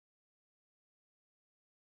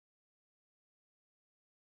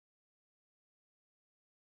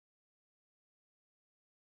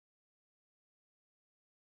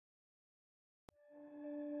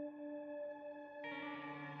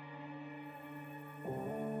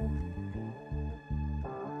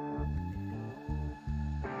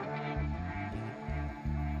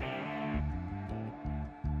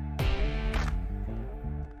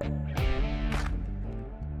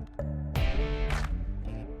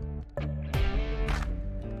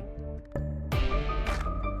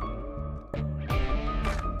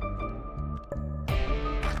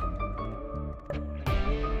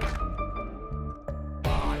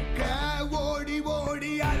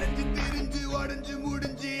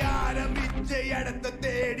நெஞ்ச இடத்த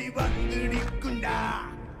தேடி வந்து நிக்குண்டா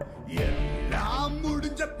எல்லாம்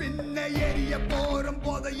முடிஞ்ச பின்ன எரிய போறோம்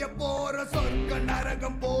புதைய போற சொர்க்க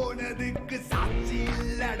நரகம் போனதுக்கு சாட்சி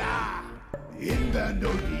இல்லடா இந்த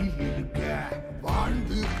நொடி இருக்க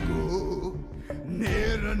வாழ்ந்துக்கோ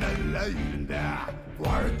நேரம் நல்லா இருந்த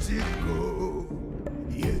வாழ்ச்சிக்கோ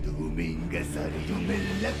எதுவும் இங்க சரியும்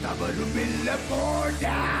இல்ல தவறும் இல்ல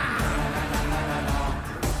போடா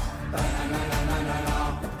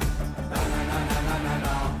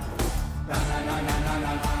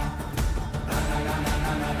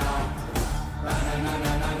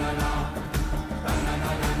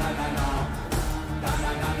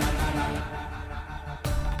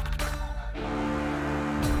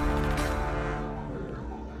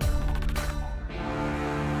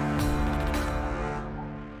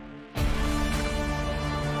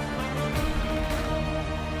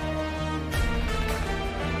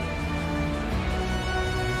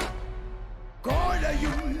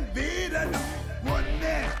கோழையும் வீரனும்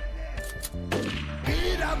ஒன்னே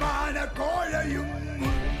வீரமான கோழையும்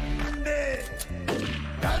உண்டே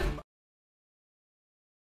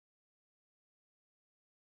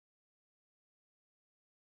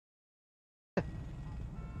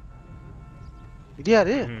இது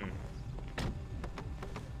யாரு?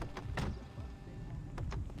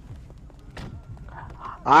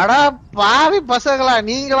 அட பாவி பசங்களா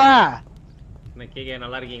நீங்களா?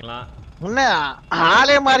 நல்லா இருக்கீங்களா? முன்ன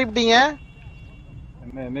ஆளே மாறிட்டீங்க.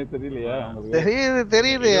 என்ன தெரியலையா?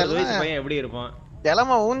 தெரியுது பையன் எப்படி இருப்பான்?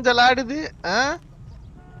 கிளம்ப ஊஞ்சல் ஆடுது.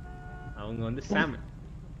 அவங்க வந்து சாம்.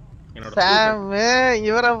 சாம்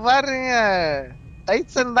இவரை பாருங்க.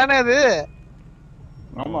 டைசன் தானே அது?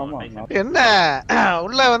 ஆமா ஆமா. என்ன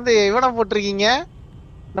உள்ள வந்து இவனை போட்டிருக்கீங்க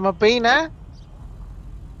நம்ம பெயின?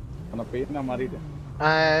 நான் பெயினா மாறிட்டேன்.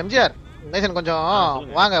 எம்ஜிஆர் நேசன் கொஞ்சம்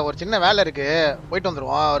வாங்க, ஒரு சின்ன வேலை இருக்கு, போயிட்டு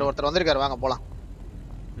வந்துருவோம். ஒருத்தர் வந்திருக்காரு, வாங்க போலாம்.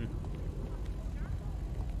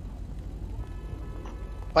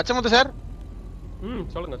 பச்சைமுத்து சார்.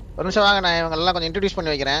 சொல்லுங்க. ஒரு நிமிஷம் வாங்க, நான் இவங்க எல்லாம் கொஞ்சம் இன்ட்ரோடியூஸ்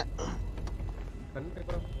பண்ணி வைக்கிறேன்.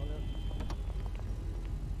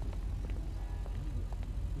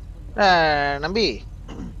 நம்பி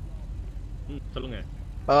சொல்லுங்க.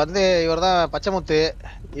 இப்போ வந்து இவர் தான் பச்சைமுத்து.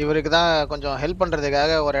 இவருக்கு தான் கொஞ்சம் ஹெல்ப்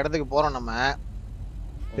பண்றதுக்காக ஒரு இடத்துக்கு போறோம் நம்ம,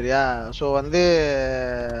 சரியா? ஸோ வந்து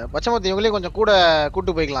பச்சைமுத்து இவங்களே கொஞ்சம் கூட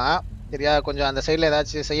கூட்டு போய்க்கலாம், சரியா? கொஞ்சம் அந்த சைடில்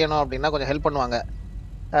ஏதாச்சும் செய்யணும் அப்படின்னா கொஞ்சம் ஹெல்ப் பண்ணுவாங்க.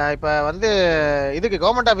 இப்போ வந்து இதுக்கு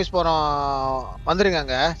கவர்மெண்ட் ஆஃபீஸ் போகிறோம்,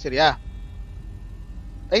 வந்துருங்க, சரியா?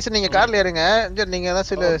 ரைசன் நீங்கள் காரில் ஏறுங்க. நீங்கள் தான்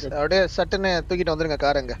சில அப்படியே சட்டுன்னு தூக்கிட்டு வந்துருங்க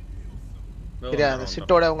காருங்க, சரியா? அந்த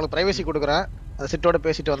சிட்டோட உங்களுக்கு பிரைவசி கொடுக்குறேன், அந்த சிட்டோட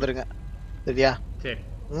பேசிட்டு வந்துருங்க, சரியா? சரி.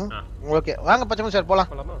 ஓகே, வாங்க பச்சைமுத்து சார்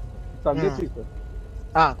போலாம். தங்கச்சி சார்.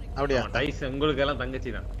 அப்படியா? டைசன் உங்களுக்கு எல்லாம் தங்கச்சி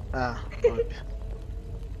தான்.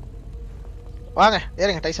 வாங்க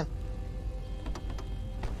ஏறுங்க டைசன்.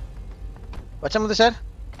 பச்சைமுத்து சார்.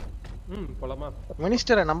 போலாமா?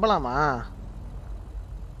 மினிஸ்டரை நம்பலாமா?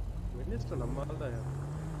 மினிஸ்டர் நம்மால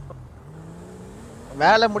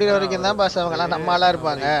வேலை முடிகிற வரைக்கும் தான் பாஸ், அவங்க எல்லாம் நம்ம ஆளா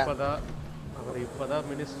இருப்பாங்க. அவர் இப்பதான்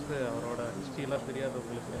மினிஸ்டர், அவரோட ஹிஸ்டரி எல்லாம் தெரியாது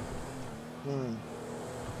உங்களுக்கு.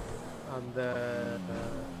 அந்த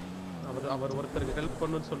அவர் ஒருத்தருக்கு ஹெல்ப்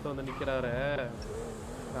பண்ணுன்னு சொல்லிட்டு வந்து நிக்கிறாரு,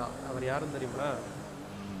 அவர் யாருன்னு தெரியுமா?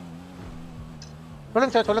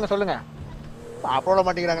 சொல்லுங்க சார், சொல்லுங்க சொல்லுங்க. சாப்பிட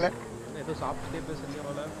மாட்டேங்கிறாங்களே. ஏதோ சாப்பிட்டே பேசுறீங்க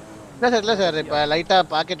போல. இல்லை சார், இல்லை சார், இப்போ லைட்டா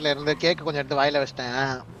பாக்கெட்ல இருந்து கேக் கொஞ்சம் எடுத்து வாயில வச்சிட்டேன்.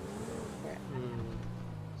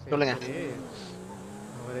 சொல்லுங்க.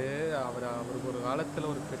 அவருக்கு ஒரு காலத்துல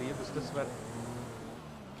ஒரு பெரிய பிசினஸ் மேன்.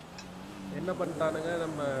 என்ன பண்ணிட்டானுங்க,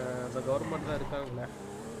 நம்ம அந்த கவர்மெண்ட் தான் இருக்காங்களே,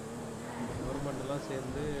 கவர்மெண்ட் எல்லாம்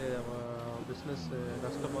சேர்ந்து பிஸ்னஸ்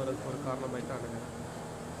நஷ்டமாகிறதுக்கு ஒரு காரணமாயிட்டானுங்க.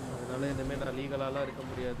 அதனால இனிமே நான் லீகலாலாம் இருக்க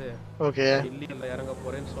முடியாது, ஓகே, இல்லீகல்ல இறங்க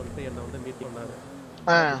போறேன்னு சொல்லிட்டு என்னை வந்து மீட் பண்ணாரு.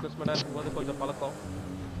 பிசினஸ் மேனா இருக்கும்போது கொஞ்சம் பழக்கம்,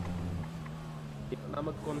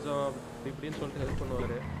 நமக்கு கொஞ்சம் இப்படின்னு சொல்லிட்டு ஹெல்ப்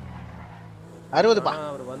பண்ணுவாரு. 60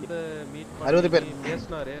 அவர் வந்து மீட் பண்ணி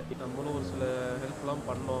பேசினாரு, நம்மளும் ஒரு சில ஹெல்ப்லாம்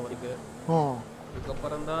பண்ணோம் அவருக்கு.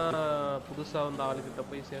 அதுக்கப்புறம் தான் புதுசா வந்து ஆளுகிட்ட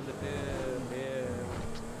போய் சேர்ந்துட்டு அப்படியே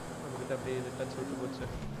அவங்ககிட்ட அப்படியே டச் விட்டு போச்சு.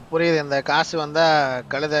 புரியுது, இந்த காசு வந்தா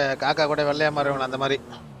கழுத காக்கா கூட வெள்ளையா மாறுவாங்க அந்த மாதிரி.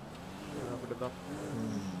 அப்படிதான்.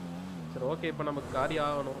 சரி ஓகே, இப்போ நமக்கு காரியம்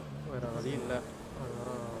ஆகணும், வேற வழி இல்லை.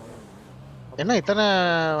 என்ன இத்தனை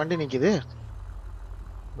வண்டி நிக்குது?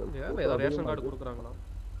 ஏதோ ரேஷன் கார்டு கொடுக்குறாங்களா?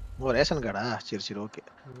 ஓ, ரேஷன் கார்டா? சரி சரி, ஓகே,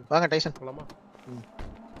 வாங்க டைசன் போலாமா?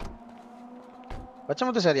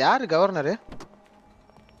 பச்சைமுத்து சார், யாரு கவர்னரு?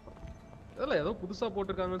 இல்ல ஏதோ புதுசா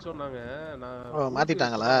போட்டிருக்காங்கன்னு சொன்னாங்க. நான்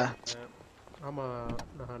மாத்திட்டாங்களா? ஆமா,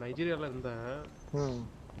 நான் நைஜீரியால இருந்தேன்.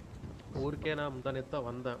 ஊருக்கே நான் முந்தானேத்து தான்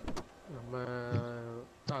வந்தேன். நம்ம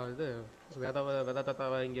இது வேதா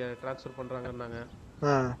தாத்தாவை இங்க ட்ரான்ஸ்ஃபர் பண்றாங்கன்னாங்க.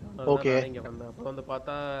 அதுதான் ஓகே நானே இங்க வந்தேன். அப்புறம் வந்து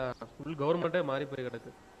பார்த்தா ஃபுல் கவர்மெண்ட்டே மாறி போய்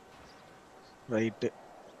கிடக்கு. ரைட்டு.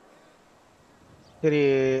 சரி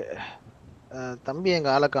தம்பி எங்க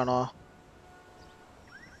ஆளை காணோம்.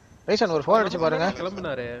 ரைசன் ஒரு ஃபோன் அடிச்சு பாருங்க.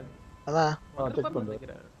 கிளம்புனாரு. அதான் செக் பண்றேன்.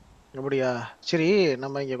 நினைக்கிறேன். அப்படியா? சரி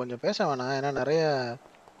நம்ம இங்க கொஞ்சம் பேச வேணாம். ஏன்னா நிறைய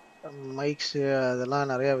மைக்ஸ்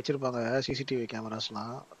அதெல்லாம் நிறைய வச்சிருப்பாங்க, சிசிடிவி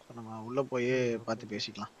கேமராஸ்லாம். நம்ம உள்ள போய் பார்த்து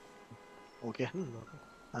பேசிக்கலாம். ஓகே.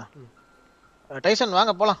 டைசன்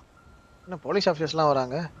வாங்க போலாம். என்ன போலீஸ் ஆஃபீஸர்ஸ்லாம்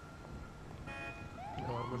வராங்க.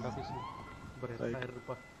 Government office.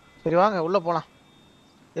 சரி வாங்க உள்ள போலாம்.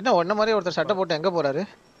 என்ன ஒன்ன மாதிரி ஒருத்தர் சட்டை போட்டு எங்க போறாரு?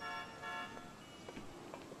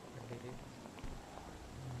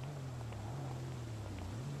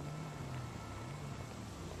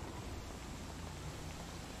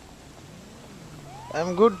 I'm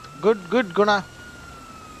good Guna.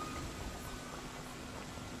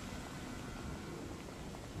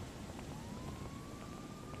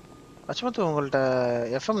 பச்சமத்து உங்கள்ட்ட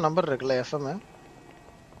எஃப்எம் நம்பர் இருக்குல்ல? எஃப்எம்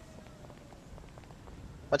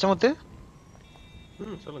பச்சமுத்து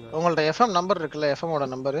சொல்லுங்க. உங்கள்ட்ட எஃப்எம் நம்பர் இருக்குல்ல? எஃப்எம்மோட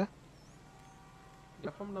நம்பர்.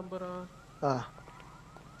 எஃப்எம் நம்பரா?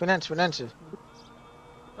 ஃபினான்ஸ் இருக்கு.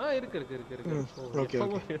 Okay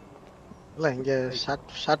okay. இல்ல இங்க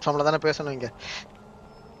ஷார்ட் ஃபார்ம்ல தானே பேசணும் இங்க.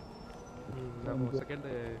 நான் ஒரு செகண்ட்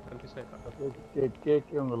கன்ஃபியூஸ் ஆயிட்டேன்.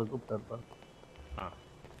 கேக் உங்களுக்கு கூப்பிட்டாரு.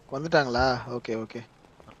 வந்துட்டாங்களா? Okay okay.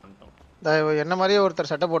 என்ன மாதிரியே ஒருத்தர்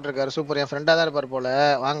சட்டை போட்டிருக்காரு. சூப்பர். என் ஃப்ரெண்டா தான் இருப்பார் போல.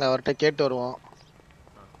 வாங்க அவர்கிட்ட கேட்டு வருவோம்.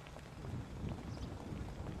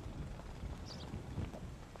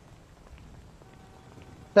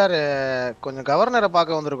 சார் கொஞ்சம் கவர்னரை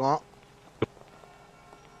பார்க்க வந்திருக்கோம்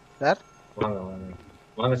சார்.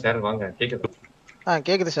 வாங்க சார் வாங்க. கேக்குது?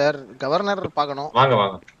 கேக்குது சார். கவர்னர் பார்க்கணும்.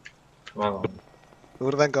 வாங்க.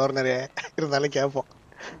 இவர் தான் கவர்னரே, இருந்தாலும் கேட்போம்.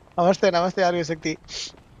 நமஸ்தே ஆர்வி சக்தி.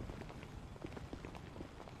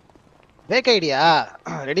 வேக் ஐடியா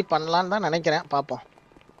ரெடி பண்ணலான்னு தான் நினைக்கிறேன். பார்ப்போம்.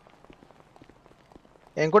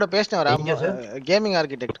 என் கூட பேசினவரா? Gaming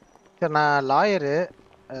architect sir. நான் லாயரு.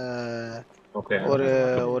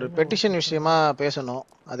 ஒரு பெட்டிஷன் விஷயமா பேசணும்,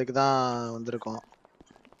 அதுக்கு தான் வந்திருக்கோம்.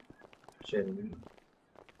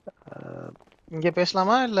 இங்க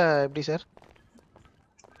பேசலாமா இல்ல எப்படி சார்?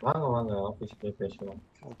 வாங்க ஆபீஸ்ல பேசலாம்.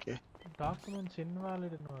 ஓகே. டாக்குமெண்ட்ஸ்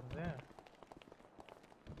இன்வாலிட்னு வருது.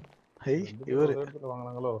 ஹை இவரு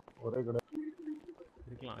வாங்குனாங்களோ ஒரே கடை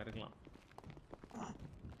இருக்கலாம்.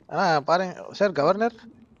 பாருங்க சார். கவர்னர்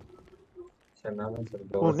சார் நான் தான் சார்.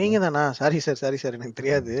 ஓ நீங்க தானா? சாரி சார் எனக்கு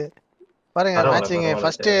தெரியாது. பாருங்க மேட்சிங்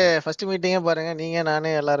ஃபர்ஸ்ட் மீட்டிங்கே பாருங்க. நீங்க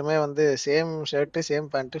நானே எல்லாருமே வந்து same shirt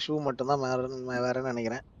same pant shoe மட்டும் தான் வேறன்னு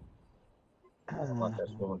நினைக்கிறேன்.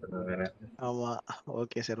 ஆமா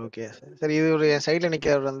ஓகே சார். Okay sir. இது ஒரு என் சைடுல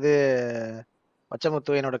நிக்கிறவர் வந்து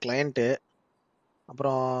பச்சமுத்து, என்னோட கிளையண்ட்.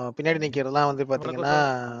 அப்புறம் பின்னாடி நிக்கிறதுலாம் வந்து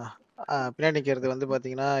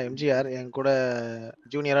பாத்தீங்கன்னா எம்ஜிஆர், என் கூட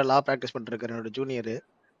ஜூனியரா லா பிராக்டிஸ் பண்ணிட்டு இருக்காரு, என்னோட ஜூனியர்.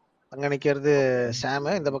 அங்க நிக்கிறது சாம்,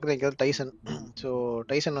 இந்த பக்கத்துல நிக்கிறது டைசன். ஸோ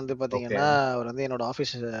டைசன் வந்து பாத்தீங்கன்னா அவர் வந்து என்னோட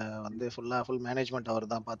ஆஃபீஸ் வந்து ஃபுல் மேனேஜ்மெண்ட்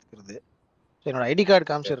அவர் தான் பாத்துக்கிறது. ஸோ என்னோட ஐடி கார்டு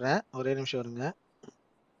காமிச்சிடுறேன், ஒரே நிமிஷம் வருங்க.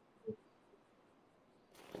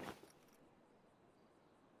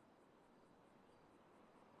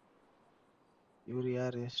 இவர்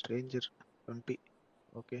யாரு? ஸ்ட்ரேஞ்சர் 20.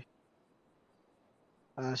 ஓகே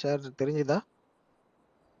சார் தெரிஞ்சுதா?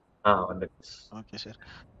 Okay sir.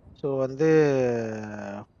 ஸோ வந்து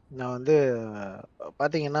நான் வந்து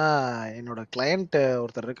பார்த்தீங்கன்னா என்னோட கிளையண்ட்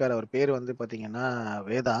ஒருத்தர் இருக்கார். அவர் பேர் வந்து பார்த்தீங்கன்னா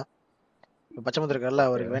வேதா. பச்சைமுத்து இருக்கார்ல,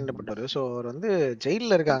 அவருக்கு வேண்டப்பட்டவர். ஸோ அவர் வந்து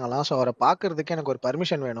ஜெயிலில் இருக்காங்களாம். ஸோ அவரை பார்க்கறதுக்கு எனக்கு ஒரு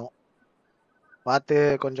பர்மிஷன் வேணும். பார்த்து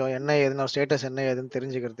கொஞ்சம் என்ன ஏதுன்னு ஸ்டேட்டஸ் என்ன ஏதுன்னு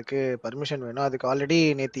தெரிஞ்சுக்கிறதுக்கு பர்மிஷன் வேணும். அதுக்கு ஆல்ரெடி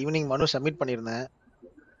நேற்று ஈவினிங் மனு சப்மிட் பண்ணியிருந்தேன்.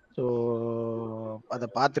 ஸோ அதை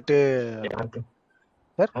பார்த்துட்டு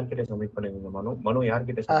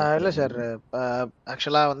இல்லை சார்,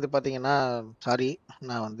 ஆக்சுவலாக வந்து பார்த்தீங்கன்னா சாரி,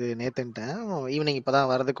 நான் வந்து நேற்றுன்ட்டேன். ஈவினிங் இப்போ தான்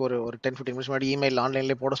வரதுக்கு ஒரு 10-15 மினிட்ஸ் முன்னாடி இமெயில்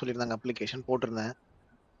ஆன்லைன்லேயே போட சொல்லியிருந்தாங்க, அப்ளிகேஷன் போட்டிருந்தேன்.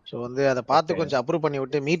 ஸோ வந்து அதை பார்த்து கொஞ்சம் அப்ரூவ் பண்ணி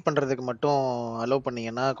விட்டு மீட் பண்ணுறதுக்கு மட்டும் அலோவ்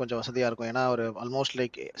பண்ணிங்கன்னா கொஞ்சம் வசதியாக இருக்கும். ஏன்னா ஒரு almost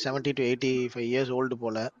like 70 to 85 years old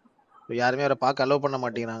pole. So யாருமே அவரை பார்க்க அலோவ் பண்ண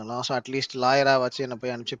மாட்டேங்கிறாங்களாம். ஸோ அட்லீஸ்ட் லாயராக வச்சு என்னை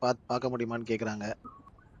போய் அனுப்பிச்சு பார்க்க முடியுமான்னு கேட்குறாங்க.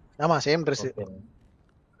 ஆமாம், சேம் ட்ரெஸ்ஸு.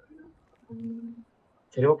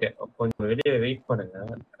 சரி ஓகே, கொஞ்சம் வெளியே வெயிட் பண்ணுங்க,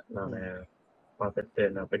 நான் பார்த்துட்டு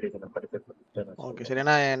நான் பெட்டிஷனை படிச்சுட்டு. ஓகே சரி.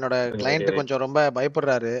 ஏன்னா என்னோட கிளையண்ட் கொஞ்சம் ரொம்ப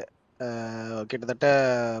பயப்படுறாரு. கிட்டத்தட்ட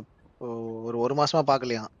ஒரு மாசமா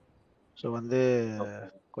பார்க்கலையாம். ஸோ வந்து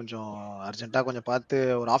கொஞ்சம் அர்ஜென்ட்டாக கொஞ்சம் பார்த்து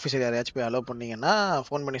ஒரு ஆஃபீஸர் யாரையாச்சும் போய் அலோவ் பண்ணீங்கன்னா,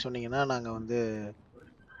 ஃபோன் பண்ணி சொன்னீங்கன்னா நாங்கள் வந்து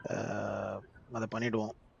அதை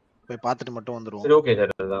பண்ணிடுவோம். போய் பார்த்துட்டு மட்டும் வந்துடுவோம். சரி ஓகே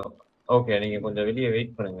சார். ஓகே, நீங்க கொஞ்சம் வெளிய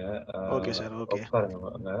வெயிட் பண்ணுங்க. Okay sir. ஓகே உட்காருங்க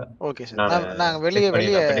அங்க. Okay sir. நானு நாங்க செக் வெளியே பண்ணி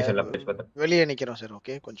வெளியே நான் பெட்டிஷன்ல படிச்சு பார்த்தேன். வெளியே நிக்கிறோம் சார்.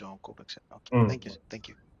 ஓகே கொஞ்சம் கூப்பிடுங்க சார். ஓகே ம். Thank you sir.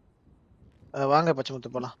 தேங்க்யூ. வாங்க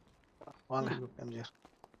பச்சைமுத்து போலாம். வாங்க எம்ஜிஆர்.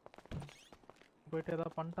 போயிட்டு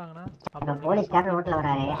ஏதாவது பண்ணிட்டாங்கன்னா அப்புறம் போலீஸ்காரர் ரோட்ல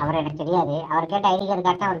வராரு. அவர் எனக்கு தெரியாது. அவர் கேட்ட ஐடி கார்டு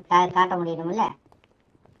காட்ட அவருக்கு காட்ட முடியணும்ல.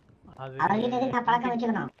 அது அவர்கிட்ட எதுக்கு நான் பழக்கம்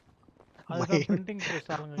வச்சுக்கணும்? அதுதான் பிரிண்டிங் பிரஸ்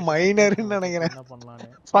ஆளுங்க மைனர்னு நினைக்கிறேன். என்ன பண்ணலான்னு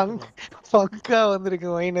ஃபங்கா வந்திருக்கு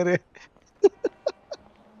மைனரு.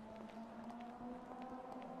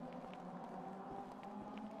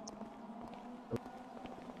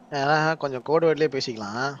 கொஞ்சம் கோடு வேர்ட்லயே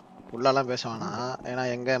பேசிக்கலாம். உள்ளாலாம் பேச வேணாம். ஏன்னா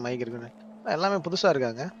எங்க மைக் இருக்குன்னு எல்லாமே புதுசா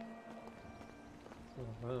இருக்காங்க.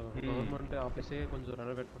 கவர்மெண்ட் ஆபீஸே கொஞ்சம்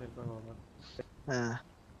ரெனோவேட் பண்ணிருக்காங்க அவங்க.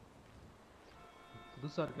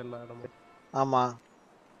 புதுசா இருக்கு எல்லா இடமும். ஆமா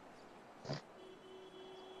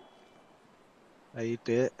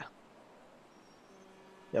ரைட்டு.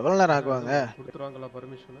 எவ்வளவு நேரம் ஆக்குவாங்க? கொடுத்துருவாங்களா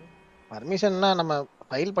பர்மிஷன்? பர்மிஷன்னா நம்ம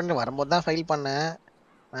ஃபைல் பண்ணி வரும்போது தான் ஃபைல் பண்ணேன்.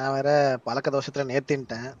 நான் வேற பழக்க தோஷத்துல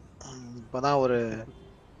நேத்தின்ட்டேன். இப்போதான் ஒரு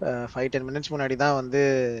 5-10 மினிட்ஸ் முன்னாடி தான் வந்து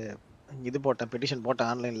இது போட்டேன், பெட்டிஷன் போட்டேன்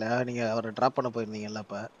ஆன்லைன்ல. நீங்க அவரை டிராப் பண்ண போயிருந்தீங்கல்ல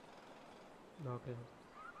அப்ப. ஓகே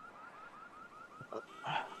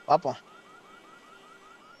பாப்போம்.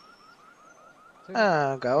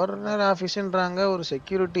 கவர்னர் ஆபீஸ்ன்றாங்க, ஒரு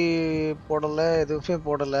செக்யூரிட்டி போடல, எதுவுமே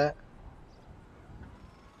போடல.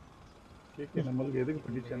 கேக்கே நம்மளுக்கு எதுக்கு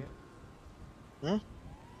பெட்டிஷன்?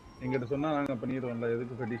 எங்கிட்ட சொன்னா நாங்க பண்ணிடுவோம்ல,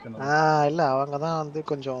 எதுக்கு பெட்டிஷன்? இல்ல அவங்க தான் வந்து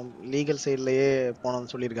கொஞ்சம் லீகல் சைட்லயே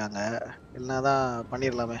போகணும்னு சொல்லியிருக்காங்க. இல்லைனாதான்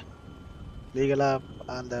பண்ணிடலாமே. லீகலா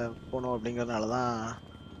அந்த போகணும் அப்படிங்கறதுனாலதான்.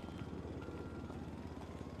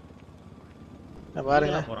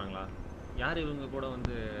 பாருங்க போறாங்களா? யார் இவங்க கூட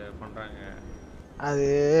வந்து பண்றாங்க? அது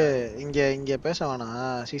இங்க பேச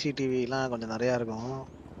வேணாம். சிசிடிவிலாம் கொஞ்சம் நிறைய இருக்கும்.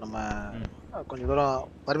 நம்ம கொஞ்சம் தூரம்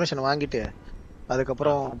பர்மிஷன் வாங்கிட்டு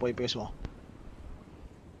அதுக்கப்புறம் போய் பேசுவோம்.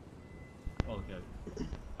 ஓகே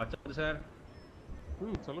பச்சை சார்.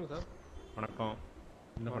 சொல்லுங்க சார். வணக்கம்.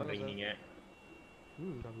 என்ன பண்றீங்க நீங்க?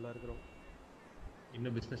 நல்லா இருக்கிறோம்.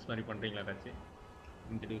 இன்னும் பிசினஸ் மாதிரி பண்றீங்களா? ஏதாச்சும்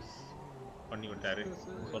இன்ட்ரடியூஸ் பண்ணி விட்டாரு,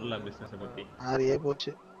 சொல்லலாம் பிசினஸை பத்தி. ஆரியே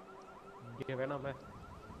போச்சு. இங்கே வேணாமே.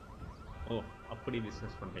 ஓ அப்படி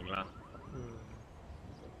பிசினஸ் பண்றீங்களா?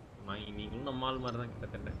 நீங்களும் நம்ம ஆள் மாதிரி தான்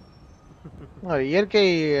கிட்டத்தட்ட. இயற்கை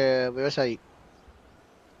விவசாயி.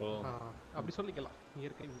 ஓ அப்படி சொல்லிக்கலாம்,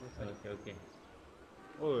 இயற்கை விவசாயி. Okay okay.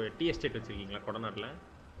 ஓ டீ எஸ்டேட் வச்சிருக்கீங்களா கொடநாட்டில்?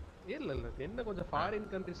 இல்லை இல்லை, என்ன கொஞ்சம் ஃபாரின்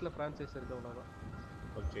கண்ட்ரீஸில் ஃப்ரான்ச்சைஸ் இருக்கு அவ்வளோதான்.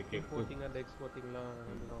 Okay okay. இம்போர்ட்டிங் அண்ட் எக்ஸ்போர்ட்டிங்லாம்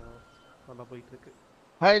நல்லா போயிட்டு இருக்கு.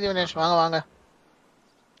 ஹாய் தினேஷ், வாங்க வாங்க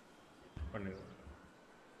பண்ணுங்க.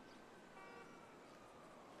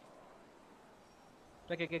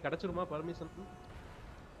 Okay கிடைச்சிருமா permission?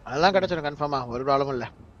 அதெல்லாம் கிடைச்சிடும் கன்ஃபார்மா, ஒரு ப்ராப்ளமும் இல்லை.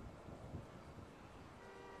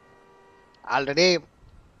 ஆல்ரெடி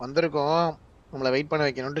வந்திருக்கோம், நம்மளை வெயிட் பண்ண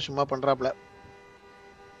வைக்கணும்ட்டு சும்மா பண்றாப்ல.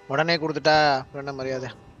 உடனே கொடுத்துட்டா என்ன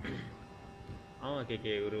மரியாதை? ஆமா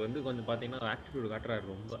கேக்கே, இவர் வந்து கொஞ்சம் பாத்தீங்கன்னா ஆட்டிடியூட் காட்டுறாரு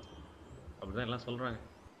ரொம்ப. அப்படிதான் எல்லாம் சொல்றாங்க.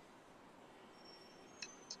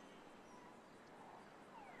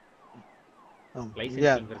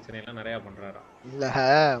 லைசென்சிங் பிரச்சனை எல்லாம் நிறைய பண்றாரா? இல்ல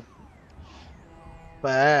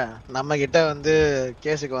இப்ப நம்ம கிட்ட வந்து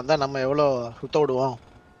கேஸுக்கு வந்தா நம்ம எவ்வளவு சுத்த விடுவோம்,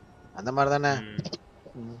 அந்த மாதிரி தானே.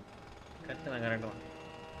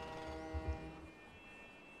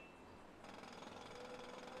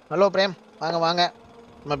 ஹலோ பிரேம், வாங்க வாங்க.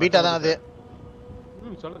 நம்ம பீட்டா தான் அது.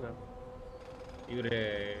 சொல்லுங்க. இவரு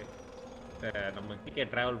நம்ம கிட்ட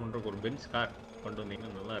டிராவல் பண்றதுக்கு ஒரு பென்ஸ் கார் கொண்டு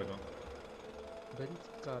வந்தீங்கன்னா நல்லா இருக்கும். Benz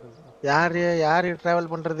car? யாரு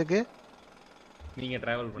டிராவல் பண்றதுக்கு? நீங்க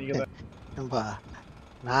டிராவல் பண்ணுங்க.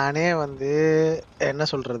 நானே வந்து என்ன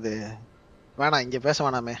சொல்றது, வேணாம் இங்க பேச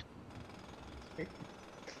வேணாமே.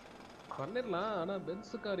 பண்ணிடலாம், ஆனா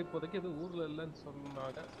பென்ஸ் கார் இப்போதைக்கு எதுவும் ஊர்ல இல்லைன்னு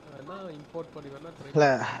சொன்னாங்க. வேணா இம்போர்ட் பண்ணி வேணா ட்ரை இல்ல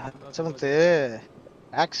சமத்து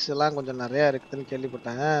டாக்ஸ் எல்லாம் கொஞ்சம் நிறைய இருக்குதுன்னு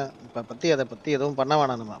கேள்விப்பட்டேன். இப்ப அதை பத்தி எதுவும் பண்ண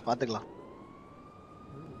வேணாம், நம்ம பாத்துக்கலாம்.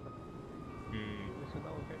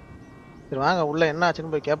 சரி வாங்க உள்ள என்ன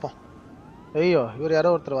ஆச்சுன்னு போய் கேட்போம். ஐயோ இவர்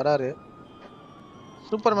யாரோ ஒருத்தர் வராரு,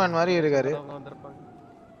 சூப்பர்மேன் மாதிரி இருக்காரு.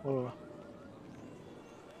 ஓ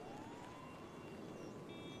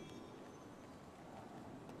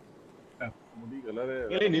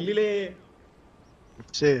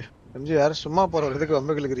சரி எம்ஜிஆர், சும்மா போற இடத்துக்கு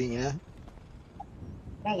வம்பு கிழக்குறீங்க.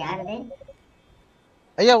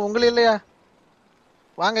 ஐயா உங்கள இல்லையா?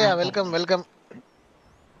 வாங்கய்யா, வெல்கம் வெல்கம்.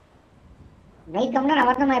 வெல்கம்னா நான்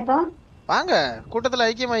வரணுமா இப்போ? வாங்க, கூட்டத்துல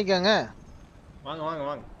ஐக்கியமாயிக்காங்க. வாங்க வாங்க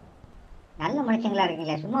வாங்க. நல்ல மனுஷங்களா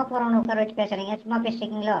இருக்கீங்களா? சும்மா போறவன உட்கார வச்சு பேசுறீங்க, சும்மா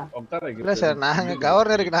பேசிருக்கீங்களோ? இல்ல சார், நாங்க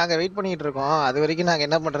கவர்னருக்கு நாங்க வெயிட் பண்ணிட்டு இருக்கோம். அது வரைக்கும் நாங்க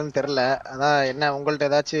என்ன பண்றதுன்னு தெரியல. அதான் என்ன உங்கள்ட்ட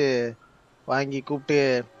ஏதாச்சும் வாங்கி கூப்பிட்டு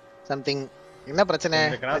சம்திங். என்ன பிரச்சனை?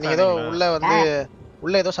 கொஞ்சம் கிராஸ் நீங்க ஏதோ ஆனீங்களா? உள்ள வந்து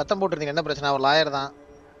உள்ள ஏதோ சத்தம் போட்டிருந்தீங்க. என்ன பிரச்சனை? அவர் லாயர் தான்,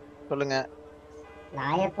 சொல்லுங்க.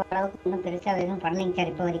 லாயர் போற அளவுக்கு ஒன்றும் பெருசா எதுவும் பண்ணலைங்க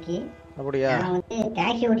சார் இப்போ வரைக்கும். அப்படியா? நான் வந்து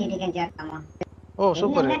டாக்ஸி ஓட்டிட்டு இருக்கேன் சார். ஆமா. ஓ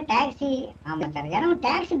சூப்பர். என்னன்னா டாக்ஸி. ஆமா சார், யாரும்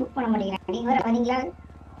டாக்ஸி புக் பண்ண மாட்டேங்கிறாங்க. நீங்க வேற வரீங்களா?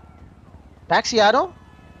 டாக்ஸி யாரும்?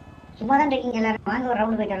 சும்மா தான் இருக்கீங்க எல்லாரும். வாங்க ஒரு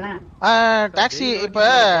ரவுண்ட் போயிட்டு வரலாம். டாக்ஸி இப்ப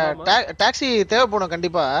டாக்ஸி தேவைப்படும்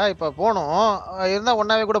கண்டிப்பா. இப்ப போகணும் இருந்தா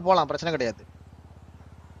ஒன்னாவே கூட போலாம், பிரச்சனை கிடையாது.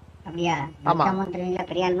 அப்படியா? ஆமா. அமௌண்ட்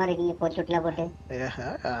பெரிய ஆள் மாதிரி இருக்கீங்க, கோச்சு விட்டுல போட்டு.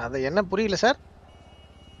 அது என்ன புரியல சார்?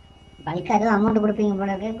 பல்கா ஏதோ அமௌண்ட் கொடுப்பீங்க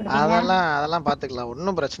போல இருக்கு. கொடுப்பீங்களா? அதெல்லாம் பாத்துக்கலாம்,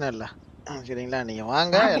 ஒன்றும் பிரச்சனை இல்ல. சரிங்களா, நீங்க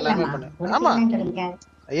வாங்க எல்லாமே பண்ணு. ஆமா கொடுப்பீங்கன்னு சொல்லுங்க சார்.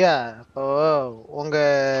 ஐயா, இப்போ உங்க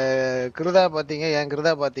கிருதா பாத்தீங்க, என்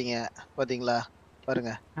கிருதா பாத்தீங்க, பாத்தீங்களா?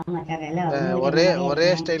 பாருங்க, ஆமா சார், எல்லாம் ஒரே நிறைய ஒரே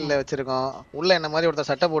இருக்கு. ஸ்டைல்ல வச்சிருக்கோம். உள்ள என்ன மாதிரி ஒருத்தர்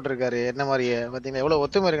சட்டை போட்டிருக்காரு, என்ன மாதிரியே பாத்தீங்கன்னா எவ்வளவு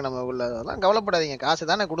ஒத்துமை இருக்கு நம்ம உள்ள. அதெல்லாம் கவலைப்படாதீங்க, காசு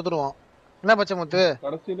தானே கொடுத்துருவோம். என்ன பச்சைமுத்து,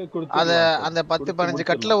 கடைசியில அத கொடுத்துடலாம் அந்த 10-15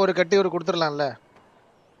 கட்டுல ஒரு கட்டி ஒரு கொடுத்துடலாம்ல?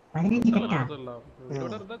 15 கட்டா? கொடுத்துடலாம்.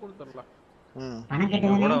 இதோட இருந்தா கொடுத்துடலாம். ம். பணம் நீங்க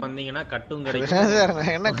கட்டுதானே? கூட வந்தீங்கன்னா கட்டும் சார்,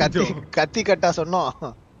 கிடைக்கும். என்ன கத்தி கத்தி கட்டா சொன்னோம்?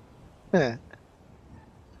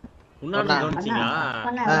 முன்னாடி சொன்னா. கவனிச்சீங்களா?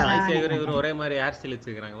 சொன்னா, ராஜசேகர் இவரு ஒரே மாதிரி ஹேர் ஸ்டைல்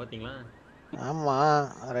வச்சிருக்காங்க பாத்தீங்களா? ஆமா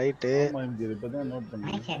ரைட்டு. ஆமா எம்ஜிஆர் இப்பதான் நோட்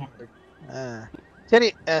பண்ணேன். மனுஷன். சரி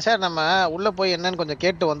சார், நம்ம உள்ள போய் என்னன்னு கொஞ்சம்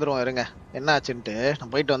கேட்டு வந்துருவோம். இருங்க, என்ன ஆச்சுன்ட்டு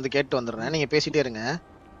நான் போயிட்டு வந்து கேட்டு வந்துடுறேன். நீங்க பேசிட்டே இருங்க.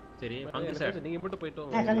 சரி பங்கு சார், நீங்க மட்டும் போயிட்டு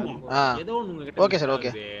ஆ, சொல்லுங்க. வாங்க. ஏதோ ஒண்ணு உங்ககிட்ட okay sir,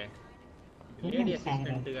 okay. Lady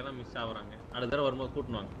அசிஸ்டன்ட்டுக்கெல்லாம் miss ஆகுறாங்க. அடுத்த தடவை வரும்போது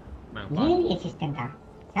கூட்டுவாங்க. நாங்க லேடி அசிஸ்டண்டா?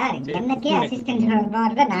 சார், சரி. எனக்கே அசிஸ்டன்ட்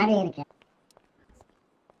மாதிரி தான் நானே இருக்கேன்.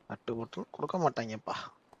 அட்டு போட்டு கொடுக்க மாட்டாங்கப்பா.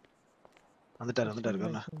 வந்துட்டாரு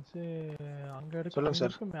கவர்னர். அங்க எடுக்க சொல்லுங்க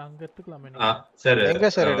சார். இருக்குமே, அங்க எடுத்துக்கலாமே ஆ, நீங்க. சார் எங்க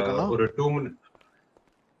சார் எடுக்கணும்? ஒரு 2 மினிட்.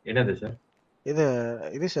 என்னது சார்?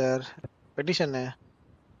 இது சார் பெட்டிஷன்.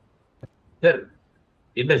 சார்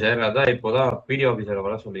இல்ல சார், அதான் இப்போதான் பிடி ஆபீசர்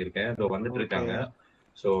வர சொல்லியிருக்கேன். இதோ வந்துட்டு இருக்காங்க.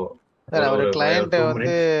 சோ சார், அவர் ஒரு கிளையண்ட் 2 வந்து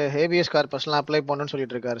மினிட்ஸ். ஹேபியஸ் கார்பஸ்லாம் அப்ளை பண்ணணும்னு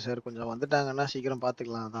சொல்லிட்டு இருக்காரு சார். கொஞ்சம் வந்துட்டாங்கன்னா சீக்கிரம்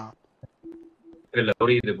பாத்துக்கலாம். அதான். இல்ல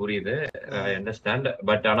புரியுது ஐ அண்டர்ஸ்டாண்ட்.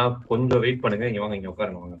 பட் ஆனா கொஞ்சம் வெயிட் பண்ணுங்க. இங்க வாங்க, இங்க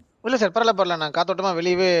உட்காருங்க வாங்க. இல்ல சார், பரவாயில்ல. நான் காத்தோட்டமா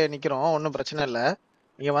வெளியவே நிக்கிறோம், ஒன்றும் பிரச்சனை இல்ல.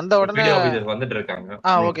 நீங்க வந்த உடனே. பிடி ஆபீசர் வந்துட்டு இருக்காங்க.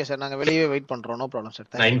 ஓகே சார், நாங்க வெளியவே வெயிட் பண்றோம். No problem sir.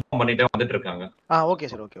 நான் இன்ஃபார்ம் பண்ணிட்டே வந்துட்டு இருக்காங்க. Okay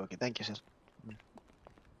sir, okay thank you sir.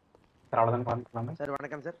 Sir அவ்வளவுதான் பார்த்துக்கலாமா? சார்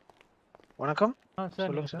வணக்கம் சார். வணக்கம். சார்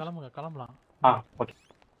சொல்லுங்க நீங்க சார். கிளம்புங்க, கிளம்பலாம். ஓகே.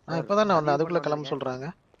 இப்பதான் நான் வந்து அதுக்குள்ள கிளம்ப சொல்றாங்க.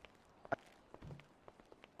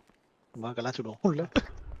 கலாச்சிடுவோம் உள்ள.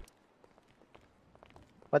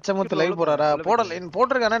 பச்சைமுத்து லைவ் போறாரா? போடல,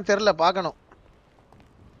 போட்டிருக்கானு தெரியல, பாக்கணும்.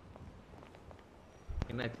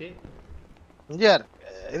 என்னாச்சு? எம்ஜிஆர்,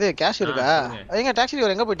 இது கேஷ் இருக்கா? எங்க டாக்ஸி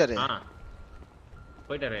டிரைவர் எங்க போயிட்டாரு?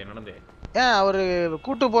 போயிட்டாரு நடந்து. ஏன் அவரு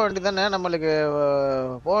கூட்டு போக வேண்டியதானே? நம்மளுக்கு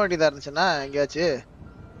போக வேண்டியதா இருந்துச்சுன்னா எங்கேயாச்சும்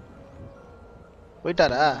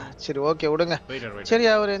போயிட்டாரா? சரி ஓகே விடுங்க. சரி,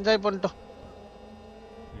 அவர் என்ஜாய் பண்ணிட்டோம்.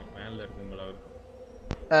 மேல இருக்குங்களா அவரு?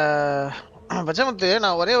 பச்சைமுத்து,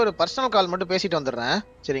 நான் ஒரே ஒரு பர்சனல் கால் மட்டும் பேசிட்டு வந்துடுறேன்,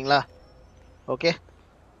 சரிங்களா? ஓகே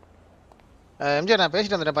எம்ஜிஆர், நான்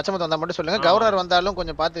பேசிட்டு வந்துடுறேன். பச்சைமுத்து வந்தா மட்டும் சொல்லுங்க. கவர்னர் வந்தாலும்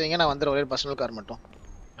கொஞ்சம் பார்த்து வைங்க, நான் வந்துடுறேன். ஒரே பர்சனல் கால் மட்டும்.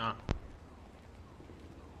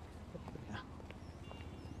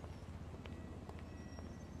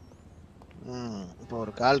 இப்போ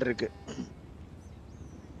ஒரு கால் இருக்கு.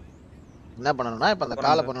 என்ன பண்ணணும்னா இப்போ அந்த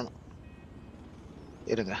காலை பண்ணணும்.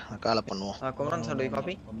 இருங்க, காலை பண்ணுவோம். குமரன் சார்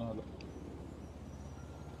காப்பி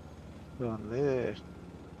வந்து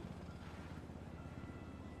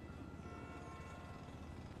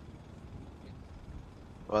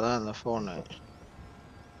இப்போதான் அந்த ஃபோனு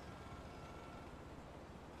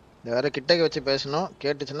வேற கிட்டக்க வச்சு பேசணும்.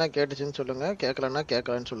 கேட்டுச்சுன்னா கேட்டுச்சுன்னு சொல்லுங்க, கேட்கலன்னா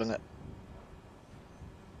கேட்கலன்னு சொல்லுங்க.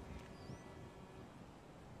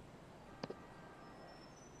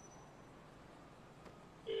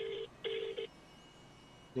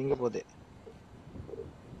 நீங்க போதே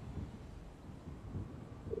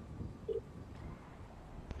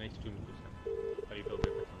Nice to meet you, sir. Sorry to be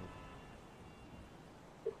present.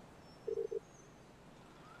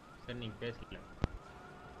 Sir, நீங்க பேசல.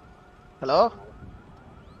 Hello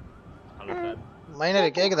hello sir. மைனர்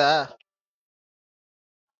கேக்குதா?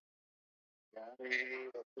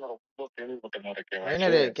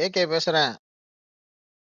 மைனர் கேக்கே பேசுறேன்.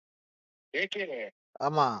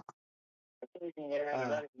 ஆமா.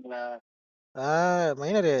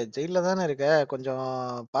 மைனர் ஜெயில தானே இருக்க, கொஞ்சம்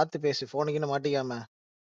பார்த்து பேசு, போனுக்குன்னு மாட்டிக்காம.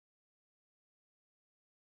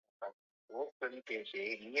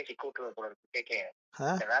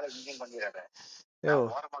 யோ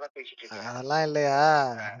நான் ஓரமாக பேசிட்டு இருக்கேன். அதெல்லாம் இல்லையா?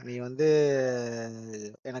 நீ வந்து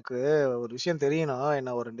எனக்கு ஒரு விஷயம் தெரியணும்.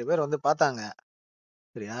 என்ன ஒரு 2 பேர் வந்து பார்த்தாங்க.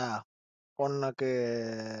 சரியா? உனக்கு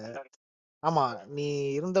ஆமா. நீ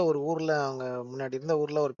இருந்த ஒரு ஊர்ல அவங்க முன்னாடி இருந்த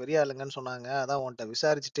ஊர்ல ஒரு பெரிய ஆளுங்கன்னு சொன்னாங்க. அதான் உன்ட்ட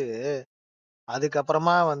விசாரிச்சுட்டு,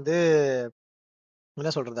 அதுக்கப்புறமா வந்து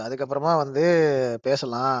என்ன சொல்றது? அதுக்கப்புறமா வந்து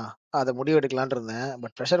பேசலாம். அத முடிவெடுக்கலான்ட்டு இருந்தேன்.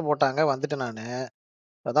 பட் ப்ரெஷர் போட்டாங்க. வந்துட்டேன் நானு.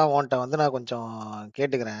 அதான் உன்ட்ட வந்து நான் கொஞ்சம்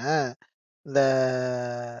கேட்டுக்கிறேன். இந்த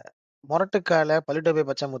மொரட்டுக்கால பழுட்டோபி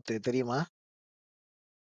பச்சைமுத்து தெரியுமா?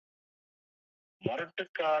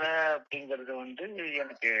 முரட்டுக்கார அப்படிங்கிறது வந்து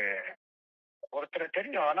எனக்கு ஒருத்தர்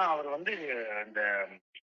தெரியும். ஆனா அவர் வந்து இந்த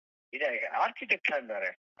இத ஆர்கிடெக்டா இருந்தாரு.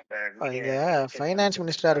 அந்த இங்க ஃபைனான்ஸ்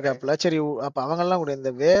மினிஸ்டரா இருக்காப்புல. சரி அப்ப அவங்கலாம் கூட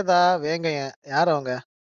இந்த வேதா, வேங்கய்யன் யார் அவங்க?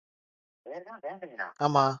 வேண்டாங்கண்ணா.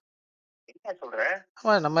 ஆமா. என்ன சொல்ற?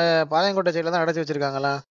 ஆமா நம்ம பாளையங்கோட்டை ஜெயில்ல தான் அடைச்சு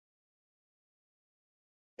வச்சிருக்காங்களா?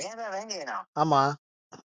 வேதா வேங்கண்ணா. ஆமா.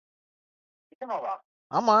 நிஜமாவா?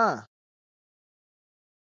 ஆமா.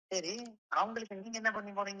 சரி, அவங்களுக்கு நீங்க என்ன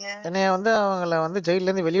பண்ணி போறீங்க? என்னைய வந்து அவங்கள வந்து ஜெயில்ல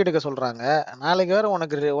இருந்து வெளியெடுக்க சொல்றாங்க. நாளைக்கு வேற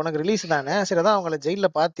உனக்கு ரிலீஸ் தானே. சரி அதான் அவங்கள ஜெயில்ல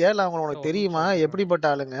பாத்தியா? இல்ல அவங்க உனக்கு தெரியுமா? எப்படிப்பட்ட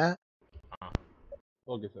ஆளுங்க?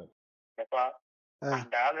 Okay sir. எப்பா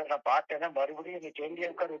அந்த ஆளு நான் பார்த்தேன்னா மறுபடியும் இந்த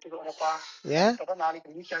ஜெயிலே உட்கார வச்சுக்கோங்கப்பா. ஏன்? இப்பதான்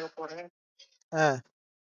நாளைக்கு ரிலீஸ் ஆக போறேன்.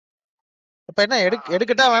 இப்ப என்ன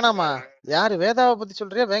எடுக்கட்டா வேணாமா? யாரு வேதாவை பத்தி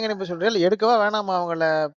சொல்றியா? வேங்கனை பத்தி சொல்றியா? இல்ல எடுக்கவா வேணாமா? அவங்கள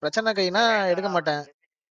பிரச்சனை கைனா எடுக்க மாட்டேன்.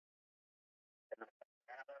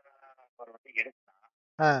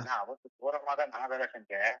 அவருக்கு தூரமா தான் நான் வேலை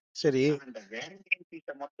செஞ்சேன். சரி. அந்த வேலையின்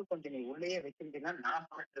பீஸை மட்டும் கொஞ்சம் நீ உள்ளேயே வச்சிருந்தீங்கன்னா நான்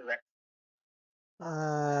பார்த்துருவேன்.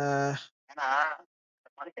 ஏன்னா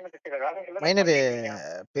மைனரு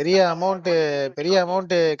பெரிய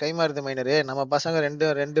அமௌண்ட் கைமாறுது மைனரு. நம்ம பசங்க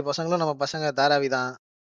ரெண்டு பசங்களும் நம்ம பசங்க தாராவிதான்.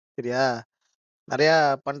 சரியா? நிறைய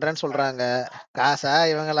பண்றேன்னு சொல்றாங்க. காசா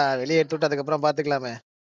இவங்களா வெளியே எடுத்து விட்டு அதுக்கப்புறம் பாத்துக்கலாமே.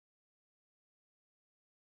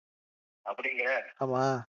 அப்படிங்க. ஆமா.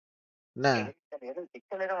 என்ன?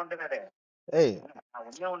 ஏய்.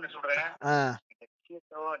 நான் ஒண்ணு சொல்றேன்.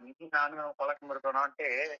 விஷயத்தோ நிதி நானும் பழக்கம் இருக்கணும்ட்டு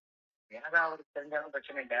ஏதாவது தெரிஞ்சாலும்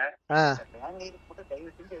பிரச்சனை இல்ல. மட்டும் தயவு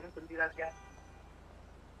செஞ்சு எதுவும் சொல்லிடாதீங்க.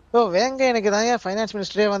 வேங்க எனக்கு தான் ஃபைனான்ஸ்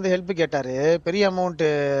மினிஸ்டரே வந்து ஹெல்ப் கேட்டாரு. பெரிய அமௌண்ட்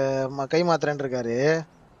கை மாத்துறேன்னு இருக்காரு.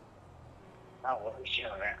 ஒரு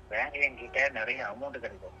விஷயம் வேங்கையன் கிட்ட நிறைய அமௌண்ட்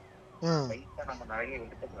கிடைக்கும். பைசா நம்ம நிறைய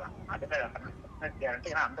எடுத்துக்கலாம். அதுல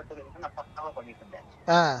ஏன்னா அந்த தொழிலுக்கு நான் பக்காவா பண்ணிட்டு இருந்தேன்.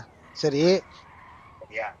 சரி.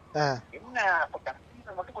 சரியா? என்ன அப்ப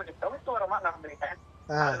கம்பெனில மட்டும் கொஞ்சம் தவிர்த்துவரமா நடந்துக்கிட்டேன்.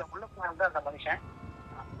 அதுல உள்ள போன அந்த மனுஷன்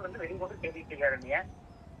அப்ப வந்து வெளிக்கொண்டு தேடிட்டு இருக்காரு. நீ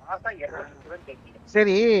மாசா 200 தேடிட்டு.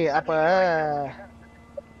 சரி அப்ப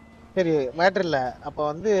சரி மேட்டர் இல்ல. அப்ப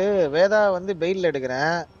வந்து வேதா வந்து பெயில்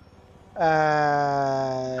எடுக்கிறேன்.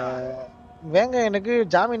 வேங்க எனக்கு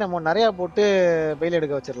ஜாமீன் அமௌண்ட் நிறைய போட்டு பெயில்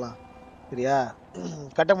எடுக்க வச்சிடலாம். சரியா?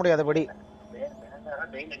 கட்ட முடியாதபடி.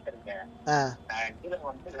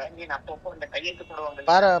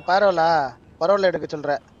 பரவாயில்ல எடுக்க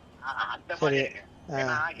சொல்ற. சரி.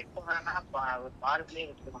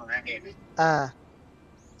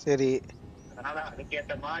 சரி.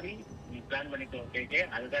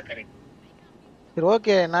 சரி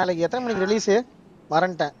ஓகே. நாளைக்கு எத்தனை மணிக்கு ரிலீஸ்?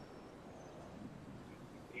 மறந்துட்டேன்.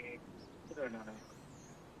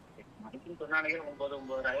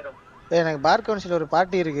 எனக்கு பார் கவுன்சில் ஒரு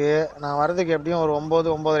பார்ட்டி இருக்கு. நான் வர்றதுக்கு எப்படியும் ஒரு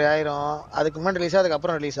 9-9:30 ஆயிரும். அதுக்கு முன்னாடி ரிலீஸா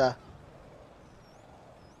அதுக்கப்புறம் ரிலீஸா?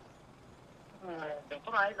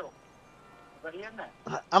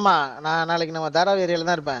 ஆமா நான் நாளைக்கு நம்ம தாராவி ஏரியால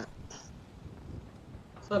தான் இருப்பேன்.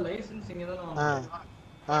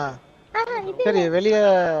 சரி வெளிய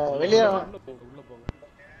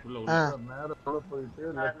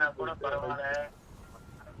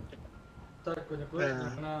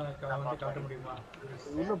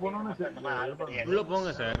உள்ள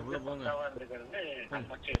போங்க சார், உள்ள போங்க.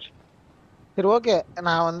 சரி ஓகே.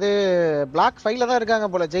 நான் வந்து பிளாக் 5ல தான் இருக்காங்க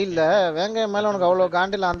போல ஜெயில்ல. வேங்க மேல உனக்கு அவ்வளவு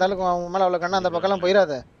காண்டில அந்த அளவுக்கு அவங்க மேல அவ்வளவு கண்ணு அந்த பக்கம்லாம்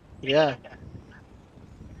போயிடாத. சரியா?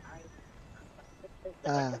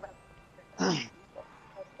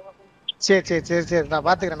 சரி சரி சரி சரி நான்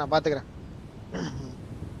பாத்துக்கிறேன்.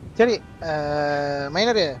 சரி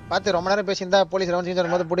மைனரு பார்த்து ரொம்ப நேரம் பேசியிருந்தா போலீஸ் ரவுண்ட் செஞ்சு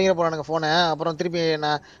வரும்போது பிடிங்கிற போறானுங்க போனை. அப்புறம் திருப்பி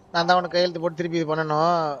நான் தான் அவனுக்கு கையெழுத்து போட்டு திருப்பி இது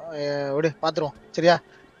பண்ணணும். விடு பாத்துருவோம். சரியா?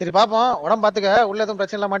 சரி பாப்போம். உடம்பு பாத்துக்க. உள்ள எதுவும்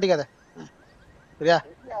பிரச்சனை எல்லாம் மாட்டிக்காத. சரியா?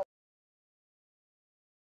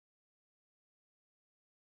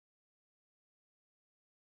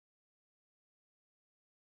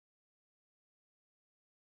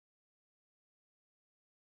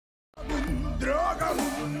 துரோகம்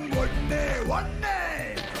ஒன்னே ஒன்னே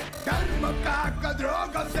கர்ம காக்க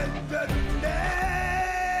துரோகம் செஞ்சே.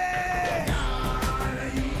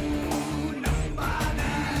 யாரையும் நம்பாத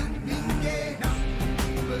இங்கே நம்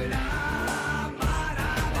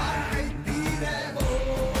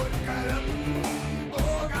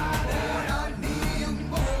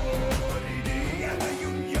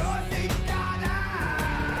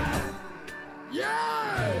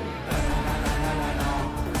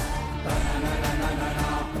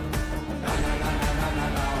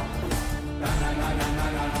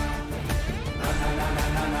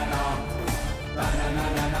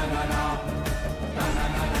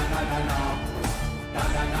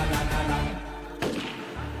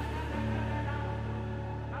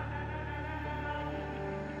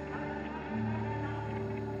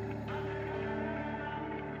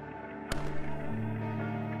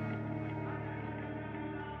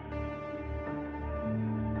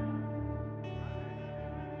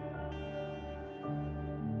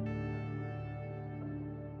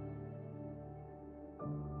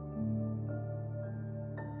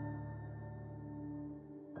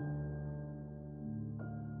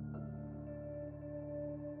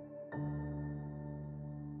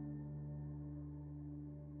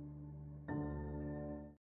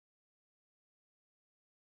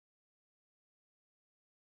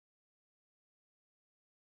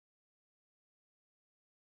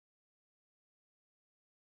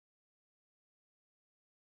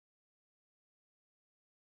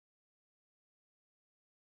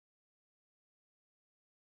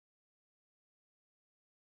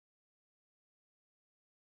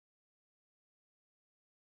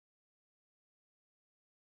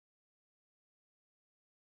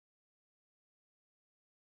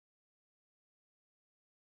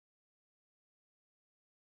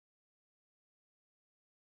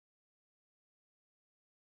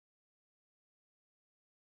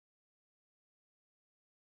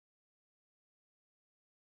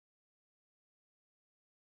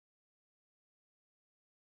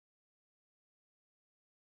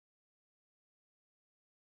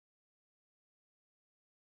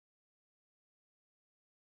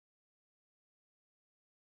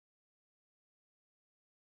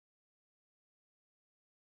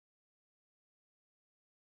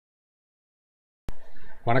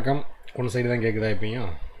வணக்கம். ஒன்று சைடு தான் கேட்குதா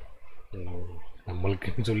இப்பயும்?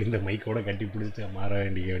 நம்மளுக்குன்னு சொல்லி இந்த மைக்கோட கட்டி பிடிச்சி மாற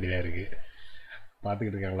வேண்டியதாக இருக்குது.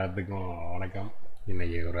 பார்த்துக்கிட்டு இருக்க எல்லாத்துக்கும் வணக்கம்.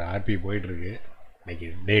 இன்றைக்கி ஒரு ஆர்பி போயிட்டுருக்கு. இன்றைக்கி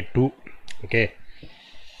டே 2. ஓகே,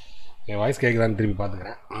 என் வாய்ஸ் கேட்குதான்னு திருப்பி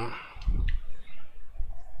பார்த்துக்கிறேன்.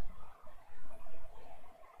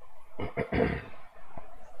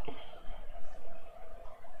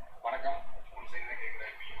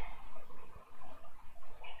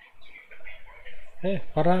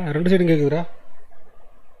 வரா 2 சைடும் கேட்குதுரா.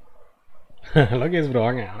 லோகேஷ் ப்ரோ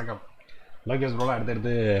வாங்க. வணக்கம். லோகேஷ் ப்ரோலாம்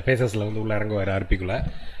அடுத்தடுத்து ஃபேஸஸில் வந்து உள்ளே இறங்குவார் ஆர்பிக்குள்ளே.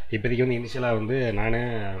 இப்போதைக்கு வந்து இனிஷியலாக வந்து நான்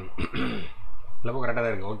இல்லை கரெக்டாக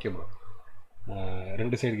தான் இருக்குது. ஓகே ப்ரோ,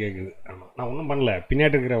 2 சைடு கேட்குது. ஆமாம், நான் ஒன்றும் பண்ணல.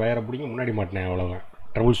 பின்னாடி இருக்கிற வயரை பிடிங்க முன்னாடி மாட்டினேன், அவ்வளோதான்.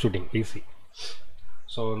 Trouble shooting easy.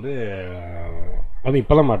 ஸோ வந்து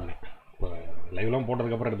இப்போ தான் மாட்டினேன். இப்போ லைவ்லாம்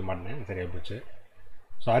போட்டதுக்கப்புறம் எடுத்து மாட்டினேன், சரியாக போச்சு.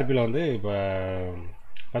 ஸோ ஆர்பியில் வந்து இப்போ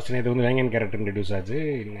ஃபஸ்ட்டு நேற்று வந்து வேங்கன் கேரக்டர் இன்ட்ரடியூஸ் ஆச்சு.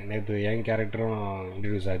 நேற்று என் கேரக்டரும்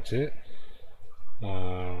இன்ட்ரடியூஸ் ஆச்சு.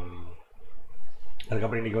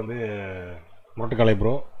 அதுக்கப்புறம் இன்றைக்கி வந்து Murattu Kaalai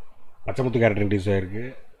bro, Pachaimuthu character introduce ஆகிருக்கு.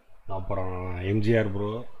 அப்புறம் எம்ஜிஆர்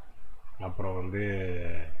ப்ரோ, அப்புறம் வந்து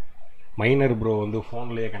மைனர் ப்ரோ வந்து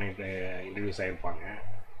ஃபோன்லேயே கனெக்ட் இன்ட்ரடியூஸ் ஆகிருப்பாங்க.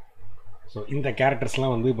 ஸோ இந்த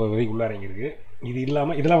கேரக்டர்ஸ்லாம் வந்து இப்போ வரைக்கும் உள்ளே இறங்கியிருக்கு. இது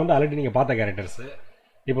இல்லாமல் இதெல்லாம் வந்து ஆல்ரெடி நீங்கள் பார்த்த கேரக்டர்ஸு.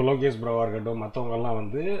 இப்போ லோகேஷ் ப்ரோவாக இருக்கட்டும், மற்றவங்கெல்லாம்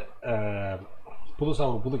வந்து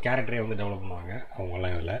புதுசாக ஒரு புது கேரக்டரே வந்து டெவலப் பண்ணுவாங்க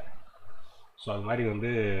அவங்கெல்லாம் இதில். ஸோ அது மாதிரி வந்து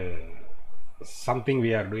something we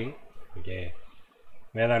are doing. Okay,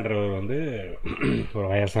 வேதான்றவர் வந்து ஒரு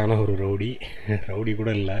வயசான ஒரு ரவுடி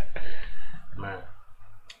கூட இல்லை.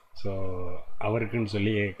 ஸோ அவருக்குன்னு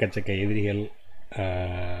சொல்லி எக்கச்சக்க எதிரிகள்.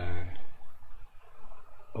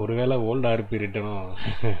 ஒருவேளை ஓல்டு ஆர்பி ரிட்டனும்.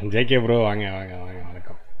 ஜேகே ப்ரோ வாங்க வாங்க வாங்க,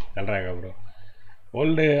 வணக்கம். நல்றாக ப்ரோ.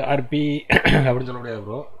 ஓல்டு ஆர்பி அப்படின்னு சொல்ல முடியாது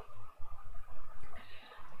ப்ரோ,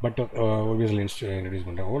 பட் ஓபிஎஸ்ல இன்ட்ரடியூஸ்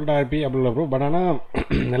பண்ணுறேன். ஓல்டு ஆர்பி அப்படி இல்லை ப்ரோ. பட் ஆனால்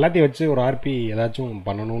எல்லாத்தையும் வச்சு ஒரு ஆர்பி ஏதாச்சும்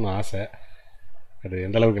பண்ணணும்னு ஆசை. அது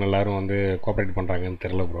எந்தளவுக்கு எல்லோரும் வந்து கோஆப்ரேட் பண்ணுறாங்கன்னு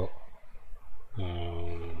தெரில ப்ரோ.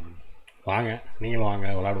 வாங்க, நீங்களும் வாங்க,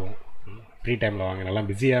 விளாடுவோம். ஃப்ரீ டைமில் வாங்க. நல்லா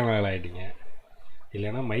பிஸியான வேலை ஆகிட்டீங்க.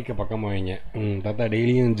 இல்லைன்னா மைக்கை பக்கமாக வைங்க. தாத்தா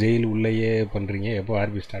டெய்லியும் ஜெயில் உள்ளேயே பண்ணுறீங்க, எப்போ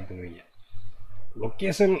ஆர்பி ஸ்டார்ட் பண்ணுவீங்க?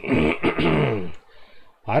 லொக்கேஷன்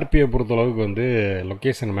ஆர்பியை பொறுத்தளவுக்கு வந்து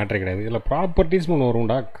லொக்கேஷன் மேட்ரே கிடையாது. இதில் ப்ராப்பர்ட்டிஸ்னு ஒன்று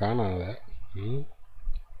வரும்டா, காணாத.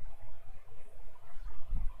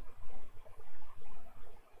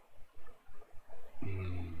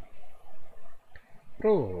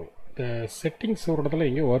 ப்ரோ இந்த செட்டிங்ஸ் ஒரு இடத்துல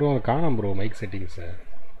எங்கேயோ வரும், அதை காணாம் ப்ரோ, மைக் செட்டிங்ஸை.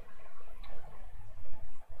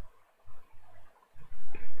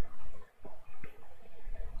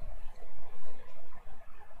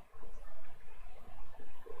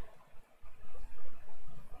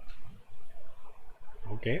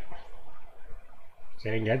 ஓகே,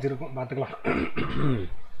 சரி எங்கேயாச்சும் இருக்கும் பார்த்துக்கலாம்.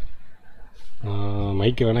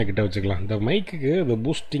 மைக்கு வேணால் கிட்ட வச்சுக்கலாம். இந்த மைக்குக்கு இந்த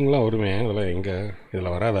பூஸ்டிங்லாம் வருமே, அதெல்லாம் எங்கே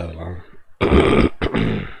இதில் வராது. அதெல்லாம்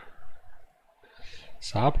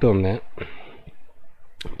சாப்பிட்டு வந்தேன்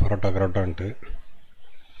பரோட்டான்ட்டு.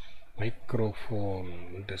 Microphone,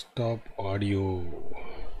 desktop audio,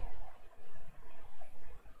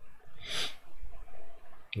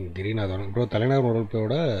 கிரீனாதான் bro. தலைநகர்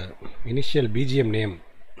உடல்போட இனிஷியல் பிஜிஎம் நேம்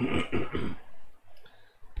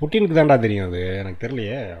புட்டினுக்கு தான்டா தெரியும். அது எனக்கு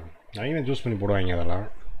தெரியலையே. அவங்க சூஸ் பண்ணி போடுவாங்க அதெல்லாம்.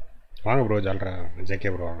 வாங்க ப்ரோ ஜால்ரா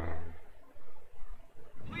ஜேகே ப்ரோ வாங்க.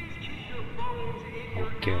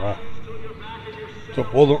 ஓகேவா? ஸோ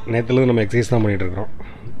போதும், நேற்றுலேருந்து நம்ம எக்ஸசைஸ் தான் பண்ணிகிட்ருக்குறோம்.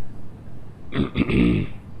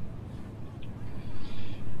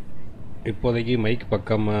 இப்போதைக்கு மைக்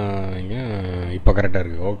பக்கமாக இப்போ கரெக்டாக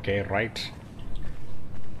இருக்குது. Okay right.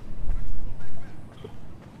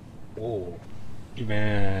 ஓ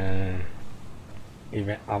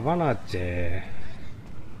இவன் அவனாச்சே.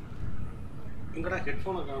 எங்கடா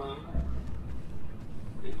ஹெட்ஃபோனை காணோம்?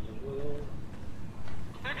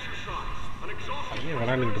 ஐயா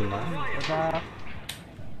விளாண்டுட்டு இருந்தான்.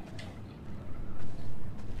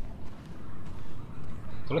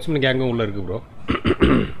 துளசிமணி கேங்கும் உள்ளே இருக்குது ப்ரோ.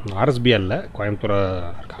 ஆர்எஸ்பியா இல்லை, கோயம்புத்தூரா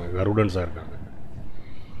இருக்காங்க, கருடன்ஸாக இருக்காங்க.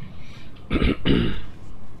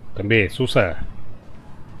 தம்பி சூசா,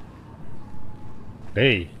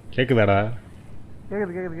 டேய் கேட்குதாடா?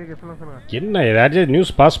 கேக்குது சொல்லுங்க. என்ன ஏதாச்சும்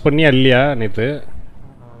நியூஸ் பாஸ் பண்ணியா இல்லையா நேற்று?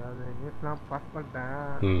 அதாவது நியூஸ்லாம் பாஸ்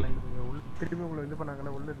பண்ணிட்டேன். திரும்பி உங்களை இது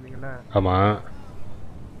பண்ணாங்கல்ல, உள்ள இருந்தீங்களா? ஆமாம்.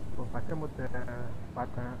 இப்போ பச்சைமுத்தை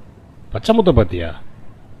பார்த்தேன். பச்சைமுத்தை பார்த்தியா?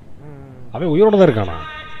 அவன் உயிரோட தான் இருக்கானா?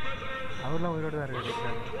 அவர்லாம் உயிரோட தான்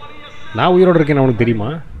இருக்காரு. நான் உயிரோட இருக்கேன்னு அவனுக்கு தெரியுமா?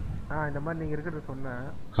 இந்த மாதிரி நீங்கள் இருக்கிறது சொன்னேன்.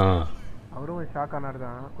 அவரும் ஷாக் ஆனார்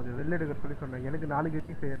தான். கொஞ்சம் வெளில எடுக்க சொல்லி சொன்னேன். எனக்கு நாளைக்கு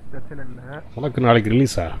பிரச்சனை இல்லை. உனக்கு நாளைக்கு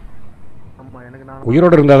ரிலீஸா? ஆமாம், எனக்கு நான்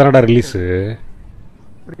உயிரோட இருந்தா தானடா ரிலீஸு.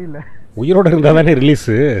 புரியல. உயிரோட இருந்தா தானே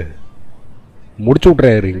ரிலீஸு. முடிச்சு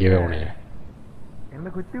விட்றாரு இங்கே உனைய. என்ன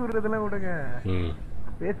குத்தி விடுறதெல்லாம் விடுங்க,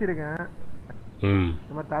 பேசியிருக்கேன்.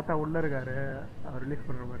 இந்த மாதிரி தாத்தா உள்ள இருக்காரு, அவர் ரிலீஸ்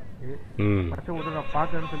பண்ற மாதிரி. பச்சை விட்டு நான்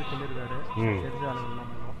பார்க்கறேன்னு சொல்லியிருக்காரு. தெரிஞ்ச ஆளுங்கெல்லாம்.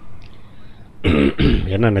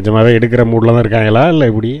 என்ன நிஜமாவே எடுக்கிற மூட்ல தான் இருக்காங்களா இல்லை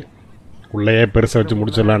இப்படி உள்ளேயே பெருசை வச்சு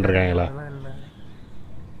முடிச்சிடலான் இருக்காங்களா?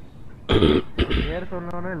 பேர்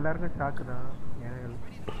சொன்னோன்னே எல்லாருக்கும் ஷாக்கு தான்.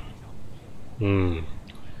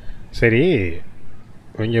 சரி,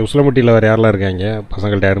 இங்கே உசிலம்பட்டியில் வேறு யாரெல்லாம் இருக்காங்க?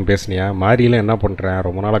 பசங்கள்ட்ட யாரும் பேசுனியா? மாரியெல்லாம் என்ன பண்ணுறேன்?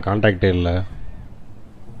 ரொம்ப நாளாக கான்டாக்டே இல்லை.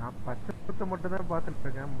 நான் பச்சை மட்டும் தான் பார்த்துட்டு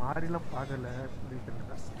இருக்கேன், மாரிலாம் பார்க்கல.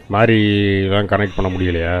 மாரிலாம் கனெக்ட் பண்ண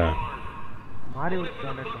முடியலையா? மாரி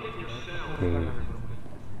கான்டாக்ட் பண்ண முடியல.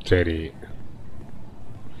 சரி,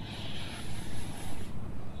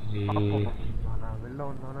 வெளில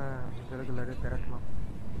வந்தோன்னே திரட்டலாம்.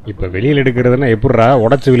 இப்போ வெளியில் எடுக்கிறதுனா எப்படிரா?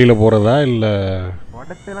 உடச்சி வெளியில் போகிறதா இல்லை?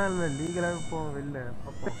 உடச்செல்லாம் இல்லை, லீகலாகவே போவோம் வெளில.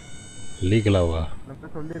 லீகலாவா? நம்ம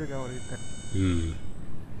சொல்லியிருக்கேன் அவர்கிட்ட.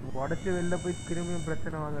 உடச்சி வெளில போய் திரும்பியும்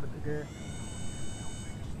பிரச்சனை வாங்குறதுக்கு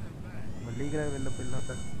லீகலாக வெளில போயிடலாம்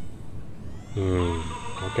சார்.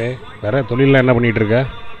 ஓகே. வேறு தொழிலில் என்ன பண்ணிகிட்டு இருக்க?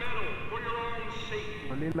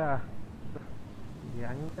 தொழிலா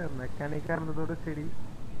எங்கே மெக்கானிக்காக இருந்ததோட சரி.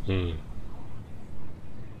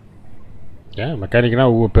 ஏன் மெக்கானிக்னா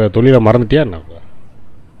இப்போ தொழிலை மறந்துட்டியா என்ன?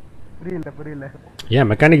 புரியல. ஏன்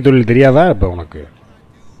மெக்கானிக் தொழில் தெரியாதா இப்போ உனக்கு?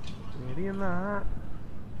 தெரியும் தான்,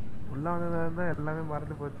 உள்ள வந்ததான் எல்லாமே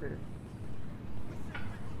மறந்து போச்சு.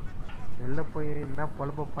 வெளில போய் என்ன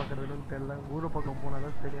பொழப்ப பார்க்கறதுன்னு தெரியல. ஊரை பக்கம் போனால்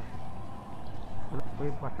தான் தெரியும்.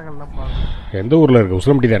 போய் பசங்கள்லாம் பார்க்கணும். எந்த ஊரில் இருக்கு?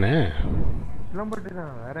 உசிலம்பட்டி தானே? உசிலம்பட்டி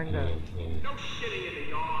தான், வேற எங்க?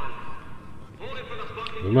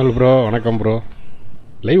 விமல் ப்ரோ வணக்கம் ப்ரோ.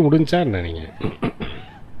 லைவ் முடிஞ்சா என்ன நீங்கள்?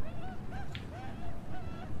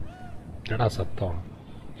 என்னடா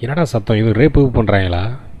சத்தம்? இது ரேப்பு பண்ணுறாங்களா?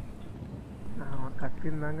 அவன்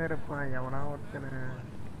கத்திருந்தாங்க இருப்பான். எவனா ஒருத்தனை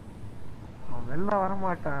அவன் வெளில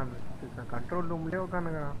வரமாட்டான். கண்ட்ரோல் ரூம்லேயே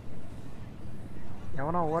உட்காந்துக்கிறான்.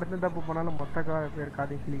 எவனா ஒருத்தன் தப்பு பண்ணாலும் மொத்த பேர்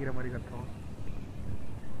காதையும் கிழிக்கிற மாதிரி கத்துவான்.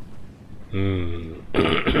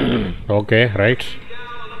 Okay right.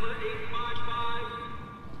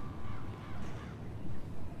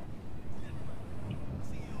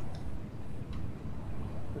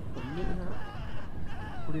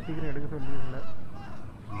 சீக்கிரம் எடுக்க சொல்லிருக்கல.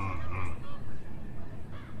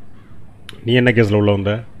 நீ என்ன கேஸில் உள்ள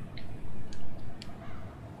வந்த?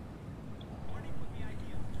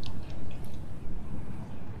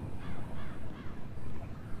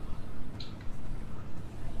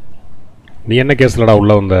 நீ என்ன கேஸ்லடா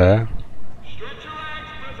உள்ள வந்த?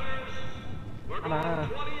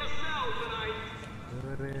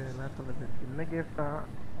 என்ன சொல்றது, சின்ன கேஸ் தான்.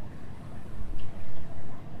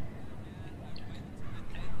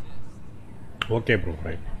 Okay bro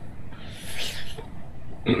right.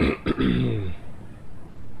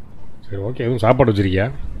 சரி ஓகே, எதுவும் சாப்பாடு வச்சிருக்கியா?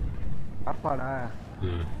 சாப்பாடா?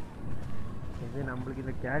 இது நம்மளுக்கு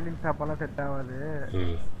இந்த கேண்டீன் சாப்பாடுலாம் செட் ஆகாது.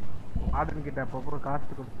 ஆர்டர் கிட்ட அப்பப்போ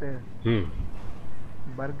காசு கொடுத்து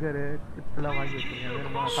பர்கரு சிப்ஸ்லாம் வாங்கி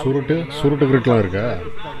வச்சிருக்கேன். சுருட்டு கிரிட்லாம் இருக்கா?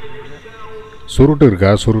 சுருட்டு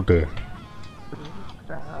இருக்கா? சுருட்டு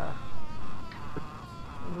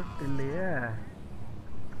இல்லையே.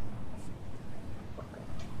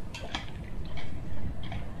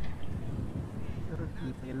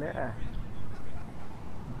 இல்ல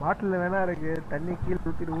பாட்டில் வேணா இருக்கு, தண்ணி கீழே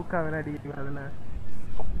ஊத்திட்டு ஊக்கா வேணா அடிக்கிறீங்க அதுல.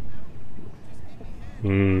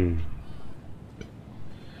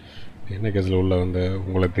 என்ன கேஸில் உள்ள வந்து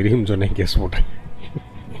உங்களை தெரியும் சொன்னேன், கேஸ் போட்டேன்.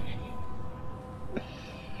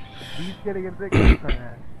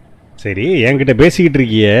 சரி, என்கிட்ட பேசிக்கிட்டு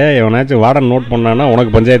இருக்கிய, எவனாச்சும் வார்டன் நோட் பண்ணானா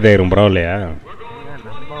உனக்கு பஞ்சாயத்து ஆயிரும், பரவாயில்லையா?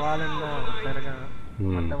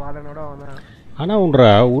 ஆனால் உன்ற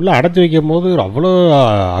உள்ளே அடைச்சி வைக்கும் போது அவ்வளோ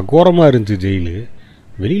அகோரமாக இருந்துச்சு ஜெயிலு.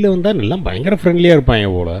 வெளியில் வந்தால் எல்லாம் பயங்கர ஃப்ரெண்ட்லியாக இருப்பாங்க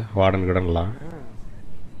போல வார்டன் கிடன்லாம்.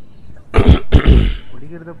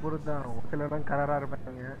 குடிக்கிறத பொறுத்தான், ஒரு சில இடம் கலராக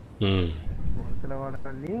இருப்பாங்க, ஒரு சில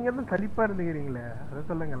வார்டன். நீங்கள் எதுவும் சலிப்பாக இருந்துக்கிறீங்களே, அதை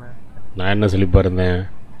சொல்லுங்களேன். நான் என்ன சலிப்பாக இருந்தேன்?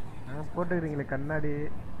 போட்டுக்கிறீங்களே கண்ணாடி.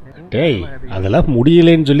 டேய், அதெல்லாம்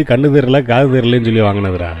முடியலேன்னு சொல்லி கண்ணு தெரியல காது தெரியலன்னு சொல்லி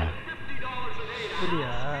வாங்கினதுரா.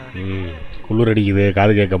 குளிர் அடிக்குது,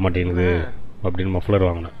 காது கேட்க மாட்டேங்குது அப்படின்னு மஃப்ளர்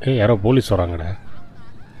வாங்கினேன். யாரோ போலீஸ் வராங்கடா.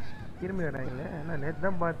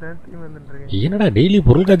 என்னடா டெய்லி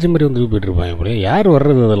பொருள் காட்சி மாதிரி வந்து போயிட்டு இருப்பாங்க போல. யார்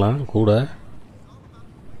வர்றது அதெல்லாம் கூட?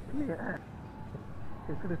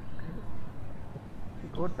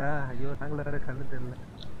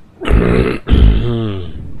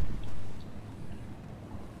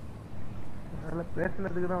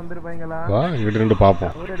 பேசுனதுக்கு தான் வந்திருப்பாங்களா? வா இங்கிட்ட ரெண்டு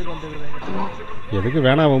பார்ப்போம். எதுக்கு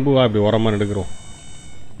வேணா வம்பு, வா இப்படி ஓரமாக எடுக்கிறோம்.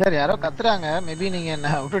 சார் யாரோ கத்துறாங்க, மேபி நீங்க என்ன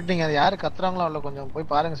விட்டுட்டீங்க. அது யாரு கத்துறாங்களோ அவளை கொஞ்சம்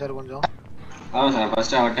போய் பாருங்க சார் கொஞ்சம். ஆமாம் சார்,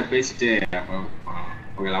 ஃபர்ஸ்ட் அவர்கிட்ட பேசிட்டு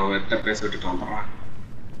உங்களை அவர்கிட்ட பேச விட்டுட்டு வந்துடுறேன்.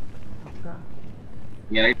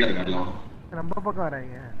 இங்கே ரைட்டில் இருக்காருல்ல, நம்ம பக்கம்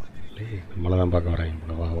வராங்க. நம்மளை தான் பார்க்க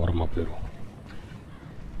வராங்க, வா ஓரமாக போயிடுவோம்.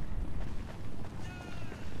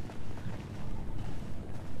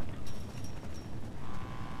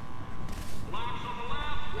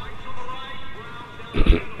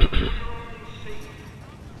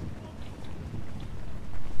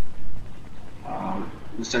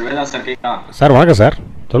 Mister Veda sir கேட்கா? சார் வணக்கம் சார்,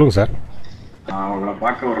 சொல்லுங்கள் சார். உங்களை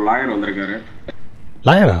பார்க்க ஒரு லாயர் வந்திருக்காரு.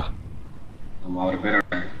 லாயரா? ஆமாம், அவர் பேர்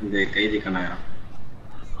இந்த கைதி கண்ணாயிரம்.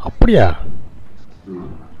 அப்படியா?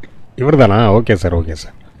 இவர் தானா? Okay sir, okay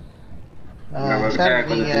sir.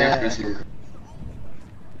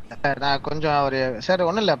 நான் கொஞ்சம் அவர் சார்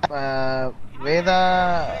ஒன்றும் இல்லை, வேதா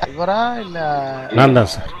இவரா இல்லை? நான்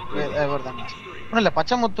தான் சார். இவர் தானா? ஒன்றும் இல்லை,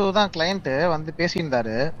 பச்சைமுத்து தான் கிளைண்ட்டு வந்து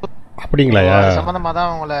பேசியிருந்தாரு. அப்படிங்களா? சம்பந்தமாக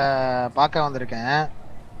தான் உங்களை பார்க்க வந்திருக்கேன்.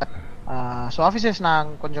 ஸோ ஆஃபீஸர்ஸ் நான்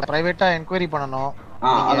கொஞ்சம் ப்ரைவேட்டாக என்கொயரி பண்ணணும்.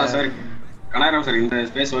 அதான் சார் கண்ணாயிரம் சார், இந்த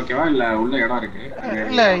ஸ்பேஸ் ஓகேவா இல்லை உள்ள இடம் இருக்கு?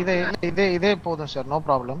 இல்லை இதே போதும் சார், நோ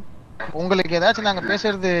ப்ராப்ளம். உங்களுக்கு ஏதாச்சும் நாங்கள்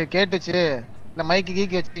பேசுறது கேட்டுச்சு இல்லை மைக்கு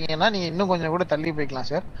கீக்கி வச்சிட்டீங்கன்னா நீங்கள் இன்னும் கொஞ்சம் கூட தள்ளி போய்க்கலாம்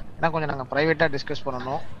சார். ஏன்னா கொஞ்சம் நாங்கள் ப்ரைவேட்டாக டிஸ்கஸ்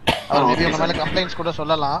பண்ணணும். அவர் மேபி உங்கள் மேலே கம்ப்ளைண்ட்ஸ் கூட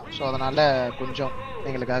சொல்லலாம். ஸோ அதனால் கொஞ்சம்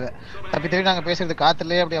எங்களுக்காக தப்பி நாங்கள் பேசுறது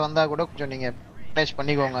காற்றுலேயே அப்படியே வந்தால் கூட கொஞ்சம் நீங்கள் அட்டாச்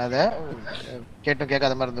பண்ணிக்கோங்க, அதை கேட்டும்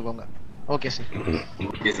கேட்காத மாதிரி இருந்துக்கோங்க. Okay sir.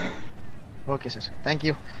 Okay sir. Okay sir,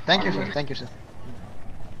 thank you. Thank you sir, thank you sir.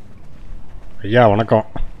 ஐயா வணக்கம்.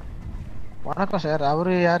 வணக்கம் சார்.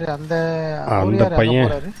 அவரு யாரு? அந்த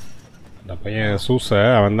பையன், அந்த பையன் சூச,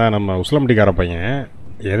 அவன் தான் நம்ம உஸ்லம்பட்டிக்கார பையன்.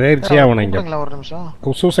 எதேர்ச்சியா அவனை இங்கே ஒரு நிமிஷம்.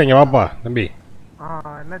 சூச இங்கே வாப்பா தம்பி.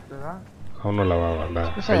 என்னாச்சுதா? ஒன்றும் இல்லை, வா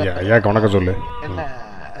வேண்டாம். ஐயா ஐயாக்கு வணக்கம் சொல்லு. என்ன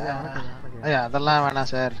ஐயா அதெல்லாம்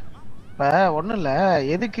வேணாம் சார். இப்போ ஒன்றும் இல்லை,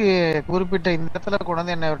 எதுக்கு குறிப்பிட்ட இந்த இடத்துல கொண்டு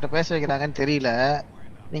வந்து என்ன அவர்கிட்ட பேச வைக்கிறாங்கன்னு தெரியல.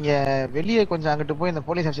 நீங்கள் வெளியே கொஞ்சம் அங்கிட்டு போய் இந்த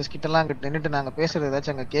போலீஸ் ஆஃபீஸர்ஸ் கிட்டலாம் அங்கிட்டு நின்றுட்டு நாங்கள் பேசுறது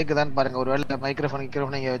ஏதாச்சும் அங்கே கேட்குதான்னு பாருங்க. ஒரு வேளை மைக்ரோஃபோன்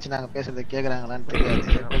இங்கே வச்சு நாங்கள் பேசுறது கேட்குறாங்களான்னு தெரியாது.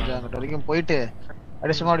 கொஞ்சம் அங்கிட்ட வரைக்கும் போயிட்டு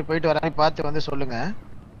அப்படியே சும்மா அப்படி போயிட்டு வராங்க, பார்த்து வந்து சொல்லுங்க.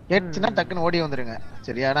 கேட்டுச்சுன்னா டக்குன்னு ஓடி வந்துருங்க,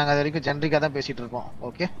 சரியா? நாங்கள் அது வரைக்கும் ஜென்ரிக்காக தான் பேசிட்டு இருக்கோம்.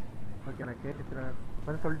 ஓகே ஓகே, நான் கேட்டு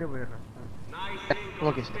சொல்லிட்டு போயிடுறேன்.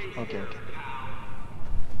 Okay sir, okay okay.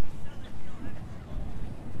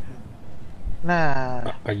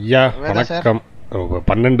 ஐயா வணக்கம்.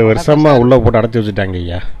 12 வருஷமா உள்ள போட்டு அடைச்சி வச்சுட்டாங்க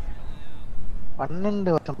ஐயா.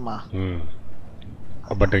 12 வருஷமா?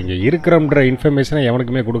 பட் இங்க இருக்கிறோம்ன்ற இன்ஃபர்மேஷனை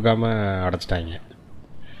எவனுக்குமே கொடுக்காம அடைச்சிட்டாங்க.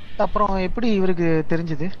 அப்புறம் எப்படி இவருக்கு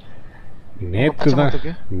தெரிஞ்சது?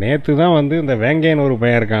 நேத்து தான் வந்து இந்த வேங்கையன் ஒரு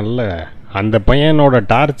பையன் இருக்கான்ல, அந்த பையனோட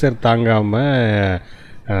டார்ச்சர் தாங்காம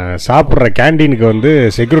சாப்பிட்ற கேண்டீனுக்கு வந்து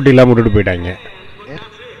செக்யூரிட்டி இல்லாமல் விட்டுட்டு போயிட்டாங்க.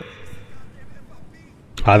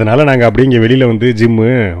 அதனால நாங்கள் அப்படியே இங்கே வெளியில் வந்து ஜிம்மு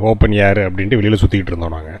ஓப்பன் யார் அப்படின்ட்டு வெளியில் சுற்றிக்கிட்டு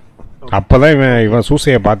இருந்தோம் நாங்கள். அப்போ தான் இவன்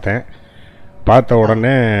சூசையை பார்த்தேன். பார்த்த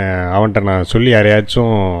உடனே அவன்கிட்ட நான் சொல்லி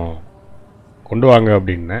யாரையாச்சும் கொண்டு வாங்க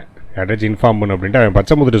அப்படின்னேன், யாராச்சும் இன்ஃபார்ம் பண்ணு அப்படின்ட்டு. அவன்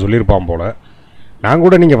பச்சை முத்துட்டு சொல்லியிருப்பான் போல். நான்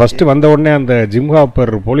கூட நீங்கள் ஃபஸ்ட்டு வந்த உடனே அந்த ஜிம்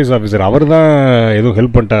ஹாப்பர் போலீஸ் ஆஃபீஸர் அவர் தான் எதுவும்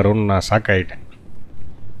ஹெல்ப் பண்ணிட்டாரோன்னு நான் ஷாக் ஆகிட்டேன்.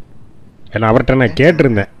 ஏன்னா அவர்கிட்ட நான்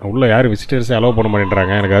கேட்டிருந்தேன், உள்ளே யார் விசிட்டர்ஸே அலோவ் பண்ண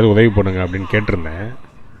மாட்டேன்றாங்க, எனக்கு அது உதவி பண்ணுங்க அப்படின்னு கேட்டிருந்தேன்.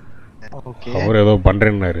 அவர் ஏதோ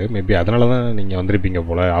பண்ணுறேன்னாரு. மேபி அதனால தான் நீங்கள் வந்திருப்பீங்க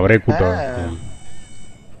போல். அவரே கூட்டம்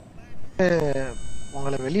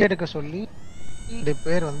உங்களை வெளியெடுக்க சொல்லி 2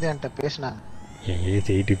 பேர் வந்து என்கிட்ட பேசினாங்க. என் ஏஜ்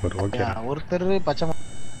 84. ஓகே. ஒருத்தர் பச்சை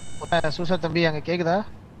சூசா தம்பி அங்கே கேட்குதா?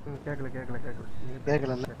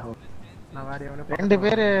 கேட்கல. நான் வேற எவனோ 2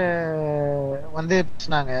 பேர் வந்து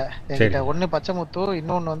பேசினாங்க என்கிட்ட. ஒன்று பச்சை முத்து,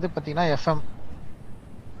 இன்னொன்று வந்து பார்த்தீங்கன்னா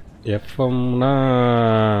எஃப்எம்னா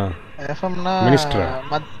மினிஸ்டர்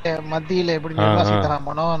மத்தியில எப்படி நிர்மலா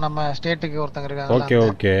சீதாராமனோ நம்ம ஸ்டேட்டுக்கு ஒருத்தங்க இருக்காங்க. Okay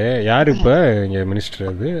okay. யார் இப்போ இங்கே மினிஸ்டர்?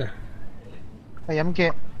 அது எம்கே.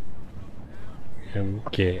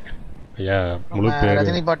 ஐயா முழு பேர்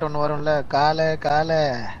ரஜினி பாட்டு ஒன்று வரும்ல, கால கால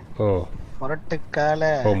ஓ முரட்டு கால.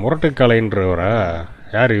 ஓ முரட்டு காலைன்றவரா?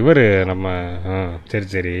 யார் இவர்? நம்ம சரி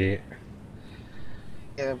சரி.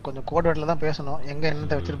 கொஞ்சம் கோட்வேர்ட்ல தான் பேசணும், எங்க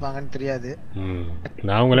என்னத்தை வச்சிருப்பாங்கன்னு தெரியாது.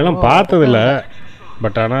 நான் அவங்களெல்லாம் பார்த்ததில்ல,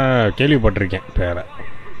 பட் ஆனால் கேள்விப்பட்டிருக்கேன் பேரை.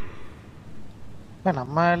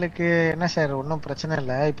 நம்மளுக்கு என்ன சார் ஒன்றும் பிரச்சனை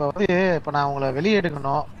இல்லை. இப்போ வந்து இப்போ நான் உங்களை வெளியே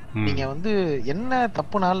எடுக்கணும், நீங்க வந்து என்ன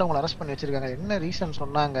தப்புனால உங்களை அரெஸ்ட் பண்ணி வச்சிருக்காங்க, என்ன ரீசன்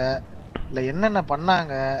சொன்னாங்க, இல்லை என்னென்ன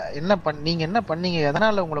பண்ணாங்க, நீங்க என்ன பண்ணீங்க,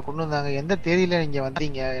 எதனால உங்களை கொண்டு வந்தாங்க, எந்த தேதியில நீங்க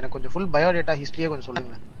வந்தீங்க, எனக்கு கொஞ்சம் ஃபுல் பயோடேட்டா ஹிஸ்டரியே கொஞ்சம்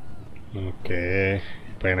சொல்லுங்க. ஓகே.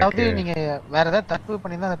 அதாவது நீங்க வேற ஏதாவது தப்பு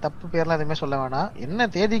பண்ணியிருந்தா அந்த தப்பு பேர்லாம் எதுவுமே சொல்ல வேணாம். என்ன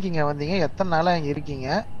தேதிக்கு இங்க வந்தீங்க, எத்தனை நாளா இங்க இருக்கீங்க,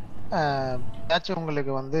 ஏதாச்சும்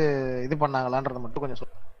உங்களுக்கு வந்து இது பண்ணாங்களான்றத மட்டும் கொஞ்சம்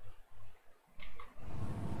சொல்லுங்க.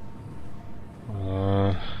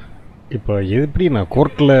 இப்போ எப்படி நான்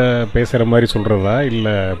கோர்ட்டில் பேசுகிற மாதிரி சொல்கிறதா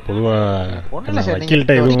இல்லை பொதுவாக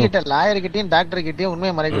வக்கீல்கிட்ட எதுவும் லாயர்கிட்டையும் டாக்டர்கிட்டையும்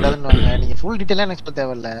உண்மையை மறைக்கூடாதுன்னு நீங்கள் ஃபுல் டீட்டெயிலாக எனக்கு சொல்ல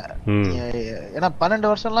தேவையில்ல. ஏன்னா 12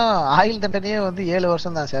 வருஷம்லாம் ஆயுள் தண்டனையே வந்து 7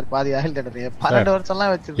 வருஷம் தான் சார், பாதி ஆயுள் தண்டனையே 12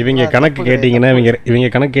 வருஷம்லாம் வச்சு. இவங்க கணக்கு கேட்டிங்கன்னா இவங்க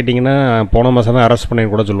கணக்கு கேட்டிங்கன்னா போன மாதம் தான் அரெஸ்ட் பண்ணி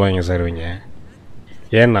கூட சொல்லுவாங்க சார் இவங்க.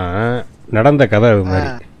 ஏன்னா நடந்த கதை அது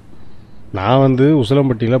மாதிரி. நான் வந்து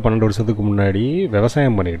உசிலம்பட்டியில் 12 வருஷத்துக்கு முன்னாடி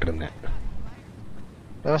விவசாயம் பண்ணிக்கிட்டு இருந்தேன்.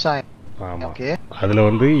 விவசாயம்? ஆமாம். அதில்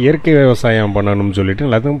வந்து இயற்கை விவசாயம் பண்ணணும்னு சொல்லிட்டு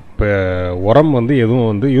எல்லாத்தையும் இப்போ உரம் வந்து எதுவும்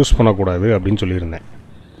வந்து யூஸ் பண்ணக்கூடாது அப்படின்னு சொல்லியிருந்தேன்.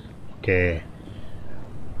 ஓகே.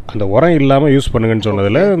 அந்த உரம் இல்லாமல் யூஸ் பண்ணுங்கன்னு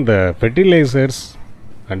சொன்னதில் இந்த ஃபெர்டிலைசர்ஸ்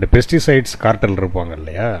அண்ட் பெஸ்டிசைட்ஸ் கார்ட்டல் இருப்பாங்க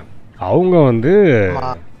இல்லையா, அவங்க வந்து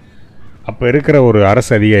அப்போ இருக்கிற ஒரு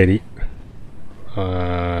அரசு அதிகாரி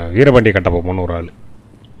வீரபாண்டிய கட்டபொம்மன் ஒரு ஆள்.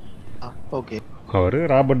 ஓகே. அவர்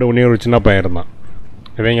ராபர்ட் உன்னி ஒரு சின்ன பையன் இருந்தான்.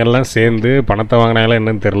 இவங்கெல்லாம் சேர்ந்து பணத்தை வாங்கினாங்களா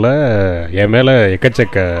என்னன்னு தெரில, என் மேலே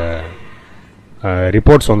எக்கச்சக்க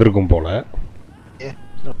ரிப்போர்ட்ஸ் வந்திருக்கும் போல்.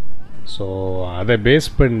 ஸோ அதை பேஸ்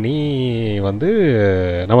பண்ணி வந்து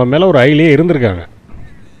நம்ம மேலே ஒரு ஐலியே இருந்திருக்காங்க.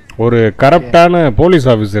 ஒரு கரப்டான போலீஸ்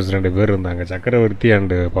ஆஃபீஸர்ஸ் 2 பேர் இருந்தாங்க, சக்கரவர்த்தி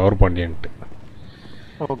அண்டு பவர் பாண்டியன்ட்டு.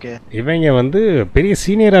 ஓகே. இவங்க வந்து பெரிய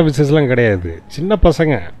சீனியர் ஆஃபீஸர்ஸ்லாம் கிடையாது, சின்ன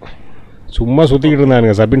பசங்க சும்மா சுற்றிக்கிட்டு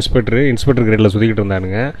இருந்தானுங்க. சப் இன்ஸ்பெக்டர் கிரேடில் சுற்றிக்கிட்டு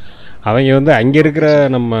இருந்தானுங்க. அவங்க வந்து அங்கே இருக்கிற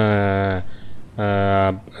நம்ம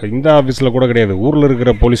இந்த ஆஃபீஸில் கூட கிடையாது, ஊரில்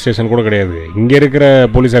இருக்கிற போலீஸ் ஸ்டேஷன் கூட கிடையாது, இங்கே இருக்கிற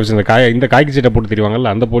போலீஸ் ஆஃபீஸ் இந்த காய்க்கு சீட்டை போட்டு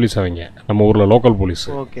தெரிவாங்கல்ல அந்த போலீஸ் அவங்க, நம்ம ஊரில் லோக்கல் போலீஸ்.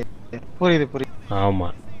 ஓகே, புரியுது புரியுது.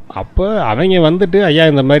 ஆமாம். அப்போ அவங்க வந்துட்டு ஐயா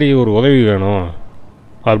இந்த மாதிரி ஒரு உதவி வேணும்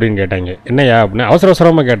அப்படின்னு கேட்டாங்க. என்னையா அப்படின்னு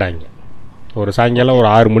அவசரமாக கேட்டாங்க. ஒரு சாயங்காலம் ஒரு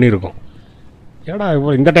 6 மணி இருக்கும். ஏடா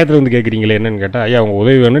இந்த டயத்தில் வந்து கேட்குறீங்களே என்னன்னு கேட்டால், ஐயா உங்கள்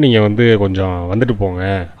உதவி வேணும், நீங்கள் வந்து கொஞ்சம் வந்துட்டு போங்க,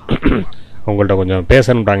 உங்கள்கிட்ட கொஞ்சம்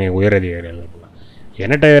பேசணுன்றாங்க எங்கள் உயர் அதிகாரிகள்.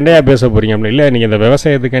 என்னட்ட என்னையா பேச போகிறீங்க அப்படின்னு. இல்லை நீங்கள் இந்த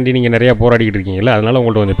விவசாயத்துக்காண்டி நீங்கள் நிறையா போராடிக்கிட்டு இருக்கீங்களா, அதனால்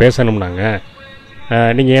உங்கள்கிட்ட கொஞ்சம் பேசணும்னாங்க.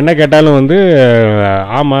 நீங்கள் என்ன கேட்டாலும் வந்து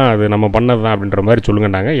ஆமாம் அது நம்ம பண்ணது தான் அப்படின்ற மாதிரி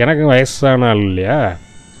சொல்லுங்கன்னாங்க. எனக்கு வயசான ஆள் இல்லையா,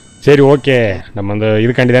 சரி ஓகே நம்ம அந்த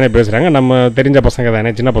இதுக்காண்டி தானே பேசுகிறாங்க, நம்ம தெரிஞ்ச பசங்க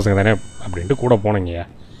தானே, சின்ன பசங்க தானே அப்படின்ட்டு கூட போனேங்கய்யா.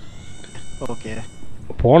 ஓகே.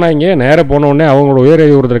 போனாங்க. நேராக போனோடனே அவங்களோட உயர்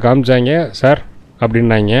ஒருத்தர் காமிச்சாங்க. சார்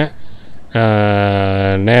அப்படின்னாங்க.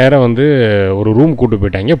 நேராக வந்து ஒரு ரூம் கூப்பிட்டு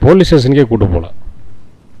போயிட்டாங்க, போலீஸ் ஸ்டேஷனுக்கே கூப்பிட்டு போகல.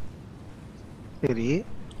 சரி.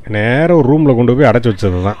 நேராக ஒரு ரூமில் கொண்டு போய் அடைச்சி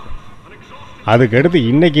வச்சது தான். அதுக்கடுத்து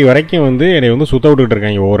இன்றைக்கி வரைக்கும் வந்து என்னை வந்து சுத்த விட்டுக்கிட்டு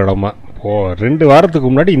இருக்காங்க ஒவ்வொரு இடமா. 2 வாரத்துக்கு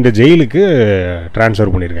முன்னாடி இந்த ஜெயிலுக்கு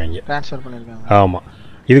ட்ரான்ஸ்ஃபர் பண்ணியிருக்காங்க. ஆமாம்.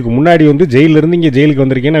 இதுக்கு முன்னாடி வந்து ஜெயிலிருந்து இங்கே ஜெயிலுக்கு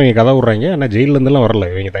வந்திருக்கேன்னு அவங்க கதை விட்றாங்க. ஆனால் ஜெயிலேருந்துலாம் வரல,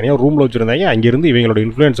 இவங்க தனியாக ரூமில் வச்சுருந்தாங்க. அங்கேருந்து இவங்களோட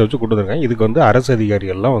இன்ஃப்ளூயன்ஸை வச்சு கொண்டு வந்துருக்காங்க. இதுக்கு வந்து அரசு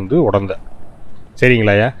அதிகாரிகள்லாம் வந்து உடந்த.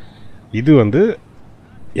 சரிங்களாயா, இது வந்து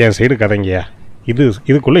என் சைடு கதைங்கய்யா.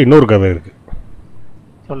 இதுக்குள்ளே இன்னொரு கதை இருக்குது.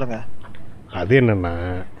 சொல்லுங்க. அது என்னன்னா,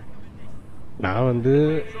 நான் வந்து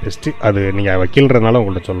அது நீங்கள் வக்கீல்ன்றதுனால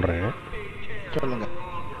உங்கள்கிட்ட சொல்கிறேன். சொல்லுங்க.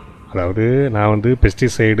 அதாவது நான் வந்து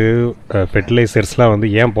பெஸ்டிசைடு ஃபெர்டிலைசர்ஸ்லாம் வந்து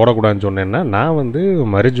ஏன் போடக்கூடாதுன்னு சொன்னேன்னா, நான் வந்து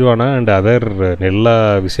மரிஜுவானா அண்ட் அதர் எல்லா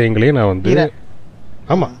விஷயங்களையும் நான் வந்து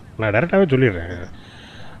ஆமாம் நான் டேரெக்டாகவே சொல்லிடுறேன்.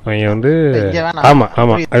 அவங்க வந்து ஆமாம்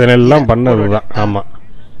ஆமாம் அதிலெல்லாம் பண்ணது தான். ஆமாம்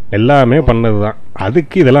எல்லாமே பண்ணது தான்.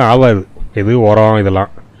 அதுக்கு இதெல்லாம் ஆகாது, எது உரம்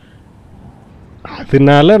இதெல்லாம்.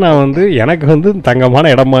 அதனால நான் வந்து எனக்கு வந்து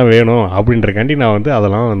தங்கமான இடமா வேணும் அப்படின்றக்காண்டி நான் வந்து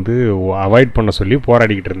அதெல்லாம் வந்து அவாய்ட் பண்ண சொல்லி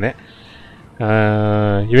போராடிக்கிட்டு இருந்தேன்.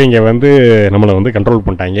 இவங்க வந்து நம்மளை வந்து கண்ட்ரோல்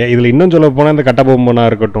பண்ணிட்டாங்க. இதில் இன்னும் சொல்ல போனால் இந்த கட்டபொம்மனாக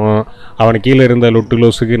இருக்கட்டும், அவனுக்கு கீழே இருந்த லொட்டு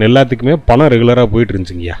லோஸுக்கு எல்லாத்துக்குமே பணம் ரெகுலராக போயிட்டு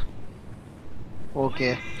இருந்துச்சுங்கய்யா. ஓகே.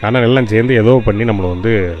 ஆனால் எல்லாம் சேர்ந்து ஏதோ பண்ணி நம்மளை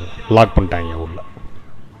வந்து லாக் பண்ணிட்டாங்க உள்ள.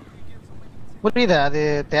 புரியுது. அது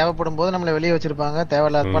தேவைப்படும் போது நம்மளை வெளியே வச்சிருப்பாங்க,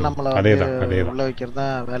 தேவையில்லாதப்ப நம்மளை வந்து உள்ள வைக்கிறது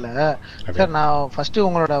தான் வேலை. சார் நான் ஃபர்ஸ்ட்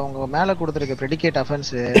உங்க மேல கொடுத்துருக்க ப்ரெடிகேட்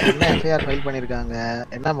அஃபென்ஸ் என்ன எஃப்ஐஆர் ஃபைல் பண்ணிருக்காங்க,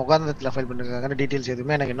 என்ன முகாந்திரத்தில் ஃபைல் பண்ணிருக்காங்கன்னு டீட்டெயில்ஸ்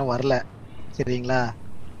எதுவுமே எனக்கு இன்னும் வரல. சரிங்களா?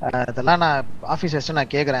 அதெல்லாம் நான் ஆஃபீஸர்ஸ்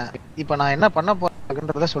நான் கேட்குறேன். இப்போ நான் என்ன பண்ண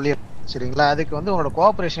போறேன்றத சொல்லிடுறேன். சரிங்களா? அதுக்கு வந்து உங்களோட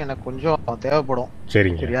கோஆபரேஷன் எனக்கு கொஞ்சம் தேவைப்படும்.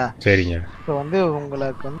 சரியா? சரிங்க. இப்போ வந்து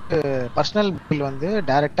உங்களுக்கு வந்து பர்சனல் பில் வந்து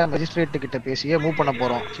டைரக்டா மேஜிஸ்ட்ரேட் கிட்ட பேசியே மூவ் பண்ண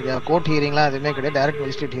போறோம். சரியா? கோர்ட் ஹியரிங்லாம் எதுவுமே கிடையாது, டைரக்ட்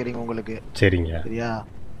மேஜிஸ்ட்ரேட் ஹியரிங் உங்களுக்கு. சரிங்க. சரியா?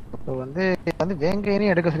 இப்போ வந்து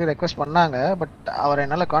வேங்கையனையும் எடுக்க சொல்லி ரெக்வஸ்ட் பண்ணாங்க, பட் அவரை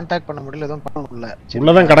என்னால கான்டாக்ட் பண்ண முடியல, எதுவும் பண்ண முடியல.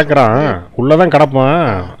 உள்ளதான் கிடக்குறான், உள்ளதான் கிடப்பான்.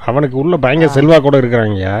 அவனுக்கு உள்ள பயங்கர செல்வா கூட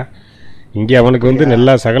இருக்கிறாங்கய்யா. இங்கே அவனுக்கு வந்து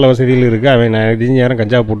எல்லா சகல வசதிகளும் இருக்கு. அவன் நேரம்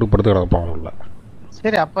கஞ்சா போட்டு படுத்து கிடப்பான் உள்ள.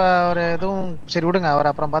 சரி, அப்ப அவர் எதுவும் சரி விடுங்க, அவர்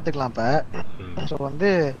அப்புறம் பாத்துக்கலாம். இப்ப ஸோ வந்து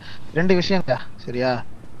 2 விஷயங்க. சரியா?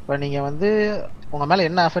 இப்ப நீங்க வந்து உங்க மேல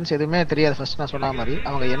என்ன அஃபென்ஸ் எதுவுமே தெரியாது. ஃபர்ஸ்ட் நான் சொன்ன மாதிரி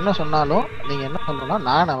அவங்க என்ன சொன்னாலும் நீங்க என்ன சொல்லணும்னா,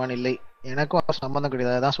 நான் அவன் இல்லை, எனக்கும் அவர் சம்பந்தம்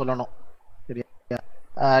கிடையாது, அதான் சொல்லணும். சரியா?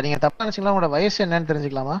 நீங்க தப்பா நினைச்சீங்களா? உங்களோட வயசு என்னன்னு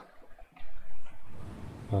தெரிஞ்சுக்கலாமா?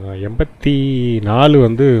 84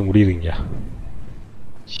 வந்து முடியுதுங்க.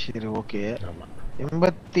 சரி, ஓகே.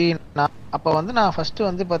 84. அப்ப வந்து நான் ஃபர்ஸ்ட்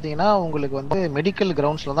வந்து பாத்தீங்கன்னா உங்களுக்கு வந்து மெடிக்கல்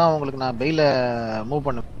கிரவுண்ட்ஸ்ல தான் உங்களுக்கு நான் பெயில மூவ்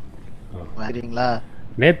பண்ணுவேன். சரிங்களா?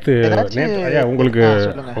 நேத்து ஐயா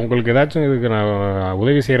உங்களுக்கு ஏதாச்சும் இதுக்கு நான்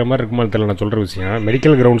உதவி செய்யற மாதிரி இருக்குமான்னு தெரியல. நான் சொல்ற விஷயம்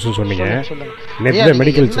மெடிக்கல் கிரவுண்ட்ஸ் சொன்னீங்க. நேத்து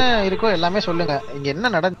மெடிக்கல் என்ன இருக்கோ எல்லாமே சொல்லுங்க. இங்க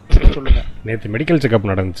என்ன நடந்துச்சு சொல்லுங்க. நேத்து மெடிக்கல்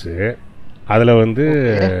செக்அப் நடந்துச்சு. அதுல வந்து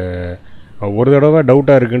ஒரு தடவை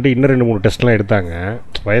டவுட்டா இருக்குன்ட்டு இன்னும் 2-3 டெஸ்ட்லாம் எடுத்தாங்க,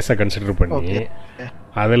 வயசை கன்சிடர் பண்ணி.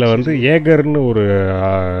 அதில் வந்து ஏகர்னு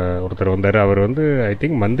ஒருத்தர் வந்தார். அவர் வந்து ஐ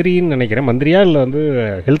திங்க் மந்திரின்னு நினைக்கிறேன். மந்திரியா இல்லை வந்து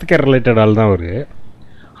ஹெல்த் கேர் ரிலேட்டட் ஆள் தான் அவர்.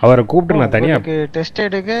 அவரை கூப்பிட்டு நான் தனியாக டெஸ்ட்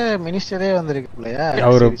எடுக்க மினிஸ்டரே வந்திருக்கு.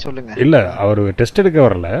 அவர் சொல்லுங்க. இல்லை, அவர் டெஸ்ட் எடுக்க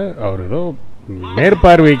வரல, அவர் ஏதோ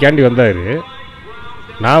மேற்பார்வைக்காண்டி வந்தார்.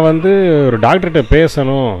 நான் வந்து ஒரு டாக்டர்கிட்ட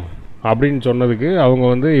பேசணும் அப்படின்னு சொன்னதுக்கு அவங்க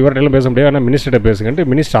வந்து இவர்கிட்ட பேச முடியாது, ஆனால் மினிஸ்டர்கிட்ட பேசுங்கன்ட்டு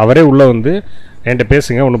மினிஸ்டர் அவரே உள்ளே வந்து என்கிட்ட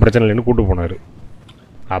பேசுங்க, ஒன்றும் பிரச்சனை இல்லைன்னு கூப்பிட்டு போனார்.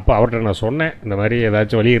 அப்போ அவர்கிட்ட நான் சொன்னேன், இந்த மாதிரி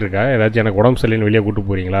ஏதாச்சும் வழி இருக்கா, ஏதாச்சும் எனக்கு உடம்பு சரியில்லைன்னு வெளியே கூப்பிட்டு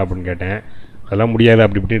போகிறீங்களா அப்படின்னு கேட்டேன். அதெல்லாம் முடியாது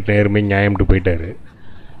அப்படி இப்படி நேர்மை நியாயம்ட்டு போயிட்டாரு.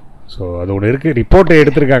 ஸோ அது ஒன்று இருக்குது, ரிப்போர்ட்டை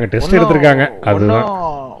எடுத்திருக்காங்க, டெஸ்ட் எடுத்திருக்காங்க. அதுதான்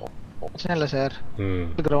பிரச்சனை இல்லை சார்,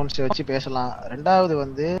 கிரவுண்ட்ஸ் வச்சு பேசலாம். 2வது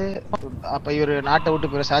வந்து அப்போ இவர் நாட்டை விட்டு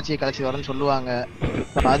போகிற சாட்சியை கலைச்சி வரேன்னு சொல்லுவாங்க.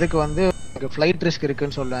 அதுக்கு வந்து ஃப்ளைட் ரிஸ்க்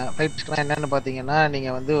இருக்குன்னு சொல்லுவேன். ஃப்ளைட் ரிஸ்க்னா என்னென்னு பார்த்தீங்கன்னா,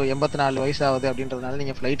 நீங்கள் வந்து 84 வயசு ஆகுது அப்படின்றதுனால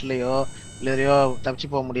நீங்கள் ஃப்ளைட்லேயோ இல்லையோ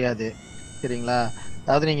தப்பிச்சு போக முடியாது. சரிங்களா?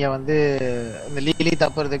 அதாவது நீங்க வந்து இந்த லீலி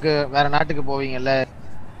தப்புறதுக்கு வேற நாட்டுக்கு போவீங்கல்ல.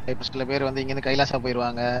 இப்போ சில பேர் வந்து இங்கேருந்து கைலாசா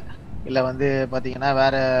போயிடுவாங்க, இல்லை வந்து பார்த்தீங்கன்னா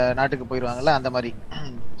வேற நாட்டுக்கு போயிடுவாங்கல்ல, அந்த மாதிரி.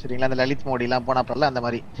 சரிங்களா? இந்த லலித் மோடிலாம் போனாப்பல அந்த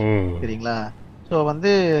மாதிரி. சரிங்களா? ஸோ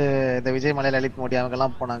வந்து இந்த விஜய் மலை லலித் மோடி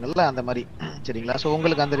அவங்கெல்லாம் போனாங்கல்ல, அந்த மாதிரி. சரிங்களா? ஸோ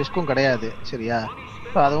உங்களுக்கு அந்த ரிஸ்க்கும் கிடையாது. சரியா?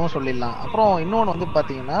 ஸோ அதுவும் சொல்லிடலாம். அப்புறம் இன்னொன்று வந்து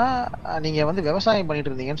பார்த்தீங்கன்னா, நீங்கள் வந்து விவசாயம்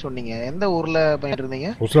பண்ணிட்டு இருந்தீங்கன்னு சொன்னீங்க. எந்த ஊரில் பண்ணிட்டு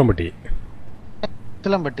இருந்தீங்க? உசிலம்பட்டி.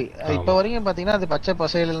 இப்போ வரைக்கும் பாத்தீங்கன்னா அது பச்சை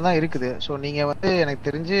பசையில தான் இருக்குது. ஸோ நீங்க வந்து எனக்கு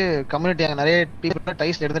தெரிஞ்சு கம்யூனிட்டி அங்கே நிறைய people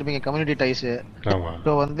dies எடுத்திருப்பீங்க, community dies.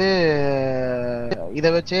 So வந்து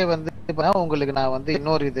இதை வச்சே வந்து உங்களுக்கு நான் வந்து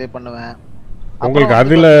இன்னொரு இது பண்ணுவேன். உங்களுக்கு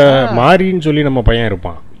அதுல மாறின்னு சொல்லி நம்ம பையன்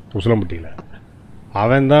இருப்பான் உசிலம்பட்டியில.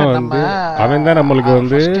 அவன் தான் நம்மளுக்கு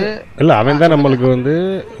வந்து இல்லை, அவன் தான் நம்மளுக்கு வந்து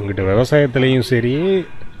உங்ககிட்ட விவசாயத்துலேயும் சரி,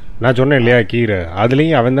 நான் சொன்னேன் இல்லையா கீரை,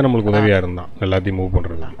 அதுலேயும் அவன் தான் நம்மளுக்கு உதவியாக இருந்தான் எல்லாத்தையும் மூவ்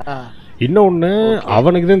பண்ணுறது. இன்னொன்று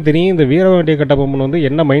அவனுக்கு தான் தெரியும், இந்த வீரவேண்டிய கட்டபொம்மன் வந்து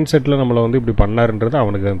என்ன மைண்ட் செட்டில் நம்மளை வந்து இப்படி பண்ணாருன்றது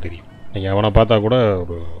அவனுக்கு தான் தெரியும். நீங்கள் அவனை பார்த்தா கூட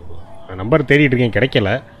ஒரு நம்பர் தேடிட்டு இருக்கேன்,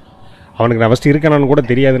 கிடைக்கல. அவனுக்கு நான் ஃபஸ்ட்டு இருக்கேனான்னு கூட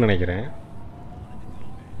தெரியாதுன்னு நினைக்கிறேன்.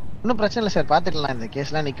 ஒன்றும் பிரச்சனை இல்லை சார், பார்த்துக்கலாம். இந்த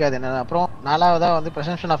கேஸ்லாம் நிற்காது. என்ன அப்புறம் 4வதாக வந்து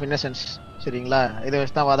ப்ரெசம்ப்ஷன் ஆஃப் இன்னசென்ஸ். சரிங்களா? இதை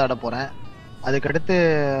வச்சு தான் வாதாட போகிறேன். அதுக்கடுத்து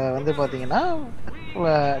வந்து பார்த்தீங்கன்னா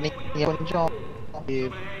நீங்கள் கொஞ்சம்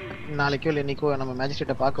நாளைக்கோ இல்லை இன்னைக்கோ நம்ம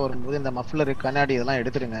மேஜிஸ்ட்ரேட்டை பார்க்க வரும்போது இந்த மஃப்ளரு கண்ணாடி இதெல்லாம்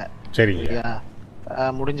எடுத்துருங்க. சரிங்க. சரியா?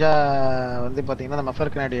 முடிஞ்சா வந்து பாத்தீங்கன்னா இந்த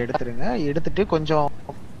மஃப்ளர் கண்ணாடி எடுத்துருங்க. எடுத்துட்டு கொஞ்சம்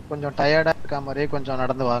கொஞ்சம் டயர்டா இருக்க மாதிரியே கொஞ்சம்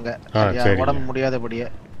நடந்து வாங்க. சரியா? உடம்பு முடியாதபடியே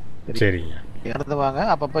சரிங்க நடந்து வாங்க.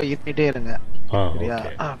 அப்பப்ப இருந்துட்டே இருங்க. சரியா?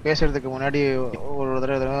 பேசுறதுக்கு முன்னாடி ஒரு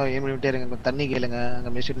தடவை இருந்துட்டே இருங்க. தண்ணி கேளுங்க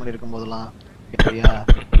அங்க மிஸ்டேட் பண்ணி இருக்கும் போதெல்லாம். சரியா?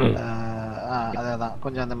 அதான்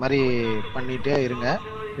கொஞ்சம் அந்த மாதிரி பண்ணிட்டே இருங்க.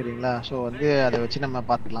 சரிங்களா? ஸோ வந்து அதை வச்சு நம்ம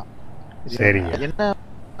பார்த்துக்கலாம்.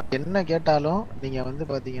 என்ன கேட்டாலும் நீங்க வந்து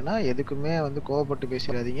பாத்தீங்கன்னா எதுக்குமே வந்து கோவப்பட்டு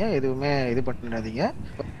பேசிடாதீங்க, எதுவுமே இது பண்ணிடாதீங்க.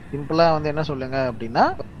 சிம்பிளா வந்து என்ன சொல்லுங்க அப்படின்னா,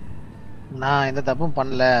 நான் எந்த தப்பும்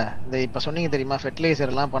பண்ணல. இந்த இப்ப சொன்னீங்க தெரியுமா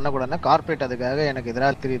ஃபெர்டிலைசர் எல்லாம் பண்ணக்கூடாதுன்னா கார்பரேட் அதுக்காக எனக்கு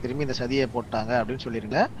எதிராக திரும்பி இந்த சதியை போட்டாங்க அப்படின்னு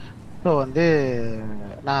சொல்லிருங்க. ஸோ வந்து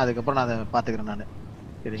நான் அதுக்கப்புறம் நான் அதை பாத்துக்கிறேன் நானு.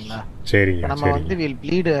 சரிங்களா? சரிங்க. நம்ம வந்து will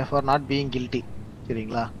pleat for not being guilty.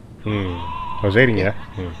 சரிங்களா? சரிங்க.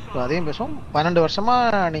 அதையும் பேசுவோம். 12 வருஷமா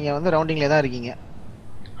நீங்க வந்து ரவுண்டிங்ல தான் இருக்கீங்க.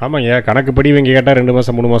 ஆமாங்க, கணக்குப்படி இவங்க கேட்டால் 2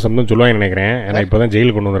 மாதம் 3 மாதம் தான் சொல்லுவாங்க நினைக்கிறேன். ஏன்னா இப்போ தான்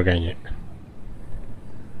ஜெயிலுக்கு கொண்டு வந்திருக்காங்க.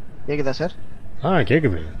 கேக்குதா சார்?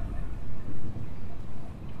 கேக்குது.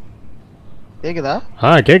 கேக்குதா?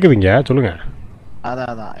 கேக்குதுங்க, சொல்லுங்க.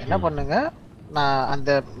 அதான் என்ன பண்ணுங்க, நான் அந்த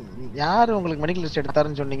யார் உங்களுக்கு மெடிக்கல் டெஸ்ட்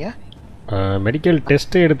எடுத்தாருன்னு சொன்னீங்க? மெடிக்கல்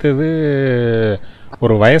டெஸ்ட் எடுத்தது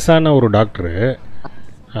ஒரு வயசான ஒரு டாக்டரு.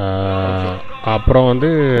 அப்புறம் வந்து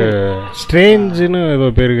ஸ்ட்ரேஞ்சுன்னு ஏதோ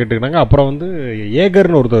பேர் கேட்டுக்கிட்டாங்க. அப்புறம் வந்து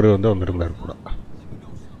ஏகர்னு ஒருத்தர் வந்து வந்திருந்தார் கூட.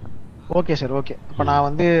 Okay sir, okay. இப்போ நான்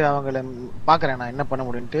வந்து அவங்கள பார்க்குறேன் நான் என்ன பண்ண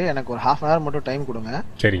முடியும்ட்டு. எனக்கு ஒரு 1/2 hour மட்டும் டைம் கொடுங்க.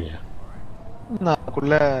 சரிங்க. நான்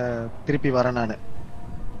அதுக்குள்ள திருப்பி வரேன் நான்.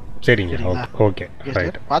 சரிங்க. Okay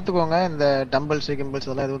right. பார்த்துக்கோங்க, இந்த டம்பிள்ஸ் கிம்பிள்ஸ்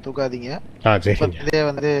அதெல்லாம் எதுவும் தூக்காதீங்க. சரிங்க. இதே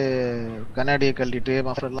வந்து கண்ணாடியை கழட்டிட்டு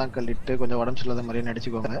மஃப்ளர்லாம் கழட்டிட்டு கொஞ்சம் உடம்பு சரியில்லாத மாதிரியே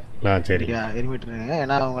நடிச்சுக்கோங்க. சரிங்க. எரிமிட்டுருங்க.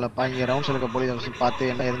 ஏன்னா அவங்கள இங்கே ரவுண்ட்ஸ் இருக்க போலீஸ் ஆஃபீஸர் பார்த்து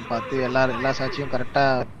என்ன ஏதுன்னு பார்த்து எல்லா சாட்சியும் கரெக்டா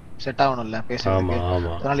செட் ஆகணும்ல பேசுறதுக்கு.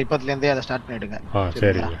 அதனால இப்பத்துலேருந்தே அதை ஸ்டார்ட் பண்ணிடுங்க.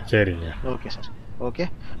 சரிங்க. சரிங்க. Okay sir. ஓகே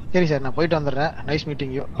சரி சார், நான் போயிட்டு வந்துடுறேன். Nice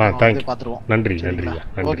meeting you. பார்த்துருவோம். நன்றி.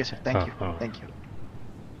 Okay sir, thank you.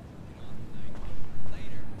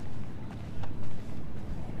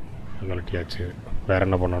 கலட்டியாச்சு. வேற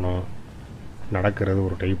என்ன பண்ணணும்? நடக்கிறது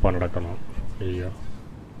ஒரு டைப்பாக நடக்கணும். ஐயோ,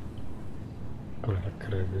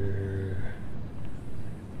 நடக்கிறது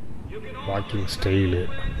வாக்கிங் ஸ்டைலு.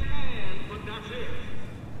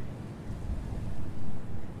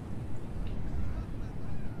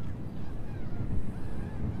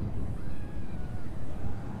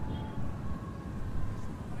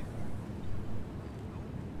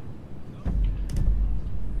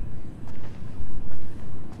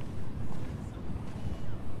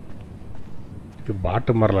 இது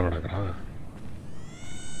பாட்டு மாதிரிலாம் நடக்கிறான்.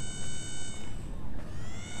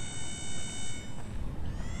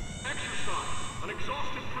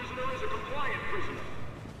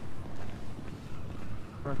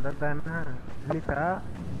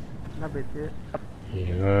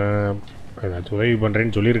 ஏதாச்சும் உதவி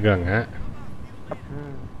பண்ணுறேன்னு சொல்லியிருக்காங்க.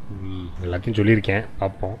 எல்லாத்தையும் சொல்லியிருக்கேன்,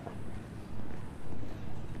 பார்ப்போம்.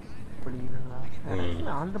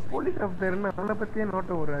 அந்த போலீஸ் ஆஃபீஸர் என்ன அவளை பத்தியே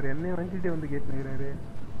நோட்டம் விடுறாரு, என்னைய வாங்கிட்டு வந்து கேட்டுக்கிறாரு.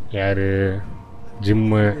 யாரு?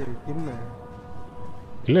 ஜிம்மு?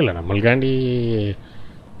 இல்லை நம்மளுக்காண்டி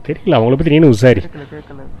தெரியல. அவங்கள பற்றி நீனும் விசாரி.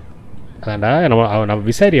 அதான்டா நம்ம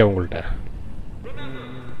விசாரி அவங்கள்ட்ட.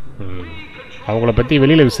 அவங்கள பற்றி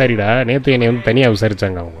வெளியில் விசாரிடா. நேற்று என்னை வந்து தனியாக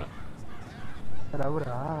விசாரிச்சாங்க அவங்க.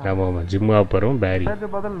 ஆமாம், ஜிம்மு ஆப்பரும் பேரி.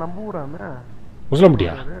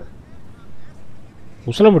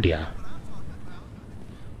 உசலம்பட்டியா?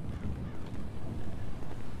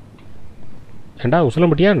 ஏண்டா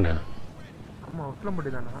உசலம்பட்டியா என்ன?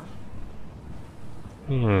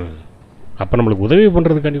 அப்போ நம்மளுக்கு உதவி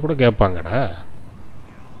பண்ணுறதுக்காண்டி கூட கேட்பாங்கடா.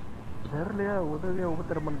 தெரியலையா உதவியா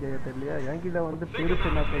உபத்திரமன் கேட்க தெரியலையா? என்கிட்ட வந்து பெருசு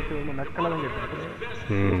நான் போயிட்டு வந்து நக்கலை தான் கேட்டிருக்கேன்.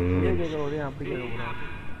 அப்படி கேட்கக்கூடாது.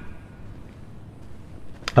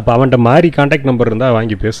 அப்போ அவன்கிட்ட மாதிரி கான்டாக்ட் நம்பர் இருந்தால்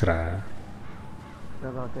வாங்கி பேசுகிறா.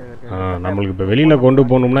 நம்மளுக்கு இப்போ வெளியில் கொண்டு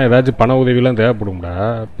போகணும்னா ஏதாச்சும் பண உதவிலாம் தேவைப்படும்டா.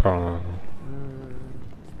 அப்புறம்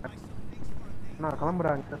நான்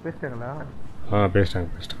கிளம்புறாங்க. பேசிட்டாங்களா? பேசிட்டாங்க.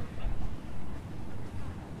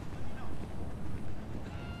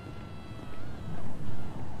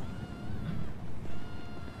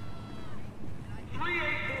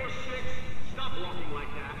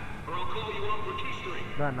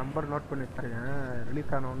 நம்பர் நோட் பண்ணி வச்சிருக்கேன்.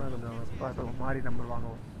 ரிலீஸ் ஆனோன்னா கொஞ்சம் மாறி நம்பர்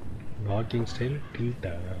வாங்குவோம். Walking style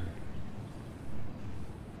டில்ட்டா?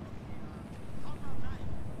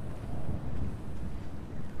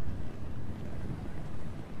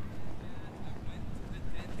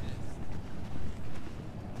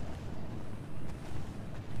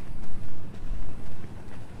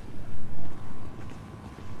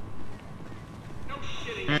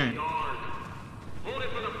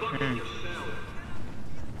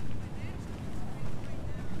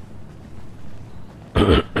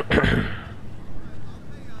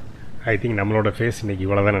 ஐ திங்க் நம்மளோட ஃபேஸ் இன்றைக்கி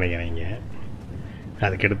இவ்வளோ தான் நினைக்கிறீங்க.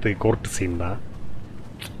 அதுக்கடுத்து கோர்ட் சீன் தான்.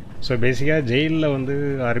 ஸோ பேசிக்காக ஜெயிலில் வந்து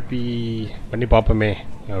ஆர்பி பண்ணி பார்ப்போமே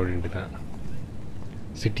அப்படின்ட்டு தான்.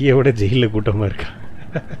 சிட்டியை விட ஜெயிலில் கூட்டமாக இருக்கா.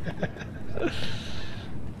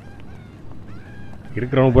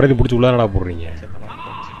 இருக்கிறவங்க புறதி பிடிச்சி உள்ளாரடா போடுறீங்க.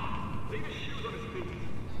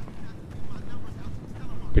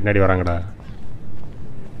 பின்னாடி வராங்கடா.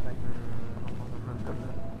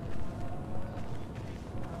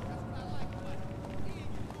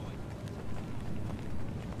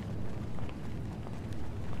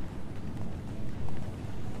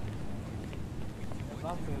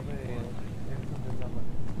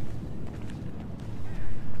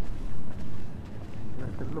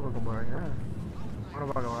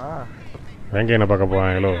 எங்கே என்ன பார்க்க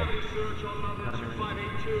போவான்? ஹலோ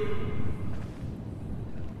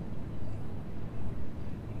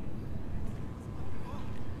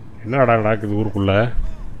என்னடா நடக்குது ஊருக்குள்ள?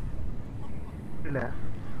 இல்லை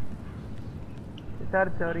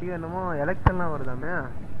விசாரிச்ச வரைக்கும் என்னமோ எலெக்ஷன்லாம் வருதாமே.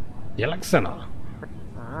 எலெக்ஷனா?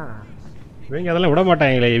 இவங்க அதெல்லாம் விட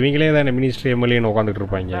மாட்டாங்களே. இவங்களே தான் மினிஸ்ட்ரி எம்எல்ஏன்னு உட்காந்துட்டு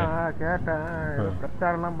இருப்பாங்க. கேட்டேன்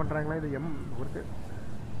பிரச்சாரம்லாம் பண்ணுறாங்களா? இது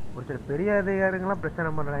ஒரு சில பெரிய அதிகாரிகள்லாம் பிரச்சனை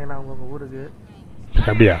பண்ணுறாங்களா அவங்க ஊருக்கு?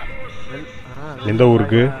 அப்படியா? எந்த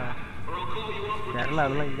ஊருக்கு? கேரளா.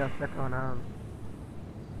 அதெல்லாம் இங்கே பேச வேணாம்,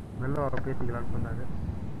 வெளில வர பேசிக்கலான்னு சொன்னாரு.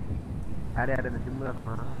 யார் யார் இந்த ஜிம்மு தான்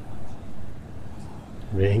சொன்னா?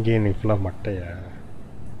 வேங்க நிஃப்லாம் மட்டையா?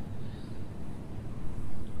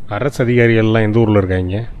 அரசு அதிகாரிகள்லாம் எந்த ஊரில்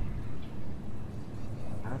இருக்காங்க?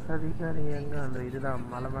 அரசு அதிகாரி எங்கே? அந்த இதுதான்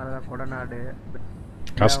மலை மேலே தான், கொடநாடு.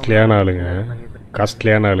 காஸ்ட்லியான ஆளுங்க,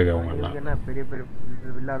 காஸ்ட்லியான ஆளுங்க அவங்கெல்லாம். என்ன பெரிய பெரிய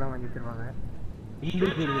வில்லா தான் வாங்கி வச்சிருவாங்க.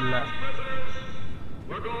 இண்டிவிஜுவல் வில்லா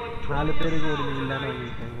 4 பேருக்கு ஒரு வில்லான்னு வாங்கி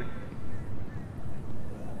வச்சாங்க.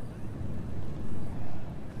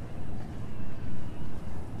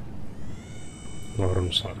 ஒரு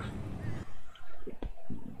நிமிஷம்.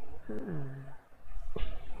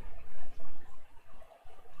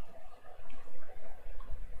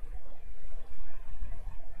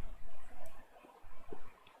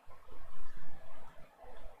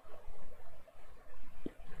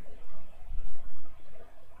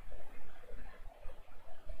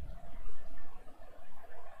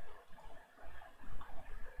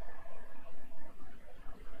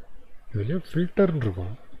 இதுலேயே ஃபில்டர்னு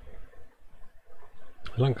இருக்கும்,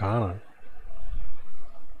 அதெல்லாம் காணோம்.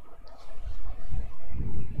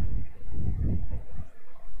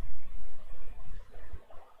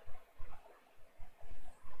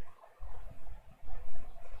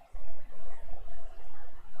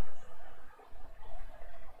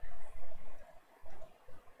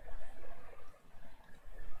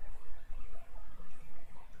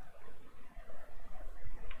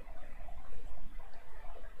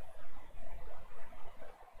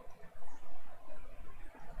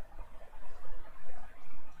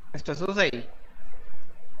 மிஸ்டர் சூசை.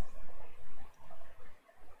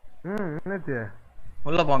 என்னாச்சு?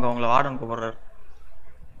 உள்ள போங்க, உங்களை வார்டன் கூப்பிடுறாரு.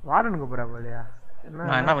 வார்டன் கூப்பிடுறாங்க இல்லையா?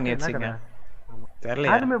 என்ன பண்ணி வச்சீங்க? தெரியல.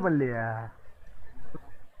 யாருமே பண்ணலையா?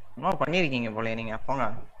 என்ன பண்ணிருக்கீங்க போல. நீங்க போங்க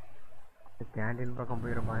கேண்டீன் பக்கம்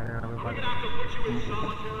போயிருமா?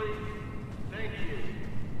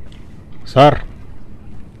 சார்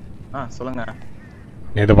சொல்லுங்க.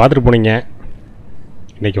 நேற்று பார்த்துட்டு போனீங்க,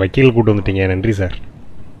 இன்னைக்கு வக்கீல் கூட்டு வந்துட்டீங்க. நன்றி சார்.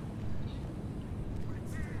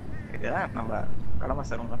 நம்ம கடமை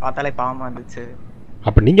சார், உங்களை பார்த்தாலே பாவமா இருந்துச்சு.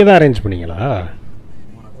 அப்போ நீங்கள் தான் அரேஞ்ச் பண்ணீங்களா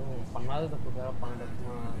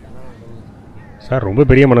சார்? ரொம்ப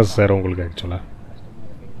பெரிய மனசு சார் உங்களுக்கு. ஆக்சுவலாக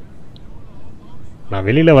நான்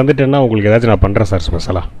வெளியில் வந்துட்டேன்னா உங்களுக்கு ஏதாச்சும் நான் பண்ணுறேன் சார்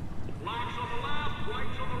ஸ்பெஷலாக.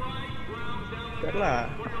 தெரியல,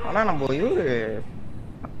 ஆனால் நம்ம இவரு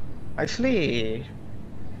ஆக்சுவலி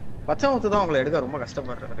பச்சைமுத்து தான் உங்களை எடுக்க ரொம்ப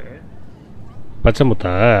கஷ்டப்படுறாரு.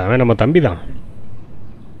 பச்சைமுத்தா? அவன் நம்ம தம்பி தான்.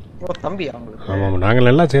 தம்பி அவங்களுக்கு? ஆமாம், நாங்கள்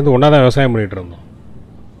எல்லாம் சேர்ந்து ஒன்றா தான் விவசாயம் பண்ணிகிட்டு இருந்தோம்.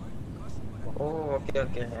 ஓ ஓகே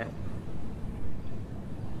ஓகே.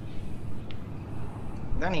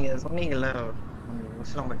 இதான் நீங்கள் சொன்னீங்கல்ல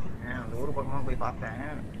முஸ்லாம் பற்றிங்க, அந்த ஊர் பக்கமாக போய்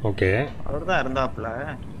பார்த்தேன். ஓகே, அவர் தான் இருந்தாப்புல.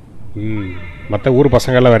 மற்ற ஊர்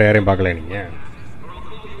பசங்கள்லாம் வேறு யாரையும் பார்க்கல நீங்கள்?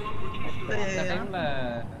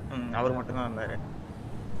 அவர் மட்டும்தான் இருந்தார்.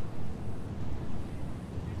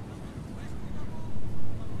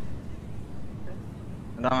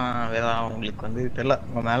 அதான் வேதா, உங்களுக்கு வந்து தெரியல,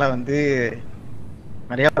 உங்க மேல வந்து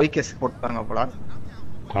நிறைய பொய் கேஸ் போட்டுப்பாங்க போல.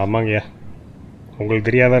 ஆமாங்கய்யா, உங்களுக்கு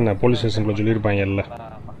தெரியாதா என்ன? போலீஸ் ஸ்டேஷனில் சொல்லியிருப்பாங்க எல்லாம்.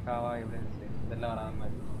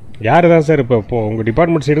 யார் தான் சார் இப்போ உங்கள்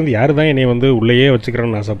டிபார்ட்மெண்ட் சைடு யார் தான் என்னை வந்து உள்ளேயே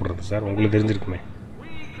வச்சுக்கிறேன்னு ஆசைப்படுறது சார்? உங்களுக்கு தெரிஞ்சிருக்குமே.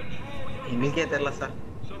 எங்களுக்கே தெரியல சார்.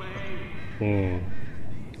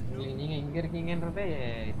 நீங்க இங்க எங்க இருக்கீங்கன்றதே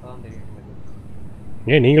இப்பதான் தெரியும் எனக்கு.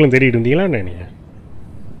 ஏன் நீங்களும் தேடிட்டு இருந்தீங்களா என்ன நீங்க?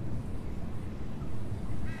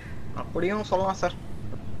 அப்படியும் சொல்லலாம் சார்.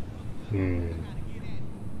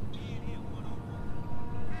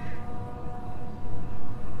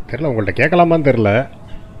 தெரியல, உங்கள்கிட்ட கேட்கலாமான்னு தெரில.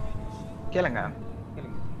 கேளுங்க.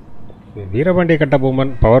 வீரபாண்டிய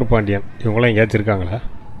கட்டபொம்மன், பவர் பாண்டியன் இவங்களாம் எங்கேயாச்சும் இருக்காங்களா?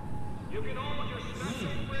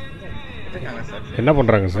 இருக்காங்க சார். என்ன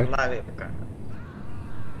பண்ணுறாங்க சார்? நல்லாவே இருக்காங்க.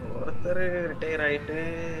 ஒருத்தர் ரிட்டையர் ஆகிட்டு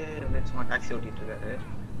சும்மா டாக்ஸி ஓட்டிட்டு இருக்காரு.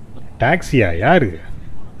 டாக்ஸியா? யாரு?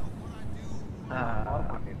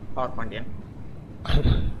 பவர் பாண்டியன்.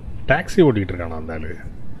 டாக்ஸி ஓட்டிகிட்டு இருக்கானா அந்த ஆளு?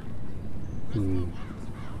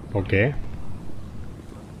 ஓகே.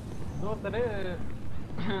 இன்னொருத்தர்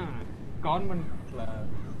கவர்மெண்ட்ல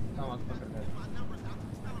தான் ஒர்க் பண்ணிருக்காரு.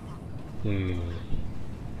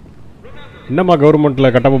 என்னம்மா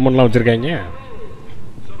கவர்மெண்ட்டில் கட்டபொம்மன்லாம் வச்சுருக்காங்க?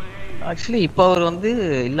 ஆக்சுவலி இப்போ அவர் வந்து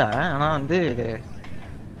இல்லை, ஆனால் வந்து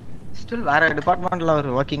ஸ்டில் வேற டிபார்ட்மெண்ட்டில் அவர்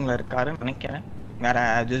ஒர்க்கிங்கில் இருக்காருன்னு நினைக்கிறேன், வேற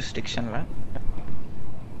ஜூரிஸ்டிக்ஷனில்.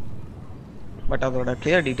 பட் அதோட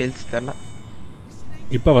கிளியர் டீட்டெயில்ஸ் தெரியல.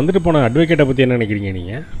 இப்போ வந்துட்டு போன அட்வொகேட்டை பற்றி என்ன நினைக்கிறீங்க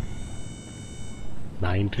நீங்கள்?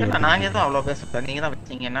 நாங்க தான் அவ்வளோ பேசுறேன், நீங்க தான்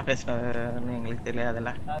பேசுறீங்க. என்ன பேசுறதுன்னு எங்களுக்கு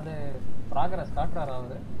தெரியாதுல்ல. அது ப்ராக்ரஸ் காட்டுறாரா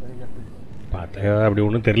அவரு? பார்த்தா அப்படி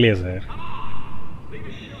ஒன்றும் தெரியலையே சார்.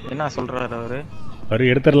 என்ன சொல்றாரு அவரு? அவர்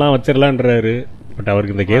எடுத்துடலாம் வச்சிடலான்றாரு. பட்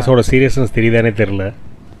அவருக்கு இந்த கேஸோட சீரியஸ்னஸ் தெரியுதானே தெரியல.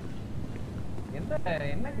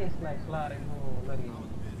 என்ன கேஸ்ல ஆக்சுவலா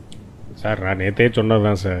சார் நான் நேற்றே சொன்னது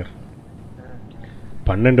தான் சார்.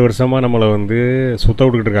 12 வருஷமாக நம்மளை வந்து சுத்த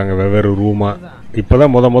விட்டுக்கிட்டு இருக்காங்க வெவ்வேறு ரூமாக. இப்போ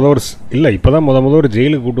தான் முத ஒரு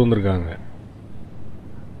ஜெயிலுக்கு கூப்பிட்டு வந்திருக்காங்க.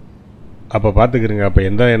 அப்போ பார்த்துக்கிறங்க. அப்போ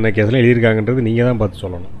என்ன கேஸில் எழுதியிருக்காங்கன்றது நீங்கள் தான் பார்த்து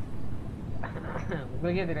சொல்லணும்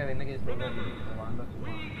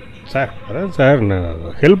சார். அதான் சார்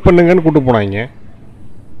ஹெல்ப் பண்ணுங்கன்னு கூப்பிட்டு போனாங்க.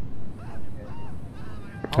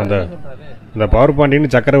 அந்த பவர்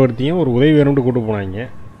பாண்டியன்னு சக்கரவர்த்தியும் ஒரு உதவி வேணும்னு கூப்பிட்டு போனாங்க.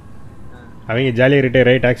 அவங்க ஜாலியாக ரிட்டையர்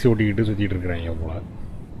ஆகி டாக்ஸி ஓட்டிக்கிட்டு சுற்றிட்டு இருக்கிறாங்க போல.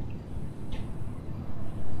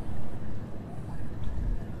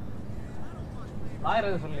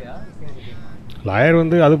 லாயர்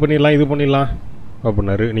வந்து அது பண்ணிடலாம் இது பண்ணிடலாம்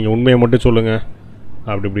அப்படின்னாரு. நீங்கள் உண்மையை மட்டும் சொல்லுங்கள்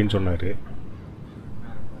அப்படி இப்படின்னு சொன்னார்.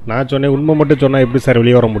 நான் சொன்னேன் உண்மை மட்டும் சொன்னால் எப்படி சார்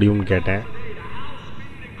வெளியே வர முடியும்னு கேட்டேன்.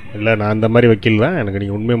 இல்லை நான் அந்த மாதிரி வக்கீல் தான், எனக்கு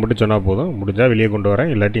நீங்கள் உண்மையை மட்டும் சொன்னால் போதும், முடிஞ்சால் வெளியே கொண்டு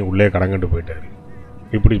வரேன், இல்லாட்டி உள்ளே கடங்கண்டு போயிட்டார்.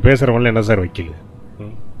 இப்படி பேசுகிறவங்கள என்ன சார் வக்கீல்?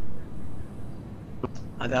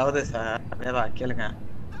 அதாவது சார் வேதா கேளுங்க,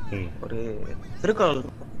 ஒரு திருக்குறள்,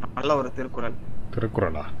 நல்ல ஒரு திருக்குறள்.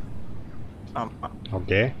 திருக்குறளா? ஆமா.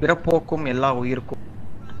 ஓகே. பிறப்போக்கும் எல்லா உயிருக்கும்.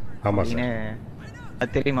 ஆமாம் சார்.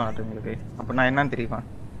 அது தெரியுமா அது உங்களுக்கு? அப்போ நான் என்னன்னு தெரியுமா?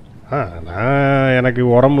 நான் எனக்கு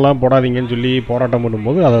உரம்லாம் போடாதீங்கன்னு சொல்லி போராட்டம்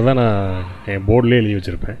பண்ணும்போது அதை தான் நான் என் போர்டிலே எழுதி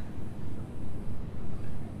வச்சுருப்பேன்.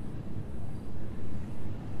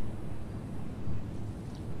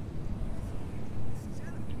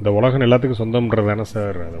 இந்த உலகம் எல்லாத்துக்கும் சொந்தம்ன்றது தானே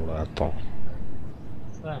சார் அதோட அர்த்தம்.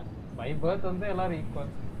 பை பர்த் வந்து எல்லாரும்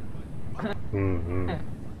ஈக்குவல்.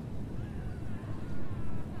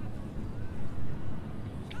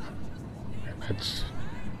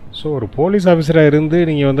 ஸோ ஒரு போலீஸ் ஆஃபீஸராக இருந்து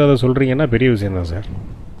நீங்கள் வந்து அதை சொல்கிறீங்கன்னா பெரிய விஷயம் தான் சார்.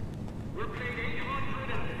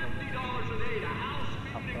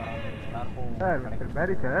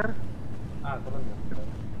 சார் சார்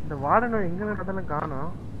இந்த வார்டனை எங்கே நடந்தாலும்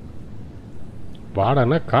காணோம்.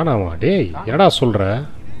 வாடனா காணாமா? டேய் என்னடா சொல்கிற?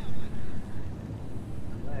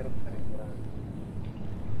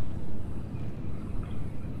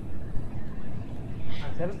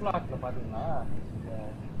 செல்ஃப் லாக்ல பாத்தீங்களா?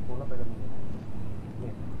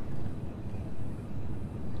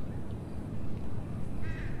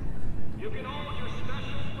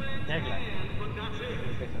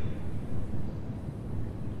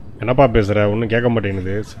 என்னப்பா பேசுகிற? ஒன்றும் கேட்க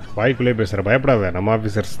மாட்டேங்குது, வாய்க்குள்ளே பேசுகிற. பயப்படாத, நம்ம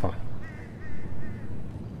ஆஃபீஸர்ஸ் தான்.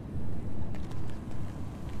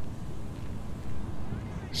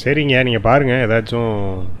 சரிங்க, நீங்கள் பாருங்கள், ஏதாச்சும்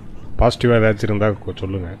பாசிட்டிவாக ஏதாச்சும் இருந்தால்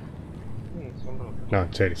சொல்லுங்கள்.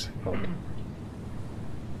 சரி சார், ஓகே.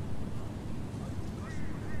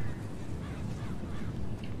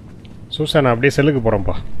 சூசா நான் அப்படியே செல்லுக்கு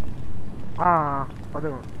போகிறேன்ப்பா.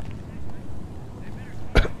 அதுவும்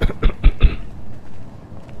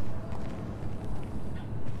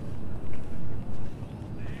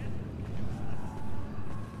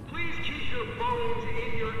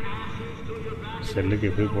செல்லுக்கு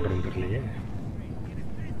எப்படி போடுறதுன்னு தெரியலையே.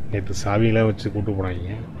 நேற்று சாவியெல்லாம் வச்சு கூப்பிட்டு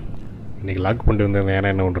போனாங்க, இன்றைக்கி லாக் பண்ணிட்டு வந்தேன்.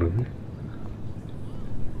 ஏன்னா என்ன பண்ணுறது?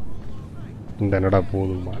 இந்த என்னடா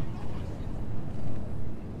போதுமா?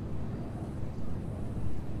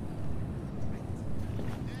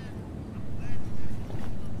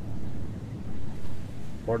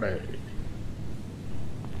 போட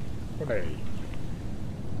crocodile.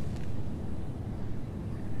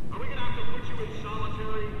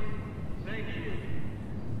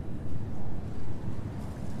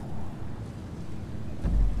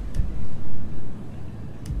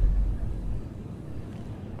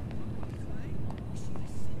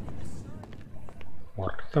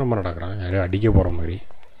 ஒருத்தனமாக நடக்கிறான் யாரையும் அடிக்க போகிற மாதிரி.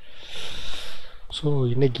 ஸோ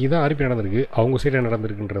இன்றைக்கி இதான் ஆர்பி நடந்திருக்கு. அவங்க சைடு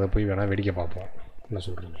நடந்திருக்குன்றதை போய் வேணால் வேடிக்கை பார்ப்போம். என்ன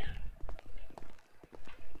சொல்கிறீங்க?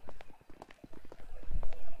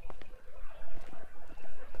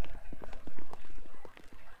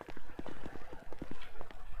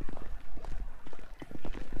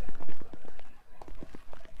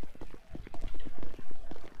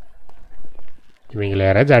 இவங்களை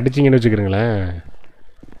யாராச்சும் அடிச்சிங்கன்னு வச்சுக்கிறீங்களேன்,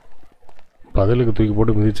 பதிலுக்கு தூக்கி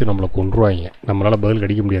போட்டு மிதித்து நம்மளை கொன்றுவாங்க. நம்மளால் பதிலுக்கு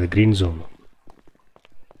அடிக்க முடியாது, க்ரீன் ஜோன்.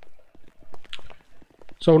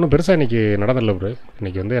 ஸோ ஒன்றும் பெருசாக இன்றைக்கி நடந்தில்ல ப்ரோ.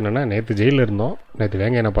 இன்றைக்கி வந்து என்னென்னா, நேற்று ஜெயிலில் இருந்தோம், நேற்று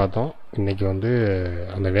வேங்கையனை பார்த்தோம். இன்றைக்கி வந்து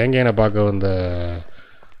அந்த வேங்கையனை பார்க்க வந்த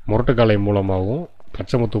முரட்டுக்காலை மூலமாகவும்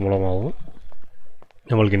பச்சைமுத்து மூலமாகவும்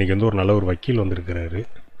நம்மளுக்கு இன்றைக்கி வந்து ஒரு நல்ல ஒரு வக்கீல் வந்திருக்கிறாரு.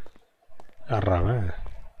 யார்றாங்க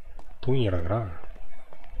தூங்கி கிடக்குறான்.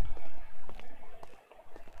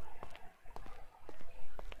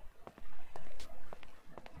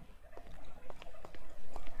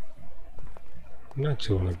 என்னாச்சு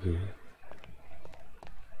உனக்கு?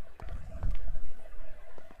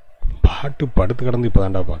 பாட்டு படுத்து கிடந்து இப்போ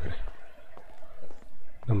தாண்டா பார்க்குறேன்.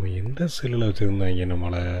 நம்ம எந்த செல்லில் வச்சுருந்தாங்க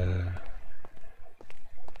நம்மளை?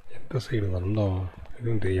 எந்த சைடு வந்தோம்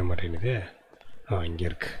எதுவும் தெரிய மாட்டேங்குதே. இங்கே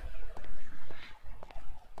இருக்கு.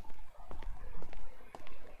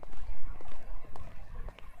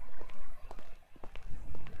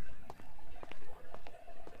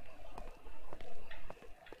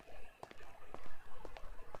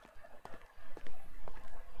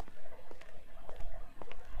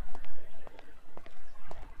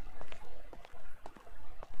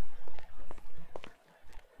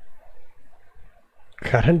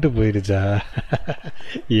 கரண்ட்டு போயிடுச்சா?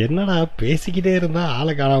 என்னடா பேசிக்கிட்டே இருந்தா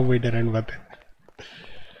ஆளை காணாமல் போயிட்டாரேன்னு பார்த்தேன்.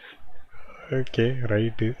 Okay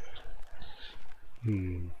right.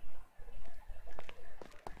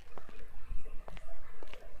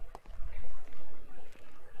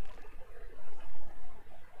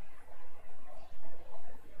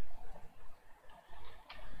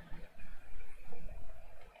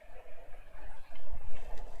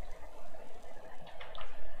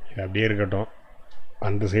 இது அப்படியே இருக்கட்டும்.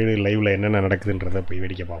 அந்த சைடு லைவில் என்னென்ன நடக்குதுன்றதை போய்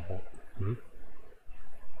வேடிக்கை பார்ப்போம்.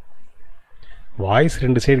 வாய்ஸ்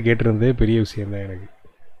 2 சைடு கேட்டிருந்தே பெரிய விஷயந்தான் எனக்கு.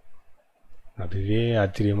 அதுவே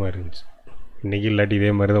ஆச்சரியமாக இருந்துச்சு. இன்றைக்கி இல்லாட்டி இதே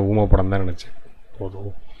மாதிரி தான் ஊமை படம் தான் நினச்சேன்.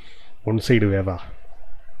 போதும் ஒன் சைடு வேதா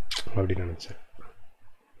அப்படின்னு நினச்சேன்.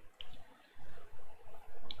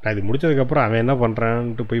 நான் இது முடித்ததுக்கப்புறம் அவன் என்ன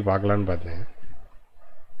பண்ணுறான்ட்டு போய் பார்க்கலான்னு பார்த்தேன்.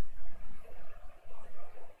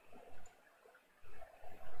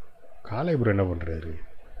 காலைபுரம் என்ன பண்ணுறாரு?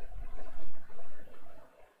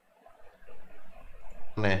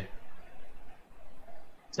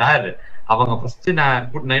 சார் அவங்க ஃபர்ஸ்ட் நான்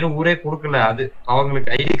இன்னும் ஊரே கொடுக்கல, அது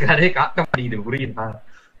அவங்களுக்கு ஐடி கார்டே காட்ட மாட்டேங்குது. புரியுதா?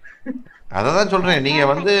 அததான் சொல்றேன். நீங்க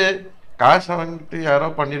வந்து காசை வாங்கிட்டு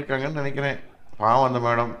யாரோ பண்ணிருக்காங்கன்னு நினைக்கிறேன். பாவம் அந்த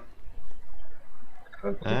மேடம்.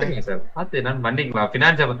 சார் பார்த்து என்னன்னு பண்ணீங்களா?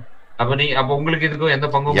 பினான்ஸ் அப்ப உங்களுக்கு இதுக்கும் எந்த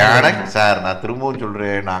பங்கும் எனக்கு சார், நான் திரும்பவும்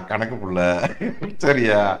சொல்றேன், நான் கணக்கு புள்ள.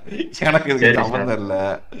 சரியா? எனக்கு இதுக்கு சம்பந்தம் இல்ல.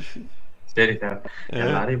 சரி சார்,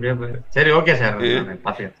 எல்லாரும் இப்படியே சரி ஓகே சார்.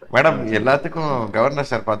 மேடம் எல்லாத்துக்கும் கவர்னர்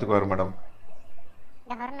சார் பாத்துக்குவாரு மேடம்.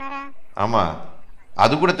 ஆமா,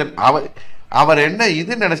 அது கூட அவர் என்ன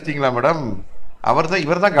இது நினைச்சிட்டீங்களா மேடம்? அவர் தான்,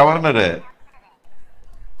 இவர் தான் கவர்னரு.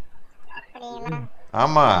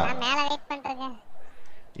 ஆமா,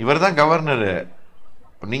 இவர் தான் கவர்னரு.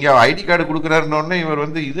 நீங்க ஐடி கார்டு கொடுக்குறாருன்னு இவர்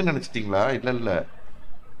வந்து இது நினைச்சிட்டீங்களா? இல்ல இல்ல,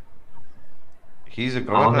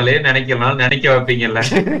 அவங்களே நினைக்கலாம், நினைக்க வைப்பீங்கல்ல.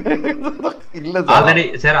 இல்ல ஆல்ரெடி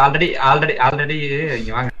சார், ஆல்ரெடி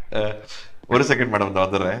இங்க வாங்க. ஒரு செகண்ட் மேடம், இந்த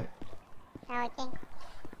வந்துடுறேன்.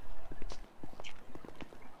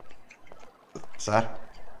 சார்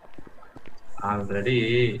ஆல்ரெடி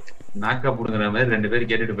நாக்கா புடுங்குற மாதிரி 2 பேர்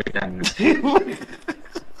கேட்டுட்டு போயிட்டாங்க.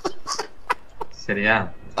 சரியா?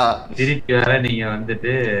 திருப்பி வேற நீங்க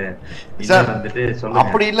வந்துட்டு சொல்லுங்க.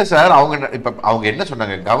 அப்படி இல்ல சார், அவங்க இப்ப அவங்க என்ன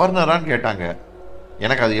சொன்னாங்க, கவர்னரான்னு கேட்டாங்க.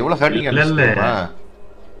 எனக்கு அது எவ்வளவு ஹர்ட்டிங்கா இல்ல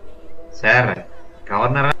சார்,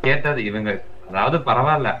 கவர்னரா கேட்டது இவங்க. அதாவது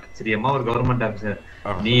பரவாயில்ல, சரியம்மா ஒரு கவர்மெண்ட் ஆபீசர்,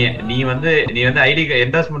 நீ வந்து ஐடி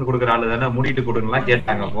என்டாஸ்மெண்ட் கொடுக்குற ஆளு தானே, மூடிட்டு கொடுங்கலாம்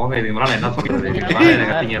கேட்டாங்க. போங்க, இதுக்கு மேல என்ன சொல்றது?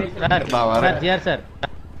 சார்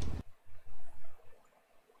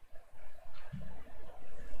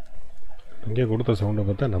இங்கே கொடுத்த சவுண்டை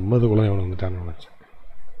பார்த்தா நம்மதுக்குள்ள எவனை வந்துட்டான்னு நினச்சேன்.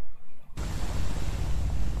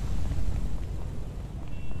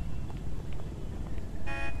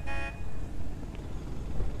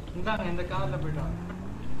 இந்தாங்க இந்த கார்ல போய்ட்டு வாங்க.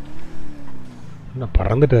 என்ன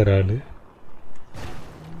பறந்துட்டாரு ஆளு.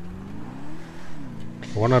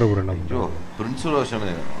 ஓனர் கூட என்ன ஐயோ பிரின்ஸ்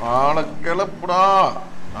ரோஷனு ஆளை கிளப்புடா.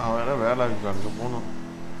 நான் வேற வேலை இருக்கு அங்கே போகணும்.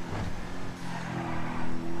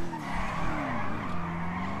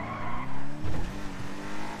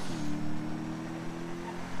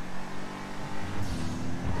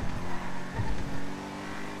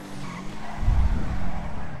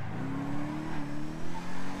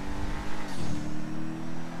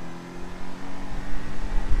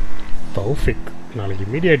 தௌஃபிக் நாளைக்கு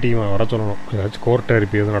மீடியா டீமை வர சொல்லணும். ஏதாச்சும் கோர்ட்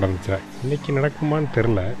அரிப்பு எதுவும் நடந்துச்சா? இன்னைக்கு நடக்குமான்னு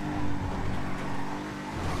தெரில.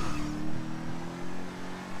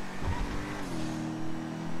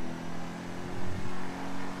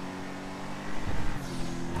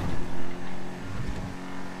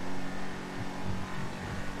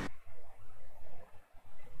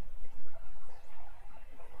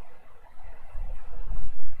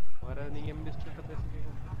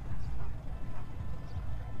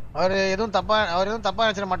 அவர் எதுவும் தப்பா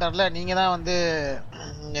நினைச்சிட மாட்டார்ல. நீங்க தான் வந்து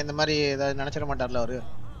இந்த மாதிரி ஏதாவது நினைச்சிட மாட்டார்ல அவரு.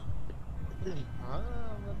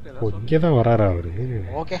 இங்கே தான் வராரா அவரு?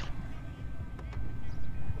 ஓகே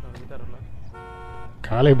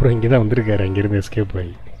காலை ப்ரோ இங்கே தான் வந்திருக்காரு. அங்கேருந்து எஸ்கேப்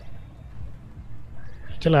ஆகி.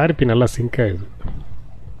 ஆக்சுவலாக ஆர்பி நல்லா சிங்க் ஆகுது.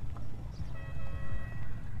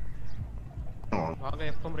 வாங்க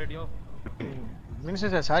FM radio.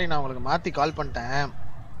 Minister sir sorry, நான் உங்களுக்கு மாற்றி கால் பண்ணிட்டேன்.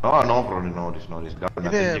 No problem, no worries, no worries.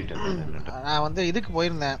 நான் வந்து இதுக்கு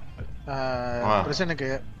போயிருந்தேன் பிரசனுக்கு.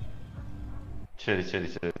 சரி சரி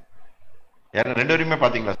சரி. யாரும் 2 பேருமே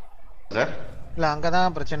பாத்தீங்களா சார்? இல்ல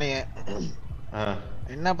அங்கதான் பிரச்சனையே.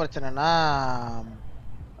 என்ன பிரச்சனைனா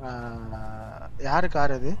யாரு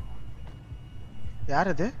கார் அது?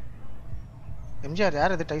 யார் அது? எம்ஜிஆர்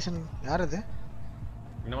யார் அது? டைசன் யார் அது?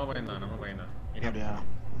 நம்ம பையன் தான். அப்படியா?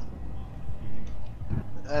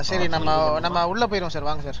 சரி நம்ம உள்ள போயிடுவோம் சார்.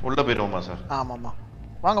 வாங்க சார். உள்ள போயிடுவோமா சார்? ஆமாமா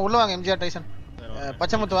வாங்க உள்ள வாங்க. எம்ஜிஆர் டைசன்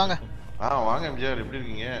பச்சைமுத்து வாங்க. வாங்க எம்ஜிஆர், எப்படி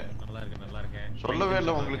இருக்கீங்க? நல்லா இருக்கேன். சொல்லவே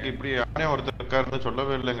இல்லை உங்களுக்கு இப்படி யானே ஒருத்தர் இருக்காருன்னு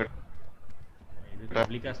சொல்லவே இல்லைங்க. இது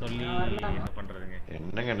பப்ளிக்கா சொல்லி என்ன பண்றதுங்க?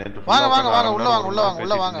 என்னங்க நேத்து வாங்க வாங்க வாங்க உள்ள வாங்க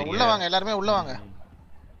உள்ள வாங்க எல்லாரும் உள்ள வாங்க.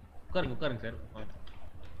 உட்காருங்க சார்.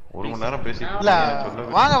 1 மணி நேரம் பேசி இல்ல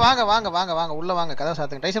வாங்க வாங்க வாங்க வாங்க வாங்க உள்ள வாங்க. கதவை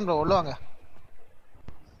சாத்துங்க. டைசன் ப்ரோ உள்ள வாங்க.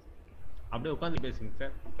 அப்படியே உட்கார்ந்து பேசுங்க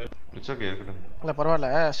சார். இட்ஸ் ஓகே இருக்கட்டும். இல்ல பரவாயில்ல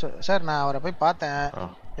சார். நான் அவரை போய் பார்த்தேன்.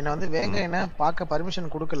 என்ன வந்து வேங்க என்ன பார்க்க பர்மிஷன்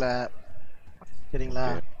கொடுக்கல. சரிங்களா?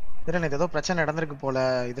 தெரியல ஏதோ பிரச்சனை நடந்திருக்கு போல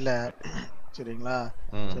இதுல. சரிங்களா?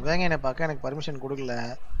 வேங்க என்ன பார்க்க எனக்கு பர்மிஷன் கொடுக்கல.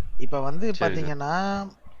 இப்ப வந்து பாத்தீங்கன்னா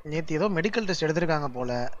நேத்து ஏதோ மெடிக்கல் டெஸ்ட் எடுத்திருக்காங்க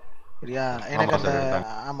போல. சரியா? எனக்கு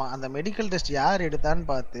அந்த மெடிக்கல் டெஸ்ட் யார்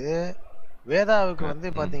எடுத்தான்னு பார்த்து வேதாவுக்கு வந்து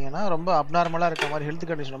பாத்தீங்கன்னா ரொம்ப அப்நார்மலா இருக்க மாதிரி, ஹெல்த்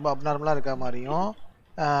கண்டிஷன் ரொம்ப அப்நார்மலா இருக்க மாதிரியும்,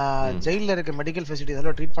 ஜெயில இருக்க மெடிக்கல் ஃபெசிலிட்டிஸ்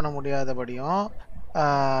எல்லாம் ட்ரீட் பண்ண முடியாதபடியும்,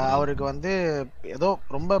 அவருக்கு வந்து ஏதோ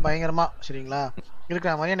ரொம்ப பயங்கரமா சரிங்களா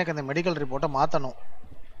இருக்கிற மாதிரி எனக்கு அந்த மெடிக்கல் ரிப்போர்ட்டை மாத்தணும்.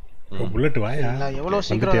 எவ்வளவு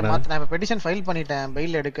சீக்கிரம் மாத்த. நான் பெட்டிஷன் ஃபைல் பண்ணிட்டேன்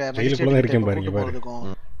பெயில் எடுக்க.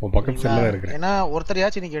 ஏன்னா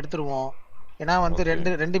ஒருத்தரையாச்சும் இன்னைக்கு எடுத்துருவோம். ஏன்னா வந்து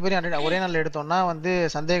ரெண்டு பேரும் ஒரே நாள் எடுத்தோம்னா வந்து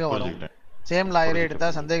சந்தேகம் வரும். சேம் லாயரே எடுத்தா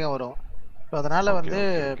சந்தேகம் வரும். அதனால வந்து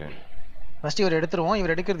ஃபர்ஸ்ட் இவர் எடுத்துருவோம்.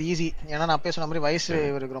 இவர் எடுக்கிறது ஈஸி. ஏன்னா நான் அப்பயே சொன்ன மாதிரி வயசு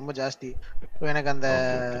இவருக்கு ரொம்ப ஜாஸ்தி. எனக்கு அந்த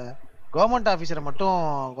கவர்மெண்ட் ஆபீசரை மட்டும்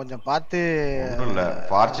கொஞ்சம் பார்த்து. இல்ல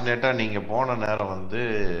ஃபார்ச்சுனேட்டா நீங்க போன நேரம் வந்து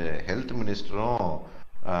ஹெல்த் மினிஸ்டரும்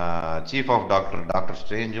சீஃப் ஆஃப் டாக்டர்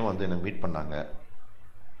ஸ்ட்ரேஞ்சும் வந்து என்ன மீட் பண்ணாங்க.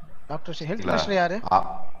 டாக்டர் ஹெல்த் மினிஸ்டர் யாரு?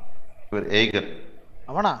 இவர் ஏகர்.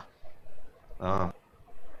 அவனா?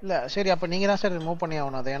 இல்ல சரி, அப்ப நீங்க தான் சார் மூவ் பண்ணி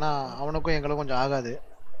ஆகணும் அதை. ஏன்னா அவனுக்கும் எங்களுக்கும் கொஞ்சம் ஆகாது.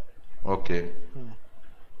 ஓகே.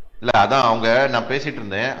 இல்ல அதான் அவங்க நான் பேசிட்டு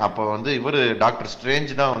இருந்தேன். அப்ப வந்து இவரு டாக்டர்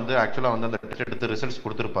ஸ்ட்ரேஞ்ச் தான் வந்து ஆக்சுவலா வந்து அந்த டெஸ்ட் எடுத்து ரிசல்ட்ஸ்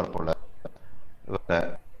கொடுத்துருப்பார் போல.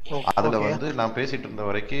 அதுல வந்து நான் பேசிட்டு இருந்த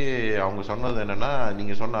வரைக்கும் அவங்க சொன்னது என்னன்னா,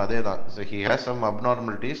 நீங்க சொன்ன அதே தான். he has some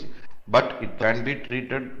abnormalities but it can be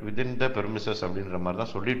treated within the premises அப்படின்ற மாதிரி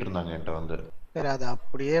தான் சொல்லிட்டு இருந்தாங்க என்கிட்ட வந்து. சார் அது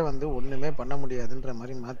அப்படியே வந்து ஒண்ணுமே பண்ண முடியாதுன்ற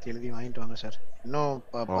மாதிரி மாத்தி எழுதி வாங்கிட்டு வாங்க சார். இன்னும்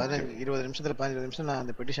 15-20 நிமிஷம் நான்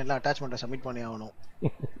அந்த பெட்டிஷன்ல அட்டாச்மெண்ட்டை சப்மிட் பண்ணி ஆகணும்.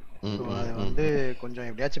 அது வந்து கொஞ்சம்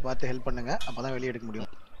எப்படியாச்சும் பார்த்து ஹெல்ப் பண்ணுங்க. அப்பதான் வெளியே எடுக்க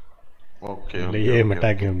முடியும். ஓகே.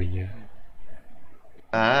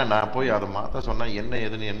 நான் போய் அதை மாத்த சொன்னா என்ன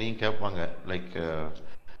ஏதுன்னு என்னையும் கேட்பாங்க. லைக்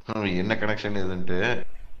என்ன கனெக்ஷன் எதுன்ட்டு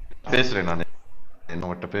பேசுறேன். நான்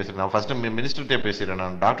என்னகிட்ட பேசுறேன். நான் ஃபர்ஸ்ட் மினிஸ்டர்கிட்ட பேசுறேன்.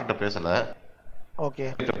 நான் டாக்டர்கிட்ட பேசல. ஓகே.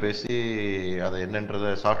 பேசி அதை என்னன்றதை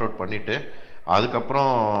சார்ட் அவுட் பண்ணிட்டு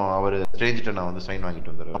அதுக்கப்புறம் அவர் ஸ்ட்ரேஞ்சிட்ட நான் வந்து சைன்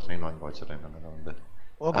வாங்கிட்டு வந்துடுறேன். சைன் வாங்கி வச்சிடறேன் நான் வந்து.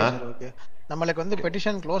 Okay sir. ஓகே. நம்மளுக்கு வந்து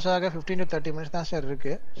பெட்டிஷன் க்ளோஸ் ஆக 15 to 30 minutes தான் சார்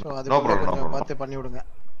இருக்கு. சோ அது கொஞ்சம் பார்த்து பண்ணி விடுங்க.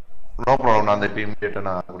 No problem. நான் அந்த இமீடியட்டா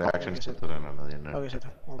நான் கூட ஆக்ஷன்ஸ் எடுத்துறேன் நான். அது என்ன? Okay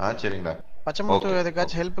sir. சரிங்களா. பச்சைமுத்து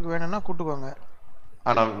எதுக்காச்சும் ஹெல்ப்புக்கு வேணும்னா கூட்டுக்கோங்க.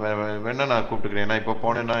 நான் வேணா நான் கூப்பிட்டுக்கிறேன். ஏன்னா இப்போ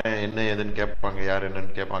போனேன்னா என்ன ஏதுன்னு கேட்பாங்க, யார்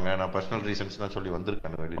என்னன்னு கேட்பாங்க. நான் பர்சனல் ரீசன்ஸ் தான் சொல்லி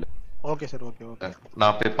வந்திருக்கேன் வெளியில. Okay sir. Okay okay.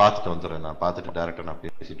 நான் போய் பார்த்துட்டு வந்துடுறேன். நான் பார்த்துட்டு டேரக்டா நான்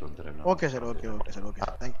பேசிட்டு வந்துடுறேன். Okay sir. Okay okay sir. Okay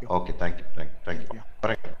thank you. Okay thank you thank you.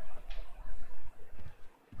 வரேன்.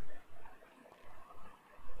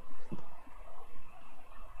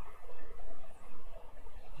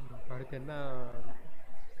 அடுத்து என்ன?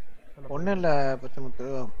 ஒன்றும் இல்லை பச்சைமுத்து.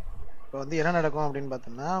 இப்போ வந்து என்ன நடக்கும் அப்படின்னு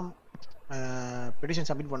பார்த்தோம்னா, பெட்டிஷன்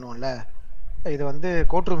சப்மிட் பண்ணுவோம்ல, இது வந்து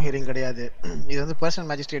கோர்ட் ரூம் ஹியரிங் கிடையாது, இது வந்து பர்சனல்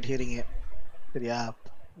மேஜிஸ்ட்ரேட் ஹியரிங்கு. சரியா?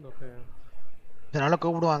 இதனால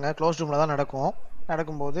கூப்பிடுவாங்க, க்ளோஸ் ரூமில் தான் நடக்கும்.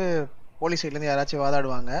 நடக்கும்போது போலீஸ் சைட்லேருந்து யாராச்சும்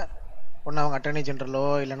வாதாடுவாங்க. ஒன்று அவங்க அட்டர்னி ஜெனரலோ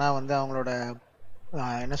இல்லைனா வந்து அவங்களோட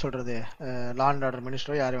என்ன சொல்கிறது லா அண்ட் ஆர்டர்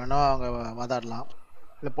மினிஸ்டரோ யார் வேணால் அவங்க வாதாடலாம்.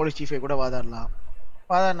 இல்லை போலீஸ் சீஃபை கூட வாதாடலாம்.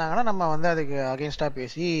 வாதாடினாங்கன்னா நம்ம வந்து அதுக்கு அகெயின்ஸ்டாக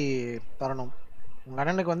பேசி தரணும். உங்கள்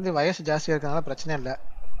அண்ணனுக்கு வந்து வயசு ஜாஸ்தியாக இருக்கிறதுனால பிரச்சனை இல்லை.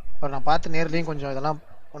 அப்புறம் நான் பார்த்து நேர்லேயும் கொஞ்சம் இதெல்லாம்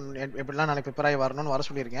எப்படிலாம் நாளைக்கு ப்ரிப்பேர் ஆகி வரணும்னு வர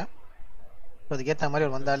சொல்லியிருக்கேன். ஸோ அதுக்கேற்ற மாதிரி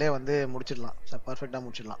அவர் வந்தாலே வந்து முடிச்சிடலாம் சார், பர்ஃபெக்டாக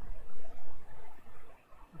முடிச்சிடலாம்.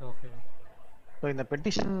 ஓகே. ஸோ இந்த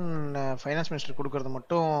பெட்டிஷன் ஃபைனான்ஸ் மினிஸ்டர் கொடுக்கறது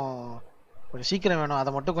மட்டும் கொஞ்சம் சீக்கிரம் வேணும்.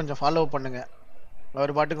 அதை மட்டும் கொஞ்சம் ஃபாலோ பண்ணுங்கள்.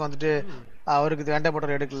 அவர் பாட்டுக்கு வந்துட்டு அவருக்கு இது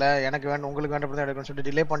வேண்டப்பட்டவர் எடுக்கல, எனக்கு உங்களுக்கு வேண்டப்பட்டதை எடுக்கணும்னு சொல்லிட்டு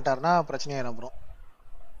டிலே பண்ணிட்டாருன்னா பிரச்சனையாயிரும். அப்புறம்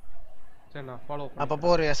அப்பப்போ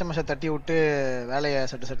ஒரு எஸ்எம்எஸ் தட்டி விட்டு வேலையை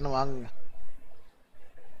செட்டுன்னு வாங்குங்க.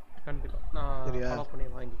 சரியா?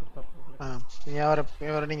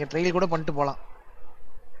 நீங்க ட்ரெயில் கூட பண்ணிட்டு போகலாம்.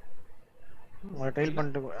 ட்ரெயில்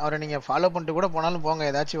பண்ணிட்டு அவரை நீங்க ஃபாலோ பண்ணிட்டு கூட போனாலும் போங்க.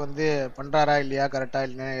 ஏதாச்சும் வந்து பண்றாரா இல்லையா, கரெக்டா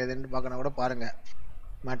இல்லையா எதுன்னு பார்க்கணும் கூட பாருங்க.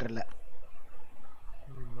 மேட்டர் இல்லை,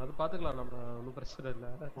 அது பாத்துக்கலாம், நம்ம ஒன்றும் பிரச்சனை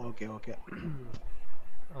இல்லை. Okay okay.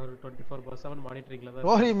 அவர் 24/7 மானிட்டரிங்ல தான்.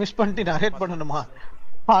 ஸ்டோரி மிஸ் பண்ணிட்டு நரேட் பண்ணணுமா?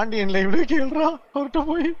 பாண்டியன் லைவ்ல கேளுடா அவர்ட்ட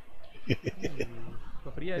போய்.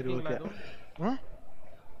 ஃப்ரீயா இருக்கீங்களா?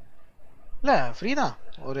 இல்ல ஃப்ரீ தான்.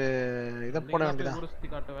 ஒரு இத போட வேண்டியதா. ஊரை சுத்தி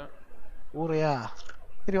காட்டுவேன். ஊரையா?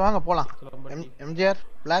 சரி வாங்க போலாம். எம்ஜிஆர்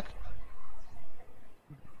பிளாக்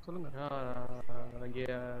சொல்லுங்க. அங்கே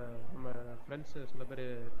நம்ம ஃப்ரெண்ட்ஸ் சில பேர்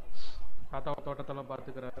தாத்தா தோட்டத்தெல்லாம்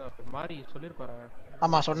பார்த்துக்கிறாரு மாதிரி சொல்லியிருப்பாரு.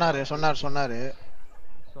 ஆமா சொன்னாரு.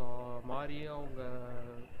 ஸோ மாதிரி அவங்க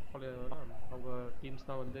டீம்ஸ்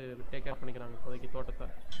தான் வந்து டேக் கேர் பண்ணிக்கிறாங்க இப்போதைக்கு தோட்டத்தை.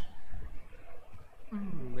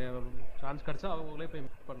 சான்ஸ் கிடைச்சா அவங்களே போய்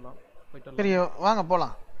மீட் பண்ணலாம். சரி வாங்க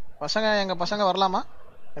போலாம். எங்க பசங்க வரலாமா?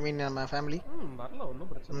 ஐ மீன் நம்ம ஃபேமிலி வரலாம், ஒன்றும்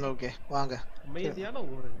பிரச்சனை இல்லை. ஓகே வாங்க. அமைதியான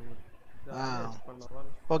ஊர்.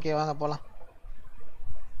 ஓகே வாங்க போலாம்.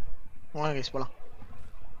 வாங்க கைஸ் போலாம்.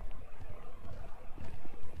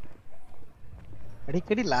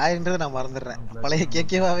 அடிக்கடி லாயர்ன்றது நான் மறந்துடுறேன், பழைய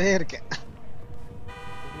கேக்கேவாவே இருக்கேன்.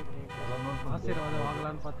 ஆசீர்வாதம்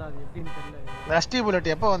வாங்கலாம்னு பார்த்தா அது எப்படின்னு தெரியல. ரஸ்டி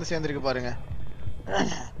புல்லட் எப்போ வந்து சேர்ந்துருக்கு பாருங்க.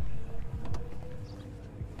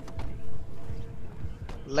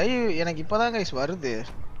 லைவ் எனக்கு இப்போதான் கைஸ் வருது.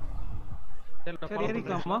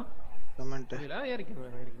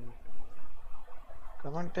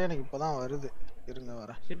 கமெண்ட் எனக்கு இப்போதான் வருது. இருங்க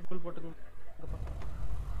வர.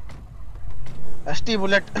 ரஸ்டி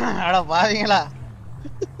புல்லட் அட பாவீங்களா?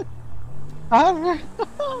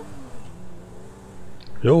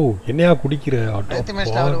 யோ என்னையா குடிக்கிற ஆட்டோ?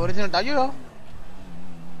 அவர் ஒரிஜினல் ஐயோ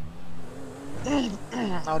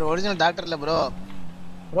அவர் ஒரிஜினல் டாக்டர் இல்ல ப்ரோ,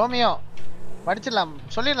 ரோமியோ. படிச்சிடலாம்,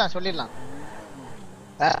 சொல்லிடலாம்.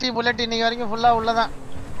 ரஸ்டி புல்லட் இன்னைக்கு வரைக்கும் ஃபுல்லா உள்ளதான்.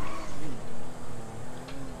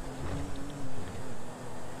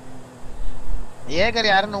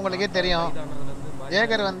 ஏகர் யாருன்னு உங்களுக்கே தெரியும்.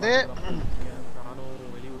 ஏகர் வந்து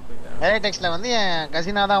எலக்ட்ரிக்ஸ்ல வந்து என்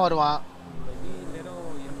கசினா தான் வருவான்.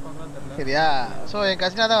 சரியா? ஸோ என்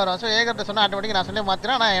கசினா தான் வருவான். ஸோ ஏகர்ட்ட சொன்னா ஆட்டோமேட்டிக் நான் சொல்லி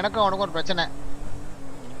மாத்திரேன். ஆனால் எனக்கும் அவனுக்கும் ஒரு பிரச்சனை.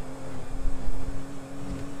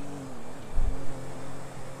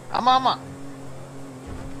 ஆமா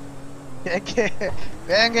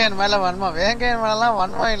வேங்கையன் மேல வன்மா, வேங்கையன் மேலாம்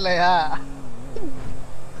வன்மா இல்லையா?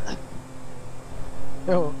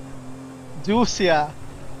 ஜூஸியா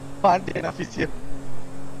பாண்டியன் அபிஷியல்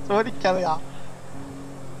சோதிக்காதையா?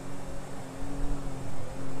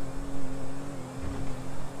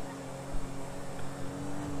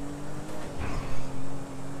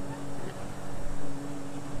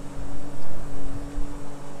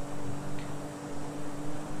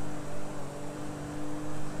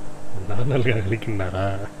 நானல்காக கழிக்கின்றாரா?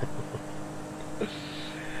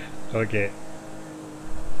 ஓகே.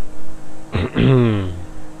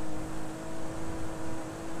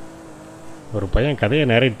 ஒரு பையன் கதையை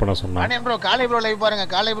நேரேட் பண்ண சொன்னான். ப்ரோ காலை ப்ரோ லைவ் பாருங்க.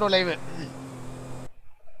 காலை ப்ரோ லைவ்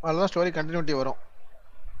அவ்வளோதான், ஸ்டோரி கண்டினியூட்டி வரும்,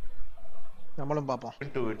 நம்மளும் பார்ப்போம்.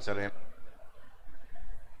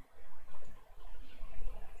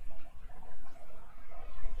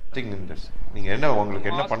 Thing in this. நீங்க என்ன உங்களுக்கு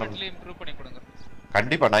என்ன பண்ணணும்? இம்ப்ரூவ் பண்ணி கொடுங்க.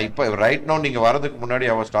 கண்டிப்பா நான் இப்போ ரைட் நோ நீங்க வரதுக்கு முன்னாடி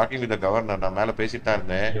I was talking with the governor. நான் மேல பேசிட்டு தான்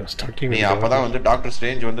இருந்தேன். நீ அப்பதான் வந்து டாக்டர்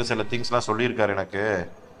ஸ்ட்ரேஞ்ச் வந்து சில திங்ஸ்லாம் சொல்லியிருக்காரு எனக்கு.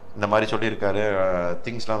 இந்த மாதிரி சொல்லியிருக்காரு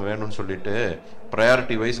திங்ஸ்லாம் வேணும்னு சொல்லிட்டு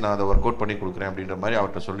ப்ரையாரிட்டி வைஸ் நான் அதை ஒர்க் அவுட் பண்ணி கொடுக்குறேன் அப்படின்ற மாதிரி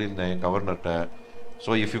அவர்கிட்ட சொல்லியிருந்தேன் கவர்னர்கிட்ட.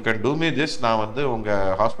 So if you can do me this, நான் வந்து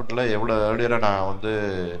உங்கள் ஹாஸ்பிட்டலில் எவ்வளோ ஏர்லியராக நான் வந்து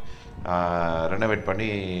ரெனோவேட் பண்ணி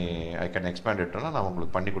ஐ கேன் எக்ஸ்பேண்ட் இட்னா நான்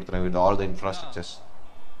உங்களுக்கு பண்ணி கொடுத்துறேன் with all the infrastructures.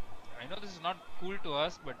 I know this is not cool to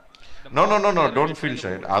us, but no don't feel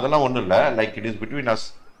shy. அதெல்லாம் ஒன்றும் இல்லை, like it is between as.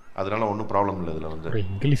 அதனால ஒன்றும் ப்ராப்ளம் இல்லை. இதில் வந்து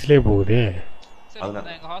இங்கிலீஷ்லேயே போகுதே. அதனால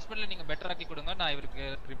எங்க ஹாஸ்பிடல்ல நீங்க பெட்டர் ஆக்கி கொடுங்க. நான் இவருக்கு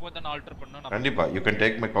ரிப்போர்ட் தான் ஆல்டர் பண்ணனும். கண்டிப்பா you can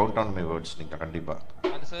take my count on my words. நீங்க கண்டிப்பா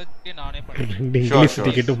அந்த சர்ஜரி நானே பண்றேன். English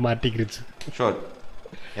ticket மாட்டிக்கிருச்சு. ஷூர்.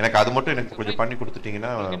 எனக்கு அது மட்டும் எனக்கு கொஞ்சம் பண்ணி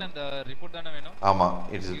கொடுத்துட்டீங்கன்னா. அந்த ரிப்போர்ட் தான வேணும்? ஆமா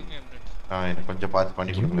இட்ஸ் எனக்கு கொஞ்சம் பார்த்து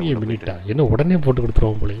பண்ணி கொடுங்க. என்ன உடனே போட்டு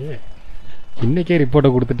கொடுத்துருவோம் போலயே. இன்னைக்கே ரிப்போர்ட்டை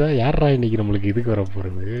கொடுத்துட்டா யாரா இன்னைக்கு நம்மளுக்கு இதுக்கு வர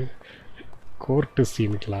போறது? கோர்ட்டு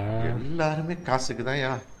சீனுக்கலாம். எல்லாருமே காசுக்கு தான்.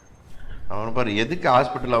 யா அவனு பாரு எதுக்கு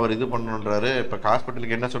ஹாஸ்பிட்டல் அவர் இது பண்ணணுன்றாரு. இப்போ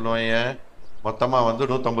ஹாஸ்பிட்டலுக்கு என்ன சொல்லுவாங்க, மொத்தமாக வந்து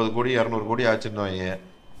 150 கோடி 200 கோடி ஆச்சுன்னுவாங்க.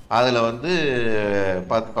 அதில் வந்து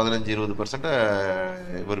 15-20%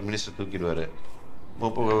 ஒரு மினிஸ்டர் தூக்கிடுவார்.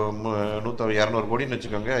 200 கோடின்னு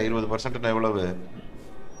வச்சுக்கோங்க. 20% எவ்வளவு?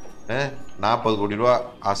 40 கோடி ரூபா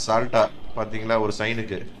அசால்ட்டா. பார்த்தீங்களா ஒரு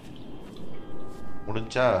சைனுக்கு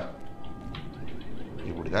முடிஞ்சா?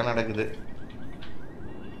 இப்படிதான் நடக்குது.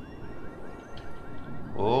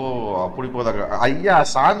 ஓ அப்படி போதாங்க ஐயா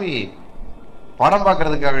சாமி. படம்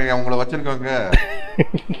பார்க்கறதுக்காக அவங்கள வச்சிருக்காங்க.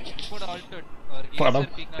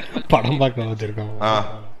 படம் பார்க்க வச்சிருக்காங்க.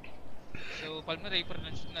 சோ பல்மனரி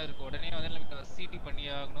ஹைப்பர்டென்ஷன் இருக்கு. உடனே வந்து நமக்கு சிடி பண்ணி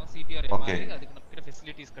ஆகணும். சிடிஆர் எம்ஆர்ஐ அதுக்கு நமக்கு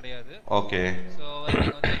ஃபெசிலிட்டிஸ் கிடையாது. ஓகே. சோ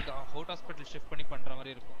நீங்க வந்து அவுட் ஹாஸ்பிடல் ஷிஃப்ட் பண்ணி பண்ற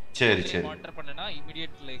மாதிரி இருக்கும். சரி சரி. மானிட்டர் பண்ணனா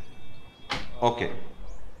இமிடியேட் லைக் ஓகே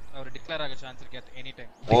அவர் டிக்ளேர் ஆக சான்ஸ் இருக்கு at any time.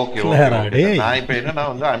 Okay okay. நான் இப்போ என்னன்னா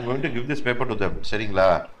வந்து I am going to give this paper to them. சரிங்களா?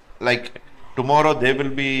 Like tomorrow they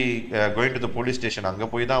will be going to the police station. அங்க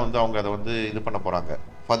போய் தான் வந்து அவங்க அதை வந்து இது பண்ண போறாங்க,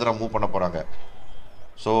 ஃபர்தரா மூவ் பண்ண போறாங்க.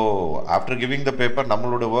 So after giving the paper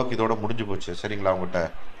நம்மளோட ஒர்க் இதோட முடிஞ்சு போச்சு. சரிங்களா? அவங்ககிட்ட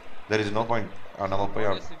there is no point. நம்ம போய்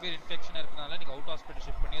சிவியர் இன்ஃபெக்ஷன் இருக்கனால நீங்க அவுட் ஹாஸ்பிடல்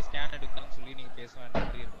ஷிஃப்ட் பண்ணி ஸ்கேன் எடுக்கணும்னு சொல்லி நீங்க பேச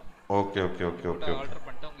வேண்டியது இருக்கும். Okay okay okay okay alter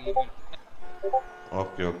பண்ணிட்டு உங்க email.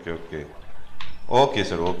 Okay okay okay okay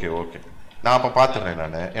sir. Okay okay நான் அப்போ பார்த்துறேன்.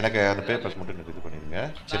 நான் எனக்கு அந்த பேப்பர்ஸ் மட்டும் எனக்கு இது பண்ணிடுங்க.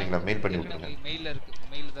 சரிங்களா? மெயில் பண்ணி விட்டுருங்க. மெயில்ல இருக்கு,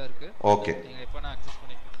 மெயில் தான் இருக்கு. ஓகே நீங்க எப்ப நான் அக்சஸ்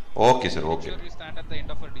பண்ணிக்கலாம். Okay sir. Okay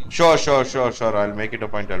sure I'll make it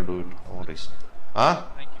a point. I'll do it. No worries.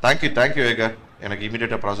 thank you ஏகா எனக்கு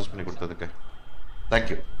இமிடியேட்டா ப்ராசஸ் பண்ணி கொடுத்ததுக்கு. thank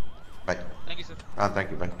you. bye. thank you sir.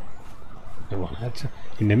 thank you. bye.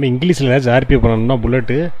 இன்னமே இங்கிலீஷ்ல ஏதாச்சும் ஆர்பி பண்ணணும்னா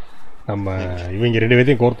புல்லட் நம்ம இவங்க ரெண்டு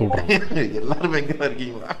பேரையும் கோர்த்து விட்டுறோம். எல்லாரும் எங்க தான்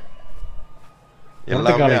இருக்கீங்களா?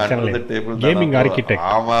 Gaming architect.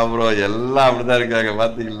 ஆமா ப்ரோ எல்லாம் அப்படிதான் இருக்காங்க.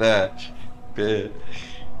 பாத்தீங்களா?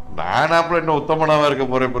 நான் அப்புறம் இன்னும் உத்தமனாவா இருக்க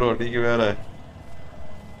போறேன் ப்ரோ. நீங்க வேற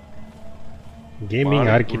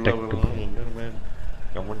gaming architect.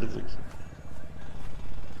 Comment section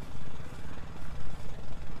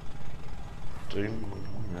train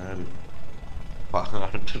யாரு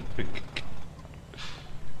பாட்டு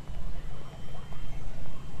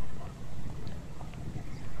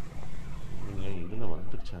இதுல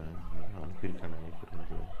வந்துருச்சா? அனுப்பியிருக்கானே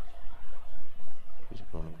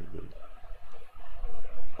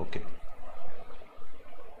ஓகே.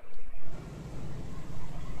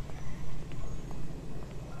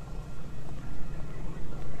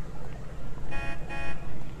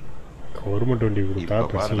 கவர்மெண்ட் வண்டி கொடுத்தா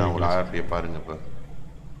பிரச்சனை. ஒரு ஆர்டியை பாருங்க. இப்போ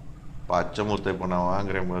பச்சை முத்தை இப்போ நான்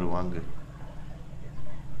வாங்குறேன் மாதிரி வாங்கு.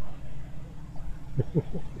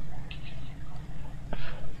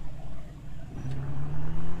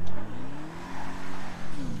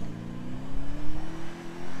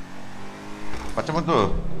 பச்சைமுத்து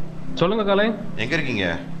சொல்லுங்க காலை. எங்க இருக்கீங்க?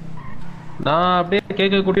 நான் அப்படியே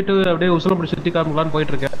கேக்க கூட்டிட்டு அப்படியே உசுலம்படி சுத்தி காமிக்கலாம்னு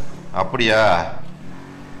போயிட்டு இருக்கேன். அப்படியா?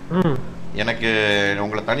 எனக்கு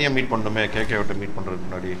உங்களை தனியா மீட் பண்ணணுமே, கேக்கே விட்டு மீட் பண்றதுக்கு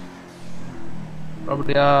முன்னாடி.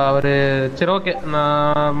 அப்படியா? அவரு சரி ஓகே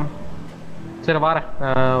நான் சரி வரேன்.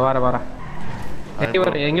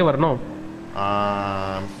 எங்க வரணும்?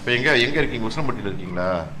 இப்போ எங்க இருக்கீங்க? உசிலம்பட்டியில்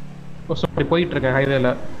இருக்கீங்களா? உசிலம்பட்டி போயிட்டு இருக்கேன் ஹைவேல.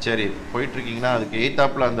 சரி போயிட்டு இருக்கீங்கன்னா அதுக்கு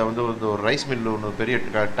எய்தாப்ல அந்த வந்து ஒரு ரைஸ் மில் ஒன்று பெரிய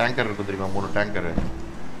டேங்கர் இருக்கு தெரியுமா? 3 டேங்கர்.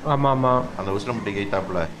 ஆமா ஆமா. அந்த உசிலம்பட்டிக்கு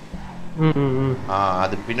எய்தாப்ல.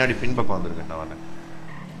 அது பின்னாடி பின்பக்கம் வந்துருங்க. நான் வரேன்.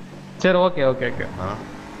 சரி okay okay okay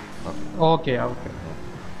okay okay.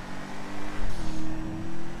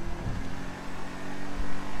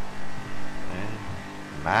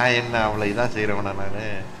 நான் என்ன அவளை இதான் செய்யறவனா?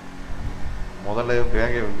 நான் முதல்ல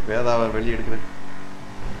வேதாவை வெளியே எடுக்கிறேன்.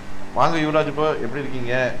 வாங்க யுவராஜ் இப்போ எப்படி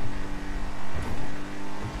இருக்கீங்க?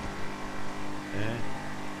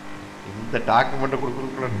 இந்த டாக்குமெண்ட்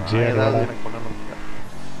கொடுக்கறதுக்குள்ள ஏதாவது எனக்கு பண்ணணும்.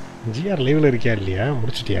 ஜிஆர் லைவ்ல இருக்கியா இல்லையா?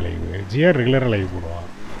 முடிச்சிட்டியா லைவ்? ஜிஆர் ரெகுலரா லைவ் போடுவான்.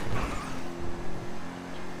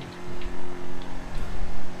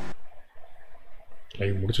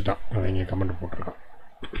 லைவ் முடிச்சுட்டான், அதை இங்கே கமெண்ட் போட்டிருக்கான்.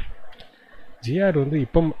 ஜிஆர் வந்து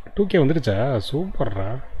இப்போ 2K வந்துடுச்சா? சூப்பர்ரா.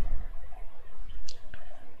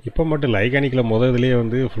 இப்போ மட்டும் லைகானிக்கில் இதுலேயே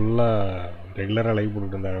வந்து ஃபுல்லாக ரெகுலராக லைவ்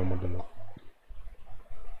போட்டுட்டு இருந்தாங்க மட்டும்தான்.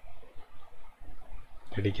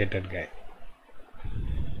 டெடிகேட்டட் கை.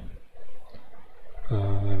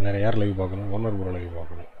 வேறு யார் லைவ் பார்க்கணும்? ஓனர் ப்ரோ லைவ்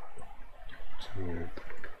பார்க்கணும்.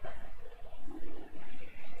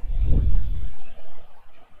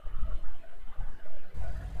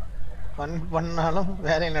 ஃபன் பண்ணாலும்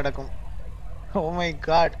வேலை நடக்கும். ஓ மை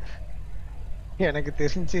காட், எனக்கு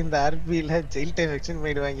தெரிஞ்சு இந்த ஆர்பியில் ஜெயில் டைம் எக்ஸ்டெண்ட்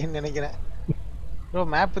பண்ணிடுவாங்கன்னு நினைக்கிறேன். ப்ரோ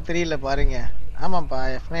மேப்பு தெரியல பாருங்க. ஆமாப்பா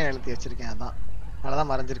F9 எழுதி வச்சிருக்கேன், அதான்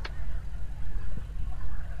அவ்வளோதான் மறைஞ்சிருக்கு.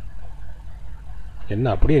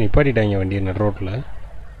 என்ன அப்படியே நிப்பாட்டிட்டாங்க வண்டியை நடு ரோட்டில்?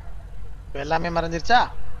 இப்போ எல்லாமே மறைஞ்சிருச்சா?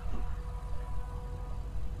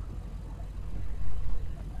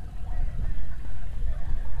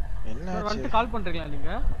 என்ன வந்து கால் பண்றீங்களா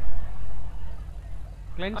நீங்க?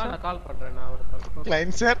 கிளையன்ட் சார் நான் கால் பண்றேன். நான் ஒரு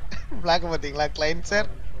கிளையன்ட் சார் பிளாக் பாத்தீங்களா? கிளையன்ட் சார்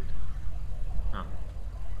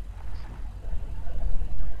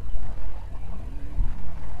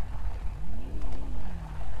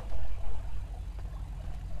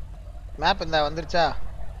மேப் இந்த வந்துருச்சா?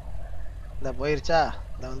 இந்த போயிருச்சா?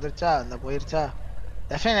 இந்த வந்துருச்சா? இந்த போயிருச்சா?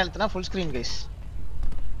 F9 எழுத்துனா ஃபுல் ஸ்கிரீன் கைஸ்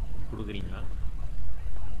கொடுக்குறீங்களா?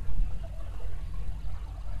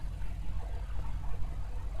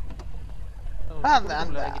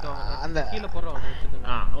 அந்த கீழ போறோம்.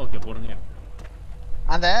 ஓகே போடுங்க.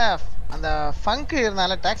 அந்த அந்த ஃபங்க்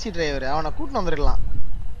இருந்தால டாக்ஸி டிரைவர் அவனை கூட்டி வந்திருக்கலாம்.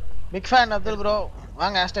 Big fan Abdul bro.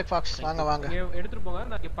 வாங்க ஹேஷ்டேக் ஃபாக்ஸ் வாங்க வாங்க. எடுத்துட்டு போங்க.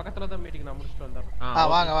 நான் பக்கத்துல தான் மீட்டிங் நான் முடிச்சிட்டு வந்தறேன்.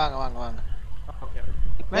 வாங்க வாங்க வாங்க வாங்க. ஓகே.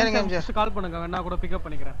 வேறங்க ஜஸ்ட் கால் பண்ணுங்க. நான் கூட பிக் அப்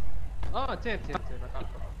பண்ணிக்கிறேன். சரி சரி சரி நான் கால்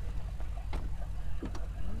பண்றேன்.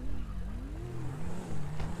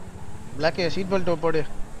 பிளாக் சீட் பெல்ட் போடு.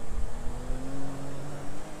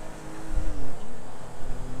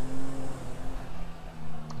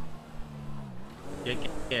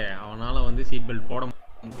 அவனால வந்து சீட் பெல்ட் போட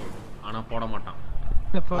ஆனா போட மாட்டான்.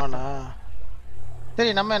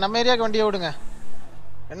 சரி நம்ம ஏரியாக்கு வண்டியை விடுங்க.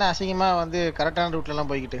 என்ன அசிங்கமா வந்து கரெக்டான ரூட்ல எல்லாம்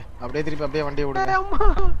போய்கிட்டு அப்படியே திருப்பி அப்படியே வண்டியை விடுங்க.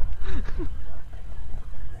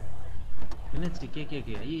 என்னாச்சு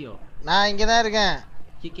கேக்கே? ஐயோ நான் இங்க தான் இருக்கேன்.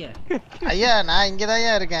 கேக்கே ஐயா நான் இங்க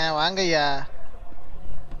தான் இருக்கேன். வாங்க ஐயா.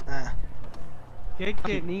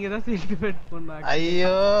 கேக்கே நீங்க தான் சீட் பெல்ட் பண்ணாங்க.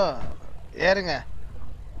 ஐயோ ஏறுங்க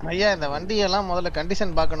ஐயா. இந்த வண்டியெல்லாம் முதல்ல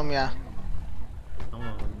கண்டிஷன் பார்க்கணும்யா.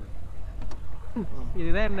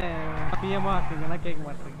 இதுதான் என்ன பிஎம்ஆ இருக்கீங்கன்னா கேட்க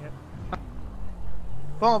மாட்டீங்க.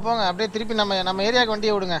 போங்க போங்க அப்படியே திருப்பி நம்ம ஏரியாக்கு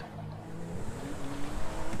வண்டியை விடுங்க.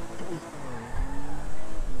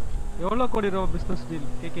 எவ்வளவு கோடி ரூபாய் பிசினஸ்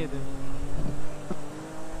டீல் கேக்கே இது?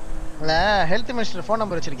 இல்ல ஹெல்த் மினிஸ்டர் ஃபோன்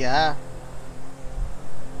நம்பர் வச்சிருக்கியா?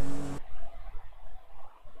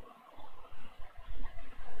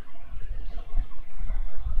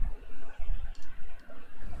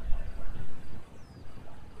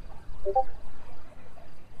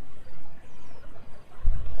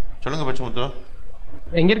 சொல்லுங்க பச்சமுத்து.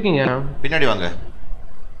 எங்க இருக்கீங்க? பின்னாடி வாங்க.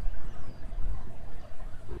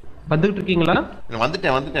 வந்துட்டு இருக்கீங்களா?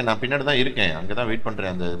 வந்துட்டேன். நான் பின்னாடி தான் இருக்கேன். அங்க தான் வெயிட்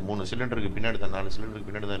பண்றேன். அந்த 3 சிலிண்டருக்கு பின்னாடி தான், 4 சிலிண்டருக்கு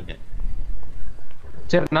பின்னாடி தான் இருக்கேன்.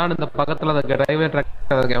 சரி நான் இந்த பக்கத்துல அந்த டிரைவர்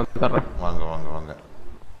ட்ரக் வந்துறேன். வாங்க வாங்க வாங்க.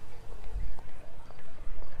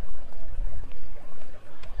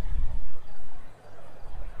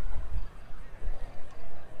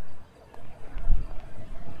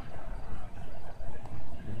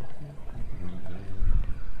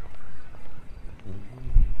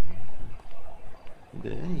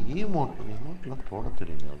 இந்த ஈமோட்லாம் போட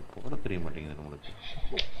தெரியுங்க. அது போட தெரிய மாட்டேங்குது நம்மளுக்கு.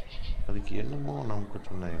 அதுக்கு என்னமோ நமக்கு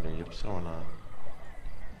சொன்னாங்க. எப்சவனா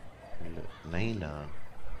இல்லை 9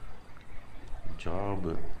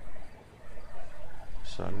 job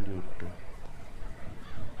salute.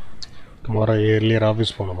 Tomorrow earlier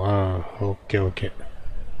office போகணுமா? ஓகே ஓகே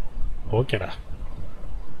ஓகேடா.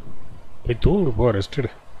 போய் தூங்கு போ, ரெஸ்ட்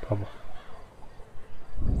எடு. பாப்பா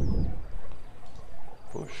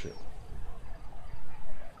போஷ்.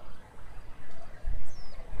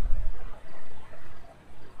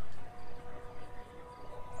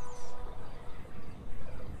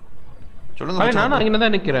 சொல்லுங்க. நான் அங்க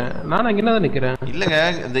தான் நிக்கிறேன். இல்லங்க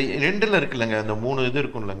இந்த 2ல இருக்குல்லங்க, அந்த 3 இது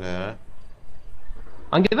இருக்கும்லங்க.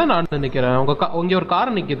 அங்கதான் நான் நிக்கிறேன். உங்க ஒரு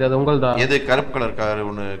கார் நிக்குது, அது உங்கள்தான். எது? கருப்பு கலர் கார்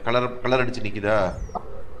ஒன்னு கலர் அடிச்சு நிக்குதா?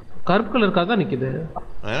 கருப்பு கலர் கார் தான் நிக்குது.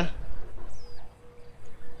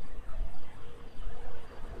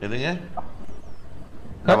 எதுங்க?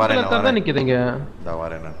 கருப்பு கலர் கார் தான் நிக்குதுங்க. இந்த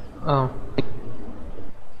வரேன் நான்.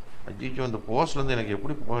 ஐயோ இந்த போஸ்ட்ல இருந்து எனக்கு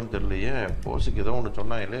எப்படி போகணும்னு தெரியலையே. போஸ்டுக்கு ஏதோ ஒன்று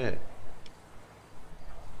சொன்னாங்களே.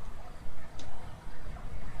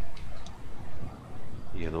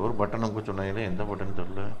 ஏதோ ஒரு பட்டன் நமக்கு சொன்னாங்களே, எந்த பட்டன்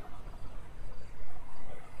தெரியல.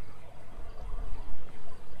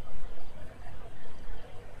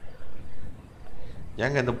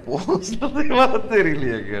 ஏங்க இந்த போஸ்ட்ல வர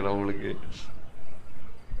தெரியலையே உங்களுக்கு.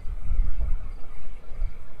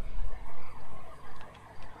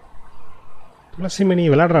 துளசிமணி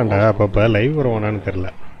விளையாடுறான்டா அப்பப்ப லைவ் வருவானான்னு தெரியல.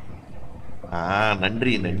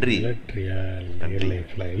 நன்றி நன்றி.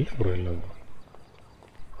 லைஃப்ல இல்ல ப்ரோ இல்ல ப்ரோ.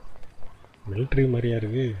 மிலிட்டரி மாதிரியா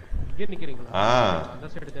இருக்கு. இங்க நிக்கிறீங்களா? அந்த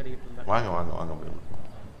சைடு தேடிட்டு இருந்தா. வாங்க வாங்க வாங்க.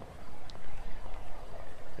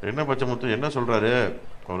 என்ன பச்சைமுத்து என்ன சொல்றாரு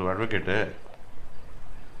ஒரு அட்வொகேட்?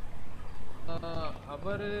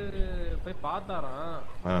 அவரு போய் பார்த்தாராம்.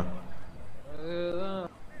 அதுதான்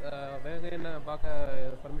வேக என்ன பார்க்க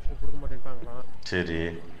பர்மிஷன் கொடுக்க மாட்டேன்ட்டாங்களாம். சரி.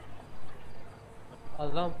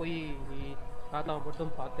 அதுதான் போய் தாத்தாவை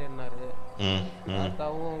மட்டும் பார்த்தேன்னாரு.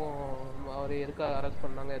 தாத்தாவும் அவர் எதுக்காக அரெஸ்ட்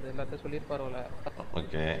பண்ணாங்க இது எல்லாத்தையும் சொல்லியிருப்பாருல.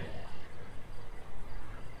 ஓகே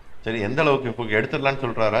சரி. எந்த அளவுக்கு இப்போ எடுத்துடலான்னு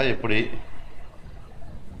சொல்றாரா எப்படி?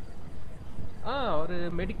 ஒரு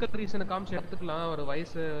மெடிக்கல் ரீசனை காமிச்சு எடுத்துக்கலாம். ஒரு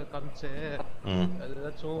வயசு காமிச்சு அது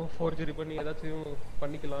ஏதாச்சும் ஃபோர்ஜரி பண்ணி ஏதாச்சும்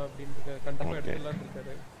பண்ணிக்கலாம் அப்படின்னு கண்டிப்பா எடுத்துக்கலாம்னு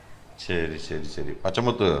இருக்காரு. சரி சரி சரி.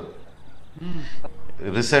 பச்சைமுத்து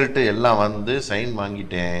ரிசல்ட் எல்லாம் வந்து சைன்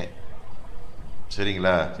வாங்கிட்டேன்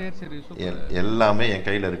சரிங்களா? எல்லாமே என்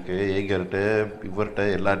கையில் இருக்கு. ஏகர்கிட்ட இவர்கிட்ட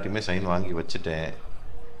எல்லார்ட்டையுமே சைன் வாங்கி வச்சுட்டேன்.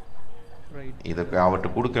 இதை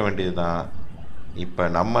அவர்கிட்ட கொடுக்க வேண்டியதுதான். இப்போ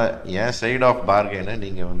நம்ம என் சைடு ஆஃப் பார்கெனை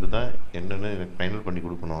நீங்கள் வந்து தான் என்னன்னு எனக்கு ஃபைனல் பண்ணி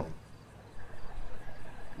கொடுக்கணும்.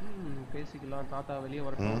 பேசிக்கலாம். தாத்தா வெளியே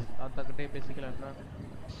வரட்டும். தாத்தா கிட்டே பேசிக்கலாம்னா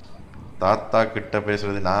தாத்தா கிட்ட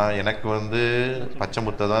பேசுறது நான் எனக்கு வந்து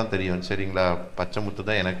பச்சைமுத்தை தான் தெரியும் சரிங்களா? பச்சைமுத்து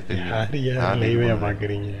தான் எனக்கு தெரியும்.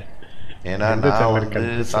 ஏன்னா நான் வந்து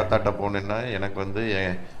தாத்தாட்ட போனேன்னா எனக்கு வந்து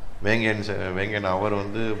வேங்கன் அவர்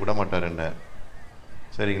வந்து விட மாட்டார் என்ன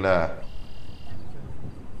சரிங்களா?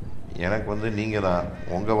 எனக்கு வந்து நீங்கள் தான்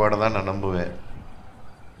உங்கள் வார்டை தான் நான் நம்புவேன்.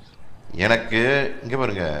 எனக்கு இங்கே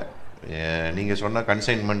பாருங்க, நீங்கள் சொன்ன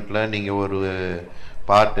கன்சைன்மெண்ட்டில் நீங்கள் ஒரு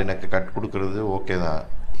பார்ட் எனக்கு கட் கொடுக்கறது ஓகே தான்.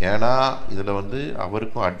 ஏன்னா இதில் வந்து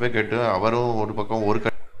அவருக்கும் அட்வொகேட்டு அவரும் ஒரு பக்கம் ஒரு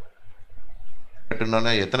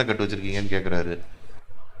கட்டுனானே எத்தனை கட்டு வச்சுருக்கீங்கன்னு கேட்குறாரு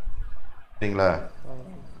சரிங்களா?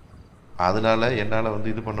 அதனால என்னால்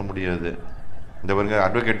வந்து இது பண்ண முடியாது. இந்த பாருங்க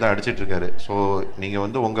அட்வொகேட் தான் அடிச்சிட்டு இருக்காரு. ஸோ நீங்கள்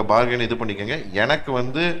வந்து உங்கள் பார்கென் இது பண்ணிக்கோங்க. எனக்கு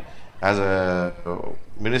வந்து ஆஸ் அ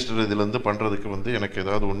மினிஸ்டர் இதுலேருந்து பண்ணுறதுக்கு வந்து எனக்கு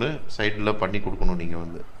ஏதாவது ஒன்று சைடில் பண்ணி கொடுக்கணும் நீங்கள்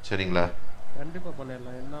வந்து சரிங்களா? கண்டிப்பாக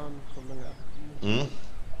பண்ணிடலாம். என்னன்னு சொல்லுங்கள்.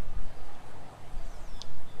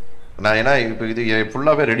 நான் ஏன்னா இப்போ இது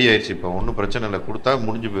ஃபுல்லாகவே ரெடி ஆயிடுச்சு. இப்போ ஒன்றும் பிரச்சனை இல்லை, கொடுத்தா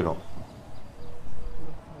முடிஞ்சு போயிடும்.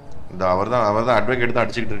 இந்த அவர் தான் அட்வொகேட் தான்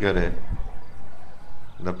அடிச்சுக்கிட்டு இருக்காரு.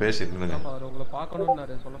 இந்த பேசிட்டு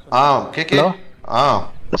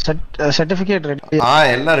சர்டிபிகேட் ரெடி.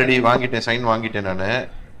 எல்லாம் ரெடி வாங்கிட்டேன், சைன் வாங்கிட்டேன் நானு.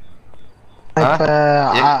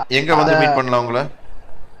 எங்க வந்து மீட் பண்ணலாம் உங்களை?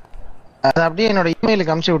 அது அப்படியே என்னோட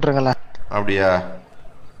இமெயிலுக்கு அனுப்பிச்சு விட்டுருங்களா? அப்படியா?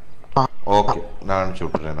 ஓகே நான் அனுப்பிச்சு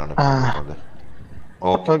விட்டுறேன் நான்.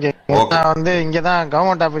 ஓகே நான் வந்து இங்க தான்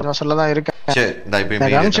கவர்மெண்ட் ஆபீஸ் வாசல்ல தான் இருக்கேன். சரி நான் இப்போ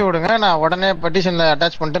அனுப்பிச்சு விடுங்க. நான் உடனே பெட்டிஷன்ல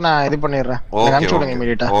அட்டாச் பண்ணிட்டு நான் இது பண்ணிடுறேன். அனுப்பிச்சு விடுங்க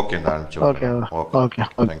இமிடியேட்டா. ஓகே நான் அனுப்பிச்சு விடுறேன். Okay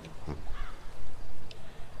thank you.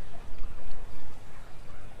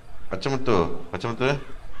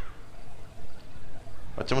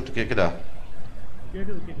 பச்சைமுத்து கேக்குதா?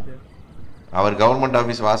 கேக்குது. அவர் கவர்மெண்ட்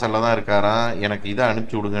ஆபீஸ் வாசல்ல தான் இருக்காராம். எனக்கு இதை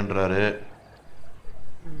அனுப்பிச்சு விடுங்கன்றாரு.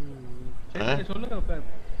 சொல்லுங்க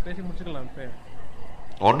பேசி முடிச்சுக்கலாம்.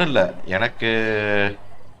 ஒன்றும் இல்லை எனக்கு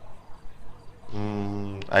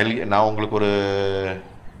நான் உங்களுக்கு ஒரு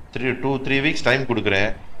 2-3 வீக்ஸ் டைம்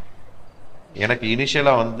கொடுக்குறேன். எனக்கு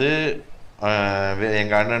இனிஷியலாக வந்து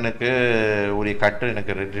எங்கள் அண்ணனுக்கு ஒரு கட்டு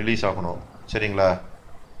எனக்கு ரிலீஸ் ஆகணும் சரிங்களா?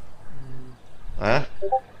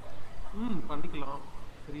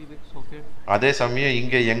 அதே சமயம்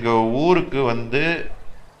இங்கே எங்கள் ஊருக்கு வந்து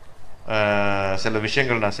சில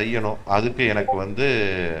விஷயங்கள் நான் செய்யணும். அதுக்கு எனக்கு வந்து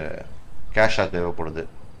கேஷா தேவைப்படுது.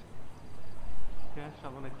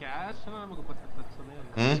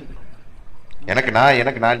 எனக்கு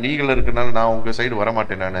நான் லீகல் இருக்கனால நான் உங்க சைடு வர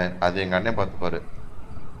மாட்டேன். நான் அது எங்க அண்ணன் பார்த்துப்பாரு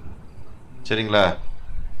சரிங்களா?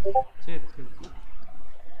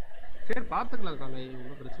 சரி பார்த்துக்கலாம் காலை,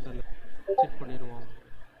 ஒன்றும் பிரச்சனை இல்லை. செக் பண்ணிடுவோம்.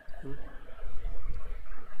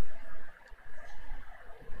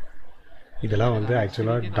 இதெல்லாம் வந்து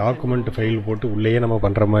ஆக்சுவலாக டாக்குமெண்ட் ஃபைல் போட்டு உள்ளேயே நம்ம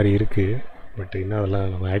பண்ணுற மாதிரி இருக்குது. பட் இன்னும் அதெல்லாம்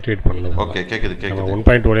நம்ம ஆக்டிவேட் பண்ணல. ஓகே கேட்குது நம்ம கேட்குது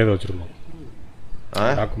 1.2 தான் வச்சுருந்தோம்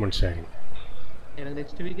டாக்குமெண்ட் ஷேரிங். எனக்கு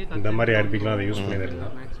நெக்ஸ்ட் வீக்கே இந்த மாதிரி ஆர்பிக்கலாம் அதை யூஸ் பண்ணி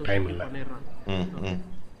தரலாம். டைம் இல்லை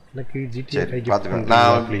எனக்கு GTA 5 பார்த்துக்கலாம்.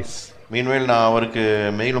 நான் ப்ளீஸ் மீன்வேல் நான் அவருக்கு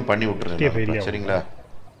மெயிலும் பண்ணி விட்டுறேன். சரிங்களா,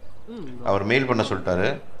 அவர் மெயில் பண்ண சொல்லிட்டாரு,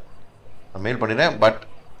 நான் மெயில் பண்ணிடுறேன். பட்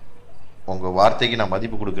உங்கள் வார்த்தைக்கு நான்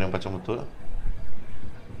மதிப்பு கொடுக்குறேன் பச்சைமுத்து.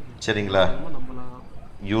 சரிங்களா,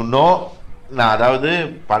 நான் அதாவது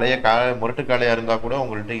பழைய முரட்டு காலையாக இருந்தால் கூட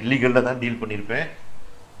உங்கள்கிட்ட இல்லீகலில் தான் டீல் பண்ணியிருப்பேன்.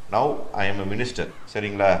 Now I am a minister.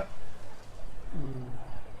 சரிங்களா,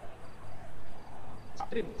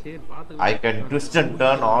 I can twist and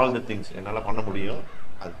turn all the things. என்னால் பண்ண முடியும்,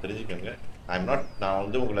 அது தெரிஞ்சுக்கோங்க. நான்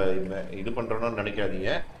வந்து உங்களை இது பண்ணுறேன்னு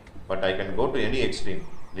நினைக்காதீங்க. But I can go to any extreme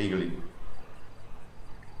legally.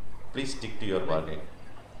 Please stick to your bargain.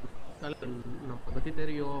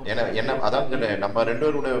 என்ன அதாவது நம்ம ரெண்டு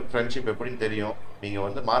பேரோட ஃப்ரெண்ட்ஷிப் எப்படின்னு தெரியும். நீங்கள்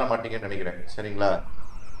வந்து மாற மாட்டீங்கன்னு நினைக்கிறேன். சரிங்களா,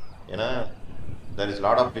 ஏன்னா there is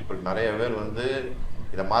lot of people, நிறைய பேர் வந்து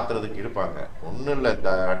இதை மாற்றுறதுக்கு இருப்பாங்க. ஒன்றும் இல்லை,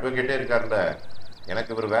 இந்த அட்வொகேட்டே இருக்கார்ல,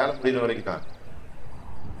 எனக்கு இவர் வேலை முடிகிற வரைக்கும் தான்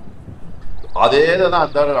அதே தான்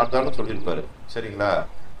அந்தாலும் சொல்லியிருப்பாரு. சரிங்களா,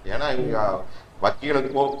 ஏன்னா இவங்க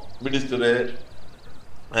வக்கீலுக்கோ மினிஸ்டரு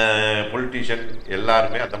பொலிட்டீஷியன்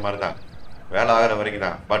எல்லாருமே அந்த மாதிரி தான், வேலை ஆகிற வரைக்கும்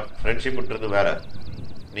தான். பட் ஃப்ரெண்ட்ஷிப்ன்றது வேற.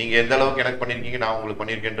 நீங்கள் எந்த அளவுக்கு எனக்கு பண்ணியிருக்கீங்க, நான் உங்களுக்கு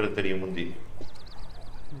பண்ணியிருக்கேன்றது தெரியும் முந்தி.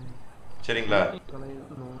 சரிங்களா,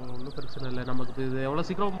 ஒன்றும் பிரச்சனை இல்லை. நமக்கு இது எவ்வளோ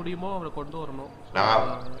சீக்கிரம் முடியுமோ அவரை கொண்டு வரணும். நான்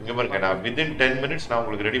இங்கே பாருங்க, நான் வித்தின் 10 minutes நான்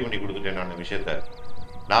உங்களுக்கு ரெடி பண்ணி கொடுத்துட்டேன். நான் விஷயத்த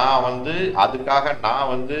நான் வந்து அதுக்காக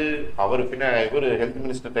நான் வந்து அவர் இவர் ஹெல்த்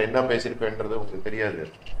மினிஸ்டர்கிட்ட என்ன பேசியிருப்பேன்றது உங்களுக்கு தெரியாது.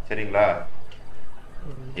 சரிங்களா,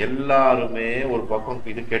 எல்லாருமே ஒரு பக்கம்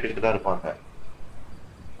இது கேட்டுக்கிட்டு தான் இருப்பாங்க.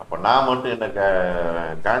 அப்ப நான் மட்டும் என்ன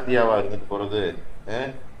காந்தியாவா இருந்துட்டு போறது?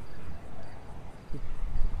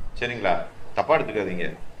 சரிங்களா, தப்பா எடுத்துக்காதீங்க.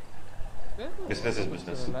 Business is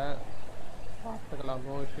business. பார்த்துக்கலாம்,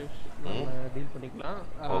 நோ இஷ்யூஸ், டீல் பண்ணிக்கலாம்.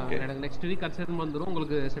 எனக்கு நெக்ஸ்ட் வீக் கன்சர்ன் வந்துரும்,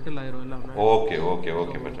 உங்களுக்கு செட்டில் ஆயிரும் எல்லாமே. ஓகே ஓகே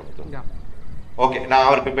ஓகே பச்சை. ஓகே, நான்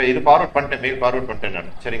அவருக்கு இப்போ இது ஃபார்வர்ட் பண்ணிட்டேன், மெயில் ஃபார்வர்ட் பண்ணிட்டேன்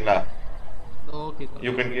நான். சரிங்களா, ஓகே,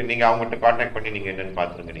 யூ கேன் நீங்க அவங்ககிட்ட கான்டாக்ட் பண்ணி நீங்க என்னன்னு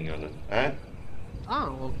பாத்துருங்க. நீங்க வந்து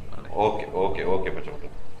ஓகே ஓகே ஓகே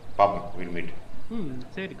பச்சை. பாப்போம், வில் மீட்.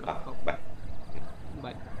 சரி, பை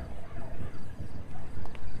பை.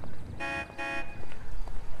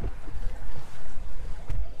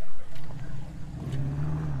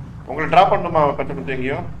 உங்களை டிராப் பண்ணணுமா பச்சை முத்து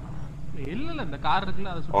எங்கேயோ? இல்ல இந்த கார்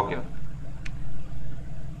இருக்குல்ல, அது ஓகே.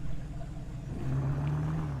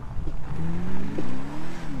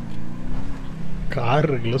 கார்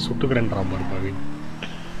இருக்குல்ல, சுட்டுக்கிறேன்றா மாதிரி பாவி.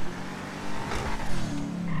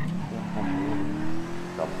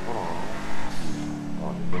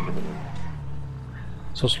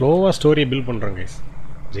 ஸோ ஸ்லோவாக ஸ்டோரியை பில்ட் பண்ணுறோம் கைஸ்.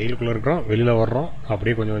 ஜெயிலுக்குள்ளே இருக்கிறோம், வெளியில் வர்றோம்,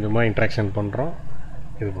 அப்படியே கொஞ்சம் கொஞ்சமாக இன்ட்ராக்ஷன் பண்ணுறோம்,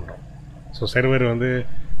 இது பண்ணுறோம். ஸோ சர்வர் வந்து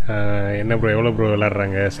என்ன ப்ரோ, எவ்வளோ ப்ரோ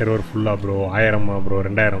விளாட்றாங்க, சர்வர் ஃபுல்லாக ப்ரோ, 1000 ப்ரோ,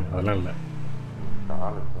 2000 அதெல்லாம் இல்லை.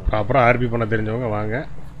 ப்ராப்பராக ஆர்பி பண்ண தெரிஞ்சவங்க வாங்க,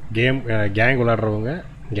 கேங் விளாட்றவங்க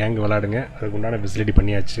கேங் விளாடுங்க. அதுக்கு உண்டான ஃபெசிலிட்டி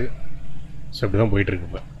பண்ணியாச்சு. ஸோ இப்படி தான் போயிட்டுருக்கு.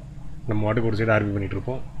 இப்போ நம்ம வாட்டுக்கு ஒரு சைடு ஆர்பி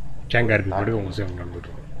பண்ணிகிட்ருப்போம், கேங் ஆர்பி போய்ட்டு உங்கள் சைடு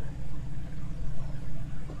நடந்துகிட்ருக்கோம்.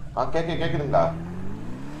 கேட்குதுங்களா?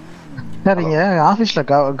 சரிங்க, ஆபீஸ்ல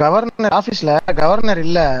கவர்னர் ஆபீஸ்ல கவர்னர்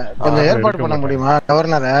இல்ல, கொஞ்சம் ஏற்பாடு பண்ண முடியுமா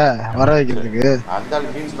கவர்னரை வர வைக்கிறதுக்கு? அந்த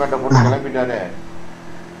ஜீன்ஸ் பேண்ட போட்டு கிளம்பிட்டானே.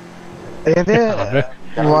 இது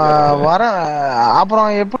வர அப்புறம்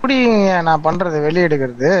எப்படி நான் பண்றது, வெளிய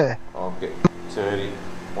எடுக்கிறது? ஓகே சரி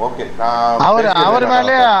ஓகே.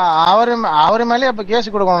 அவர் மேலே அப்ப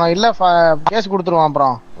கேஸ் கொடுக்கணும் இல்ல? கேஸ் கொடுத்துருவோம்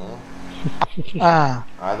அப்புறம்.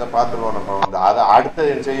 அத பாத்துருவோம் நம்ம வந்து. அத அடுத்து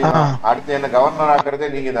செய்யணும். அடுத்து என்ன கவர்னர் ஆக்குறதே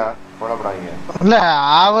நீங்க தான், போடப்படாதீங்க. இல்ல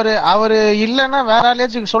அவரு இல்லன்னா வேற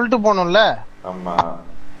ஆளையாச்சும் சொல்லிட்டு போகணும்ல. ஆமா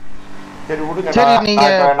சரி விடுங்க. சரி நீங்க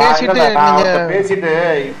பேசிட்டு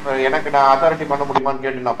இப்ப எனக்கு நான் அத்தாரிட்டி பண்ண முடியுமான்னு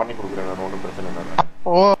கேட்டு நான் பண்ணி கொடுக்குறேன். ஒன்றும் பிரச்சனை இல்லை.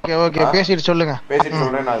 ஓகே ஓகே, பேசிட்டு சொல்லுங்க. பேசிட்டு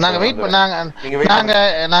சொல்றேன். நாங்க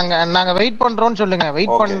வெயிட் பண்றோம்னு சொல்லுங்க.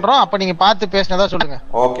 வெயிட் பண்றோம், அப்ப நீங்க பார்த்து பேசினதா சொல்லுங்க.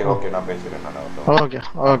 ஓகே ஓகே, நான் பேசுறேன். Okay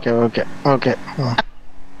okay okay okay.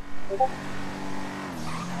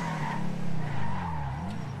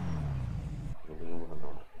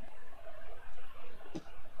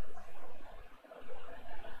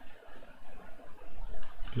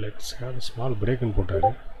 Let's have a small break ன்னு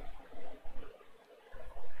போட்டாரு.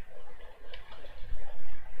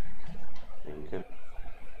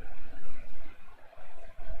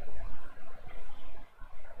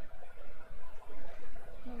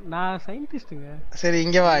 நான் சயின்டிஸ்ட்ங்க. சரி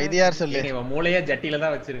இங்க வா. இது யார் சொல்லு? இவன் மூளைய ஜட்டில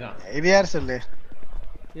தான் வச்சிருக்கான். இது யார் சொல்லு?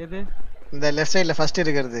 எது? இந்த லெஃப்ட் சைடுல ஃபர்ஸ்ட்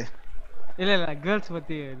இருக்குது. இல்ல இல்ல கேர்ள்ஸ்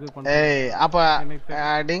பத்தி இது பண்ண. ஏய் அப்ப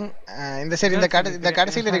டிங் இந்த சரி இந்த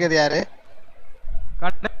கடைசில இருக்குது யாரு?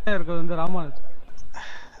 கடைசில இருக்குது வந்து ராமானுஜ்.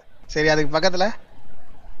 சரி அதுக்கு பக்கத்துல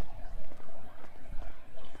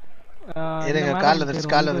இருங்க கால்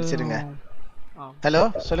வந்துருச்சுங்க. ஹலோ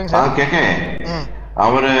சொல்லுங்க சார். கேக்கே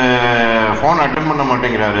அவரு போன் அட்டெண்ட் பண்ண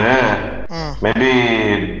மாட்டேங்கிறாரு. மேபி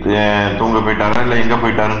தூங்க போயிட்டாரா இல்ல எங்க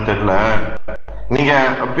போயிட்டாருன்னு தெரியல. நீங்க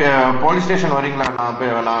போலீஸ் ஸ்டேஷன் வரீங்களா?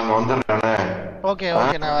 நான் அங்க வந்துடுறேன். ஓகே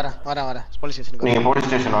ஓகே நான் வரேன் போலீஸ் ஸ்டேஷனுக்கு. நீங்க போலீஸ்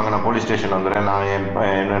ஸ்டேஷன் வாங்க, நான் போலீஸ் ஸ்டேஷன் வந்துடுறேன். நான்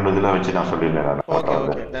என்னோட இதுல வச்சு நான் சொல்லிடுறேன். ஓகே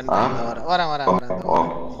ஓகே வரேன்.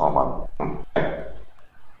 ஆமா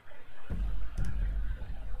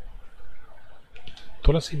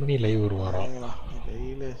துளசி மணி லைவ் வருவாரா?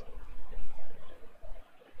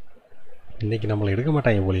 இன்னைக்கு நம்மள எடுக்க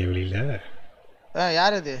மாட்டாங்க போலயே வெளியில.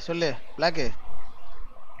 யார் இது சொல்லு பிளாக்.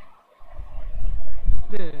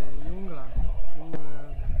 இது இவங்களா?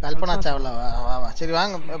 கல்பனா சாவ்லா. வா சரி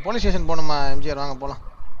வாங்க போலீஸ் ஸ்டேஷன் போணுமா எம்ஜிஆர்? வாங்க போலாம்.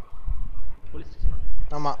 Police station?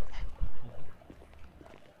 ஆமா.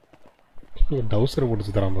 டவுசர்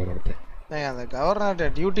போட்டு தராம ஒருத்தன். அந்த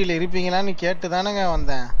கவர்னர் டியூட்டில இருப்பீங்களான்னு கேட்டு தானங்க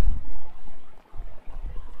வந்தேன்.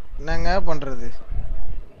 என்னங்க பண்றது?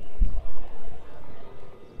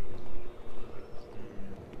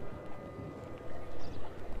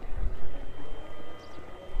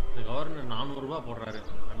 கவர்னர் 400 ரூபாய் போடுறாரு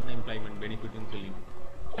அன்எம்ப்ளாய்மென்ட் பெனிஃபிட்னு சொல்லி.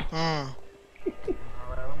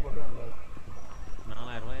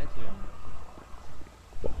 4000 ரூபாயாச்சு வேணும்.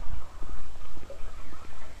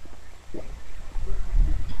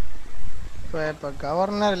 இப்ப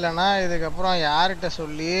கவர்னர் இல்லைன்னா இதுக்கப்புறம் யார்கிட்ட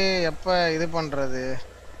சொல்லி எப்ப இது பண்றது?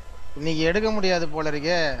 இன்னைக்கு எடுக்க முடியாது போல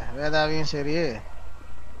இருக்கே வேதாவையும். சரி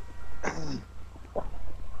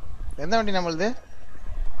எந்த வண்டி நம்மளுது?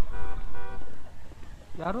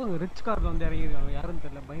 யாரும் ரிச் கார்ல வந்து இறங்கிருக்காங்க. யாருன்னு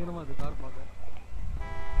தெரியல. பயங்கரமா அது கார் பார்க்க.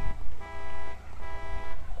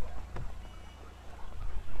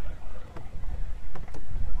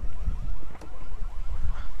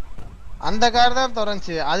 அந்த கார் தான்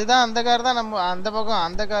தொடர்ந்துச்சு. அதுதான் அந்த கார் தான் நம்ம அந்த பக்கம்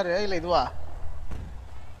அந்த கார் இல்ல இதுவா?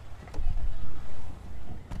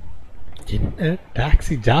 என்ன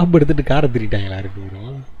டாக்ஸி ஜாப் எடுத்துட்டு காரை திருட்டாங்களா இருக்கு?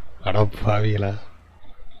 அட பாவிகளா.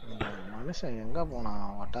 மனுஷன் எங்க போனா?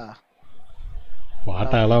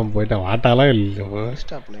 வாட்டாலாம் போயிட்டான். வாட்டாலாம் இல்ல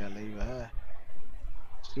ஸ்டாப்லயா லைவ்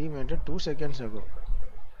ஸ்ட்ரீம் என்ட் 2 செகண்ட்ஸ் ஆகும்.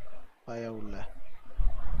 பாயா உள்ள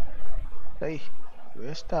டேய்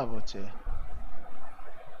வேஸ்டா போச்சு.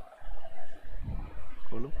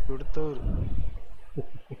 கொழுப்பு எடுத்தவர்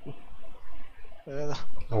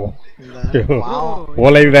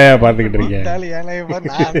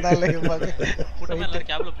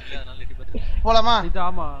போலாமா?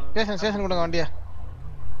 ஸ்டேஷன் கொடுங்க வண்டியா.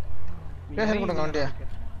 ஸ்டேஷன் கொடுங்க வண்டியா.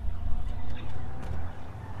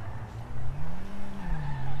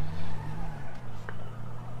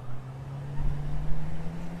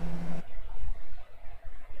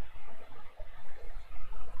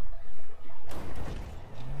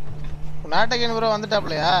 நாட்டகன் ப்ரோ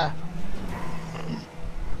வந்துட்டாப்லையா?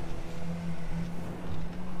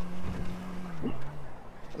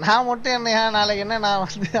 நான் மட்டும் என்னையா நாளைக்கு என்ன நான்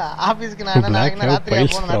வந்து ஆபீஸ்க்கு நான் என்ன நாளைக்கு ராத்திரியா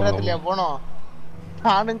போகணும் நடுராத்திரியா போகணும்?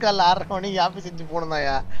 நானும் காலைல 6:30 மணிக்கு ஆபீஸ் எந்திரிச்சு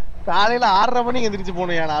போகணும்தாயா. காலையில 6:30 மணிக்கு எந்திரிச்சு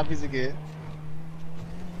போகணும்யா நான் ஆபீஸுக்கு.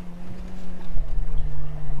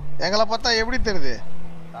 எங்களை பார்த்தா எப்படி தெரியுது?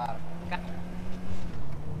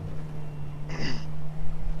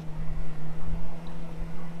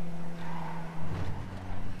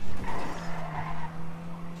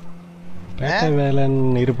 வேலன்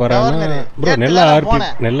இருப்பாரானா ப்ரோ?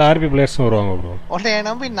 நல்ல ஆர்பி பிளேயர்ஸ் வருவாங்க ப்ரோ. உன்னை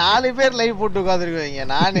நம்பி 4 பேர் லைவ் போட்டு உட்காந்துருக்கீங்க.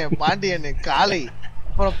 நானு பாண்டியன் காளை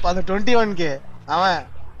அப்புறம் அந்த 21K அவன்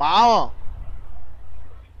பாவம்.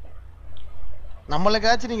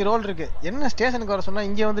 நம்மளுக்காச்சும் நீங்க ரோல் இருக்கு. என்ன ஸ்டேஷனுக்கு வர சொன்னா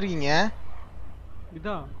இங்க வந்திருக்கீங்க?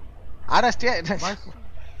 இதான் ஆனா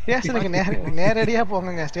ஸ்டேஷனுக்கு நேரடியா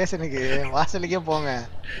போங்க. ஸ்டேஷனுக்கு வாசலுக்கே போங்க.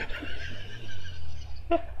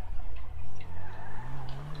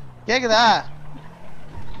 கேக்குதா?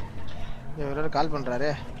 இவரோட கால் பண்றாரு.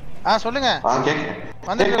 சொல்லுங்க.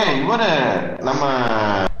 வந்துட்டேன். இவரு நம்ம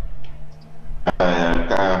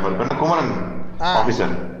குமரன்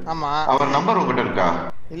ஆபீசர். ஆமா. அவர் நம்பர் உங்ககிட்ட இருக்கா?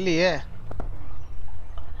 இல்லையே.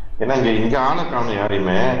 ஏன்னா இங்க ஆளை காணும்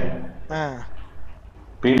யாரையுமே.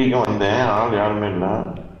 பிடிக்கு வந்தேன், ஆள் யாருமே இல்ல.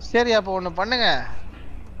 சரி அப்போ ஒண்ணு பண்ணுங்க.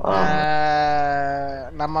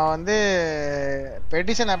 நம்ம வந்து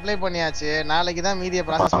பெட்டிஷன் அப்ளை பண்ணியாச்சு. நாளைக்கு தான் மீதியை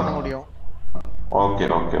ப்ராசஸ் பண்ண முடியும். Okay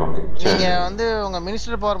okay okay. நீங்க வந்து உங்க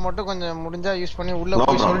மினிஸ்டர் பவர் மட்டும் கொஞ்சம் முடிஞ்சா யூஸ் பண்ணி உள்ள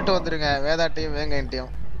போய் சொல்லிட்டு வந்துருங்க வேதாட்டையும்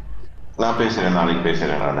வேங்கன்ட்டையும். நான் பேசுறேன், நாளைக்கு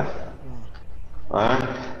பேசுறேன் நானு.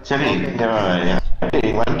 சரி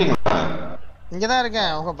வந்துட்டீங்களா? இங்கதான்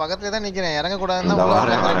இருக்கேன், உங்க பக்கத்துல தான் நிக்கிறேன். இறங்க கூடாதுன்னு இந்த தான் உள்ள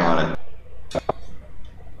வரேன் வரேன் உட்கார்ந்திருக்கேன். வரேன்.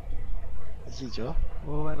 ஐயோ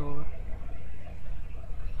ஓவர் ஓவர்.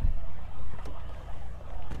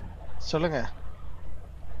 சொல்லுங்க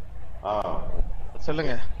ஆ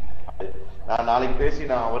சொல்லுங்க. நான் நாளைக்கு பேசி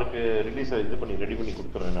நான் அவருக்கு ரிலீஸ் இது பண்ணி ரெடி பண்ணி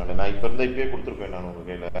கொடுத்துறேன். நான் இப்ப இருந்தா இப்பயே கொடுத்துருப்பேன் நான் உங்க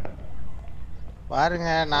கையில. பாருங்க,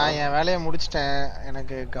 நான் என் வேலையை முடிச்சிட்டேன்.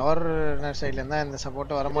 எனக்கு கவர்னர் சைடுல இருந்தா இந்த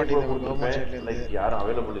சப்போர்ட் வர மாட்டேங்குது. கவர்மெண்ட் சைடுல இருந்து யாரும்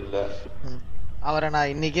அவைலபிள் இல்ல. அவரை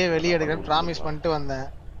நான் இன்னைக்கே வெளியே எடுக்கிறேன்னு ப்ராமிஸ் பண்ணிட்டு வந்தேன்.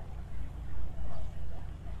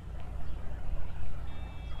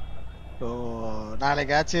 ஸோ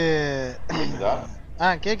நாளைக்காச்சும்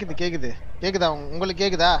கேக்குது கேக்குது கேக்குதா? உங்களுக்கு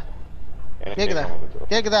கேக்குதா? கேக்குதா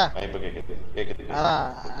கேக்குதா? அதான்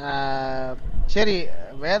சரி,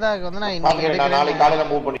 வேதாக்கு வந்து நான் இன்னைக்கு எடுக்கிறேன். நாளைக்கு காலையில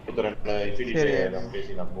மூவ் பண்ணி கொடுத்துறேன். சரி நான்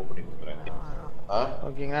பேசி நான் மூவ் பண்ணி கொடுத்துறேன்.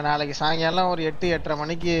 ஓகேங்களா? நாளைக்கு சாயங்காலம் ஒரு 8-8:30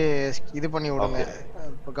 மணிக்கு இது பண்ணி விடுங்க.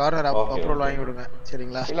 இப்போ கவர்னர் அப்ரூவல் வாங்கி விடுங்க.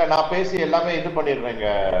 சரிங்களா? இல்ல நான் பேசி எல்லாமே இது பண்ணிடுறேங்க.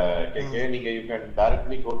 நீங்க you can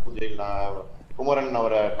directly go to jail. நான் குமரன்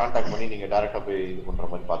அவரை கான்டாக்ட் பண்ணி நீங்க டைரக்டா போய் இது பண்ற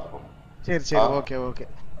மாதிரி பாத்துக்கோங்க. சரி சரி ஓகே ஓகே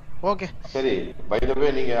ஓகே. சரி, பை தி வே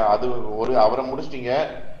நீங்க அது ஒரு அவரை முடிச்சிட்டீங்க.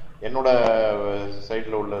 என்னோட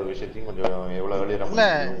சைடுல உள்ள விஷயத்தையும் கொஞ்சம் எவ்வளவு வெளியே இல்ல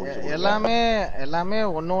எல்லாமே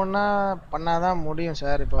ஒண்ணு ஒண்ணா பண்ணாதான் முடியும்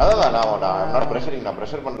சார். இப்போ அதான் நான்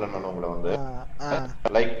பிரஷர் பண்றேன். நான் உங்களை வந்து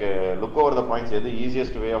like look over the points. எது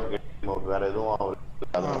easiest way of getting out, வேற எதுவும்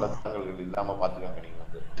அதனால தங்கள் இல்லாம பாத்துக்காங்க. நீங்க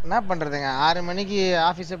வந்து என்ன பண்றதுங்க, 6 மணிக்கு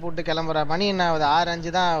ஆபீஸை போட்டு கிளம்புற மணி என்ன ஆகுது? 6:05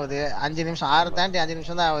 தான் ஆகுது. 5 நிமிஷம் 6 தாண்டி 5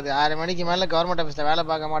 நிமிஷம் தான் ஆகுது. 6 மணிக்கு மேல கவர்மெண்ட் ஆபீஸ்ல வேலை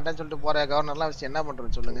பார்க்க மாட்டேன்னு சொல்லிட்டு போற கவர்னர்லாம் வச்சு என்ன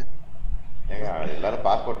பண்றது சொல்லுங்க? ஏங்க எல்லாரும்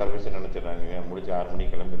பாஸ்போர்ட் ஆபீஸ் நினைச்சிடறாங்க முடிச்சு 6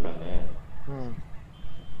 மணிக்கு கிளம்பிடலான்னு.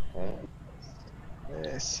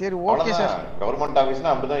 சரி ஓகே சார். கவர்மெண்ட்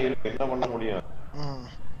ஆபீஸ்னா அப்படிதான் இருக்கு, என்ன பண்ண முடியும்?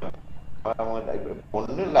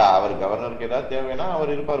 ஒண்ணும் இல்ல, அவர் கவர்னருக்கு ஏதாவது தேவைன்னா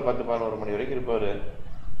அவர் இருப்பாரு, 10-11 மணி வரைக்கும் இருப்பாரு.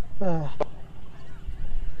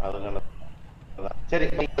 அதனால சரி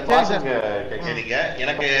நீங்க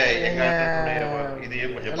எனக்கு எங்க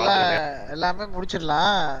இதையும் கொஞ்சம் எல்லாமே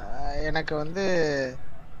முடிச்சிடலாம். எனக்கு வந்து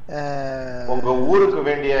உங்க ஊருக்கு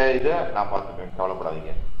வேண்டிய இதை நான் பார்த்துப்பேன்,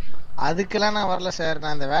 கவலைப்படாதீங்க. அதுக்கெல்லாம் நான் வரல சார்.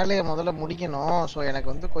 நான் இந்த வேலையை முதல்ல முடிக்கணும். ஸோ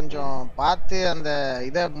எனக்கு வந்து கொஞ்சம் பார்த்து அந்த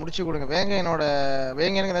இதை முடிச்சு கொடுங்க.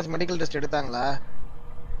 வேங்கையனுக்கு ஏதாச்சும் மெடிக்கல் டெஸ்ட் எடுத்தாங்களா?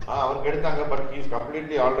 அவருக்கு எடுத்தாங்க, பட் ஹி இஸ்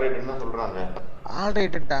கம்ப்ளீட்லி ஆல்ரைட்னு சொல்றாங்க.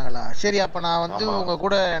 ஆல்ரைட்ட்டாங்களா? சரி, அப்ப நான் வந்து உங்க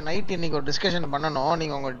கூட நைட் இன்னைக்கு ஒரு டிஸ்கஷன் பண்ணணும்.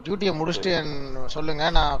 நீங்க உங்க டியூட்டியை முடிச்சுட்டு சொல்லுங்க,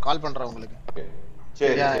 நான் கால் பண்றேன் உங்களுக்கு.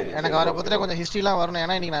 சரியா? எனக்கு அவரை பத்திர கொஞ்சம் ஹிஸ்டரிலாம் வரணும்.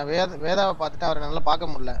 ஏன்னா இன்னைக்கு நான் வேதாவை பார்த்துட்டு அவரை நல்லா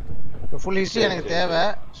பார்க்க முடியல. ஃபுல் ஹிஸ்டரி எனக்கு தேவை.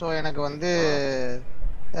 ஸோ எனக்கு வந்து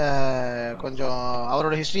கொஞ்சம்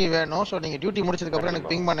அவரோட ஹிஸ்டரி வேணும். ஸோ நீங்க டியூட்டி முடிச்சதுக்கு அப்புறம்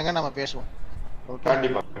எனக்கு பிங் பண்ணுங்க, நம்ம பேசுவோம்.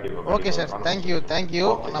 Okay sir, thank you thank you.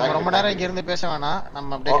 நம்ம ரொம்ப நேரம் இங்க இருந்து பேச வேணாம்,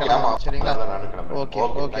 நம்ம அப்படியே கிளம்பலாம். சரிங்களா? Okay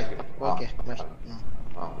okay okay.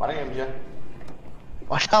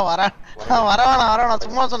 வட்டா வரேன்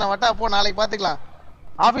சும்மா சொன்னேன். வட்டா போ, நாளைக்கு பாத்துக்கலாம்.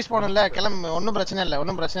 ஆபீஸ் போகணும்ல, கிளம்பு. ஒன்றும் பிரச்சனை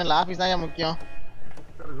இல்லை. ஆபீஸ் தான் முக்கியம்.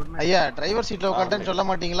 ஐயா, டிரைவர் சீட்ல உட்காந்துன்னு சொல்ல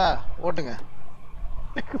மாட்டீங்களா? ஓட்டுங்க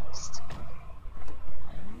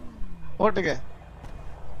ஓட்டுங்க.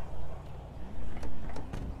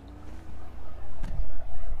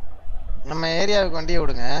 நம்ம ஏரியாவுக்கு வண்டியை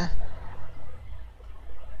விடுங்க.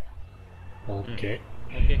 ஓகே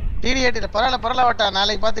டிடி8 பரவாயில்ல வட்டா,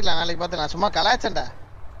 நாளைக்கு பாத்துக்கலாம். சும்மா கலாச்சண்டா,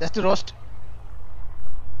 ஜஸ்ட் ரோஸ்ட்.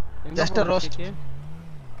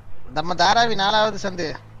 நம்ம தாராவி 4வது சந்து,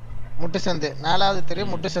 முட்டு சந்து, 4வது தெரு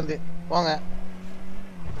முட்டு சந்து போங்க.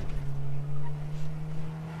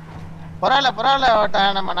 பரவாயில்ல வட்டா,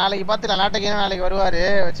 நம்ம நாளைக்கு பாத்துக்கலாம். நாட்டுக்கு நாளைக்கு வருவாரு,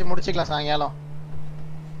 வச்சு முடிச்சுக்கலாம் சாயங்காலம்.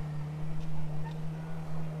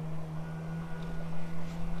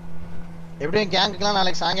 எப்படியும் கேங்குக்குலாம்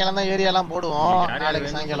நாளைக்கு சாயங்காலம் தான் ஏரியாலாம் போடுவோம்.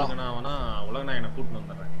 நாளைக்கு சாயங்காலம்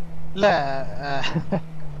இல்ல,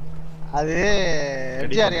 அது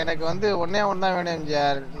எம்ஜிஆர் எனக்கு வந்து ஒன்னே தான் வேணும்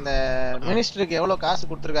எம்ஜிஆர். இந்த மினிஸ்டருக்கு எவ்வளவு காசு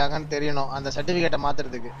கொடுத்துருக்காங்கன்னு தெரியணும், அந்த சர்டிபிகேட்டை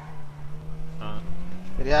மாத்துறதுக்கு.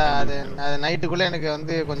 சரியா? அது நைட்டுக்குள்ள எனக்கு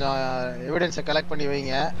வந்து கொஞ்சம் எவிடன்ஸை கலெக்ட் பண்ணி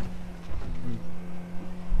வைங்க.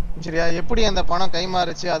 சரியா? எப்படி அந்த பணம்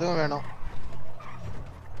கைமாறுச்சு அதுவும் வேணும்.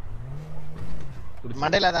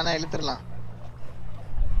 மண்டையில தானே இழுத்துடலாம்.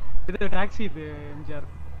 இது டாக்ஸி இது எம்ஜிஆர்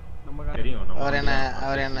நம்ம தெரியும்.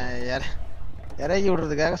 அவர் என்ன இறக்கி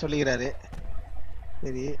விடுறதுக்காக சொல்லிக்கிறாரு.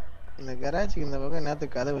 சரி, இந்த கராச்சிக்கு இந்த பக்கம்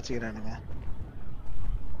நேரத்துக்கு கதை வச்சுக்கிறானுங்க.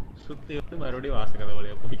 சுத்தி வந்து மறுபடியும் வாச கதை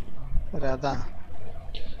வழியா போய் அதான்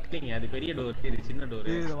இல்லைங்க, அது பெரிய டோர், இது சின்ன டோர்.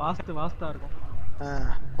 இது வாஸ்தா இருக்கும்.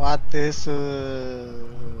 பார்த்து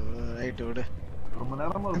ரைட் விடு. ரொம்ப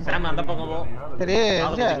நேரமா அந்த பக்கம் போ. சரி,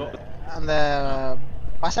 அந்த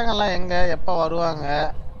பசங்கள்லாம் எங்க எப்ப வருவாங்க?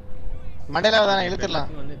 மண்டையில தானே இழுத்துடலாம்.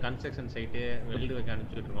 கன்ஸ்ட்ரக்ஷன் சைட்டு வெல்டு வைக்க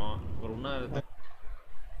அனுப்பிச்சுட்டு இருக்கோம். ஒரு இன்னும்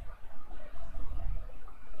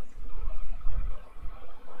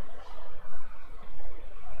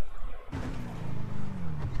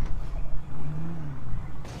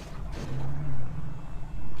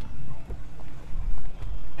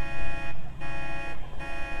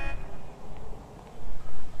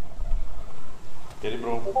சரி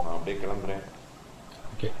ப்ரோ, நான் அப்படியே கிளம்புறேன்.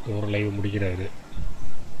 ஓகே, ஒரு லைவ் முடிக்கிறாரு.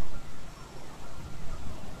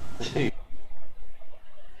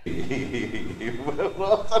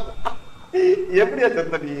 எப்படியா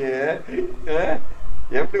செத்த நீ?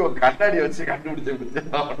 எப்படி ஒரு கண்ணாடி வச்சு கண்டுபிடிச்சு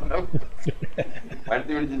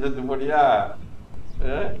வண்டி பிடிச்சு செத்து போனியா?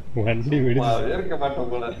 வண்டி பிடிச்சு இருக்க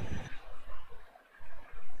மாட்டோம் போல.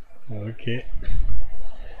 ஓகே,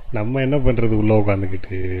 நம்ம என்ன பண்றது உள்ள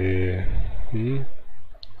உட்காந்துக்கிட்டு?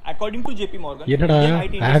 According to JP Morgan, என்னடா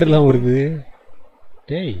ஆட்லாம் வருது?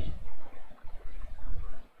 டேய்,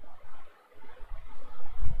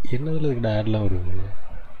 என்னதுல இருக்குடா ஆட்லாம் வருது?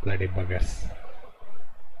 பிளடி பகஸ்.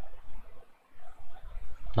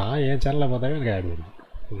 நான் என் சேனல்ல பார்த்தாவே எனக்கு ஆட் வருது.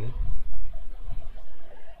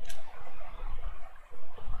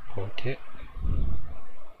 ஓகே,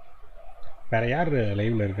 வேற யார்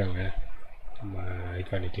லைவ்ல இருக்காங்க நம்ம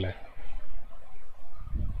ஐகானிக்ல?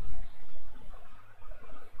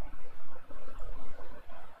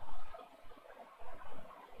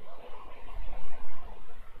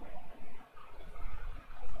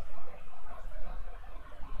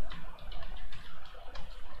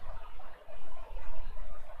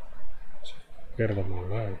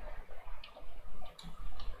 பேரிடமாவா?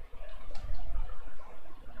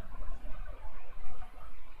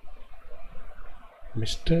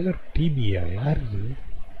 மிஸ்டர் டிபியா? யார் இது?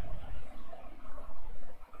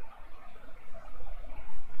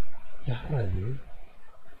 யாரா இது?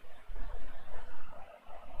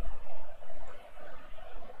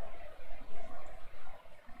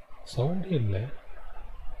 சவுண்டே இல்லை.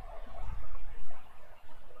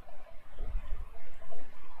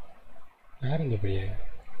 யார் இந்த பையன்?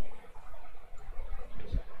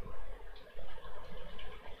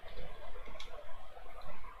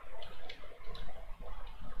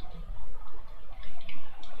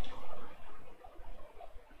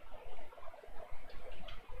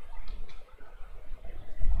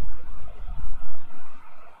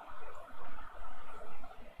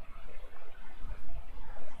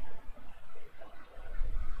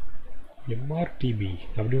 எம்ஆர்டிபி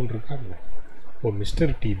அப்படி ஒன்று இருக்காங்க. ஓ,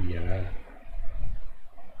 மிஸ்டர் டிபியா?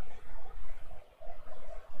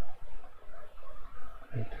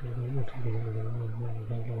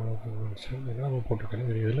 என்ன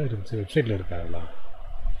போட்டிருக்காங்க? இதெல்லாம் இருந்துச்சு, வெப்சைட்டில் இருக்காங்களா?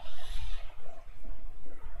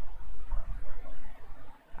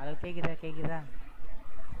 ஹலோ, கேக்குதா?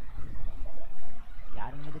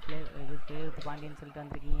 யாருங்க இதுக்கு பாண்டியன்னு சொல்லிட்டு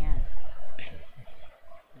வந்திருக்கீங்க?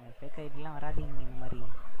 ஃபேக் ஐடிலாம் வராதீங்க இந்த மாதிரி.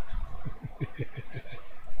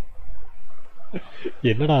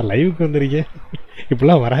 என்னடா லைவுக்கு வந்துருக்கீங்க,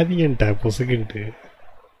 இப்பெல்லாம் வராதீங்கன்ட்டா பொசுக்குன்ட்டு.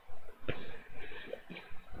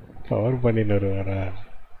 பவர் பண்ணின்னு வருவாரா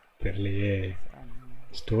தெரியலையே.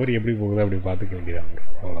 ஸ்டோரி எப்படி போகுதோ அப்படி பார்த்துக்க வேண்டியதான்,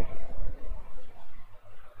 அவ்வளோதான்.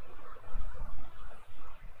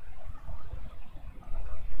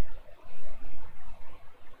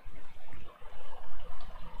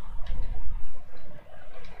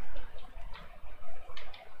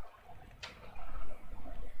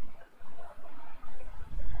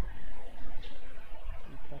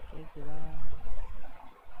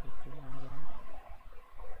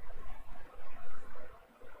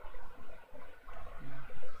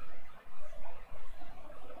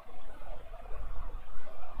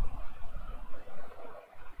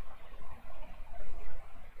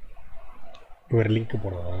 ஒரு லிங்க்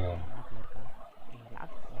போடுவா?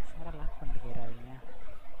 லாக் பண்ணிட்டு போயிடாதீங்க.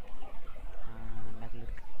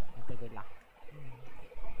 எடுத்து போயிடலாம்.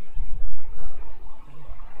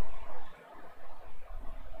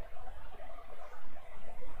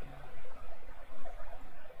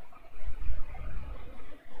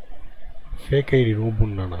 ஃபேக் ஐடி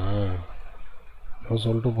ரூபுன்னானா அவன்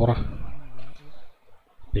சொல்லிட்டு போகிறான்.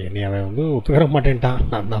 என்னை அவன் வந்து ஒத்துக்கிற மாட்டேன்ட்டான்,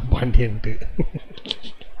 நான் தான் பாண்டியன்ட்டு.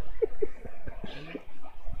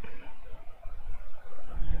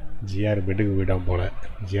 ஜிஆர் பெட்டுக்கு போயிட்டான் போல.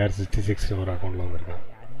 ஜிஆர் 66 ஒரு அக்கௌண்ட்டில் வந்திருக்கான்.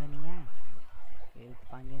 யாருங்க நீங்கள்?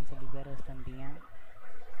 பாண்டியன்னு சொல்லி பேர் வச்சு தந்துட்டீங்க.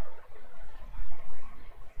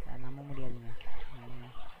 நம்ப முடியாதுங்க.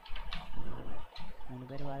 3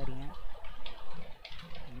 பேர் வாங்குறீங்க,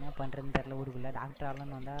 என்ன பண்ணுறதுன்னு தெரில. ஊருக்குள்ளே டாக்டர்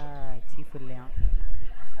ஆகலன்னு வந்தால் சீஃப் இல்லையா?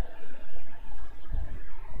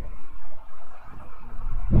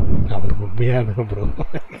 அவர் உண்மையான ப்ரோ.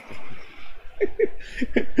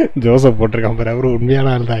 ஜோசப் போட்டிருக்கான் பாரு, அவரு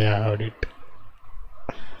உண்மையான ஆள் தாயா அப்படின்ட்டு.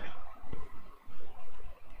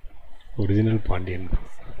 ஒரிஜினல் பாண்டியன்.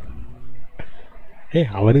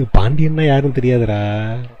 அவனுக்கு பாண்டியன்னா யாரும் தெரியாதுடா.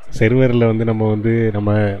 செர்வரில் வந்து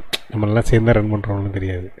நம்மளெல்லாம் சேர்ந்தா ரன் பண்ணுறோம்னு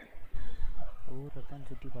தெரியாது. ஊரை தான்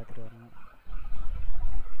சுற்றி பார்த்துட்டு வரணும்.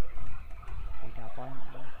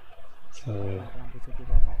 சுற்றி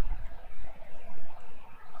பார்ப்போம்.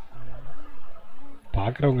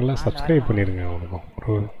 பார்க்குறவங்கெல்லாம் சப்ஸ்கிரைப் பண்ணிடுங்க.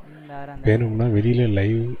 அவனுக்கும் வேணும்னா வெளியில்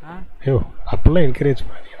லைவ் அப்படிலாம் என்கரேஜ்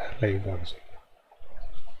பண்ணிடா. லைவ் தான் சொல்லி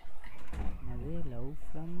லவ்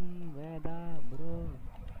ஃப்ரம் வேதா ப்ரோ.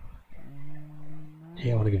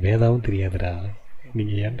 அவனுக்கு வேதாவும் தெரியாதுடா.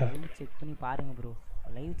 நீங்கள் ஏன்டா செக் பண்ணி பாருங்க ப்ரோ.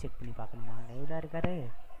 லைவ் செக் பண்ணி பார்க்கணுமா? லைவ் தான் இருக்காரு.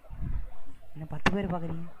 என்ன 10 பேர்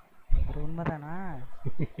பார்க்குறீங்க ப்ரோ? உண்மைதானா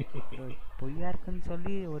ப்ரோ? பொய்யா இருக்குன்னு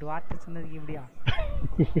சொல்லி ஒரு வார்த்தை சொன்னதுக்கு எப்படியா?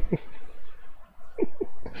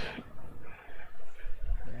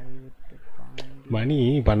 மணி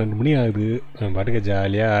 12 மணி ஆகுது. அவன் பாட்டுக்க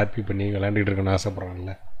ஜாலியாக ஆர்பி பண்ணி விளாண்டுக்கிட்டு இருக்கணும்னு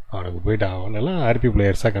ஆசைப்பட்றான்ல. அவனுக்கு போயிட்டு அவனெல்லாம் ஆர்பி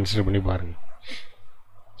பிளேயர்ஸாக கன்சிடர் பண்ணி பாருங்கள்.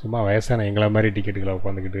 சும்மா வயசான எங்களை மாதிரி டிக்கெட்டுகளை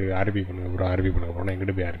உட்காந்துக்கிட்டு ஆர்பி பண்ணுங்க ப்ரோ, ஆர்பி பண்ணுங்க ப்ரோனா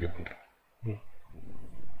எங்கிட்ட போய் ஆர்பி பண்ணுறேன்.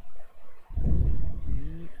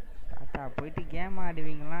 தாத்தா போயிட்டு கேம்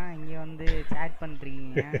ஆடுவீங்களா? இங்கே வந்து சேட்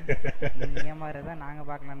பண்ணுறீங்க. நீங்கள் கேம் ஆடுறதா நாங்கள்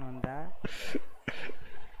பார்க்கலான்னு வந்தா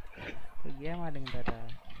கேம் ஆடுங்க தாத்தா.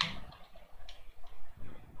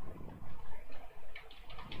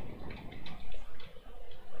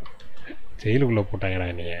 ஜெயிலுக்குள்ளே போட்டாங்கடா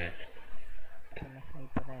என்னைய.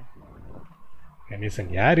 கணேசன்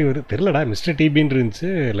யார் இவர் தெரிலடா. மிஸ்டர் டிபின்னு இருந்துச்சு,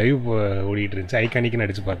 லைவ் ஓடிட்டு இருந்துச்சு, ஐகானிக்னு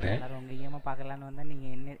அடிச்சு பார்த்தேன். உங்கள் கேமை பார்க்கலான்னு வந்தால்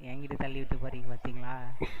நீங்கள் என்ன என்கிட்ட தள்ளி விட்டு போகிறீங்க பார்த்தீங்களா?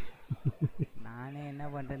 நானே என்ன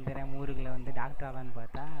பண்ணுறேன்னு தெரியாமல் ஊருக்குள்ளே வந்து டாக்டர் ஆகலான்னு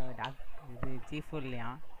பார்த்தா இது சீஃபு இல்லையா?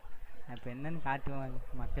 இப்போ என்னன்னு காட்டுவேன்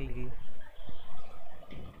மக்களுக்கு.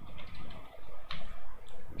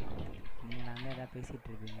 நீங்கள் நாங்கள் எதாவது பேசிகிட்டு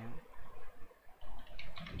இருப்பீங்க.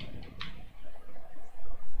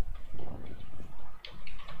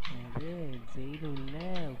 இது ஜெயிலு உள்ள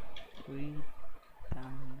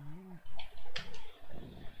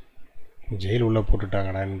ஜெயில் உள்ளே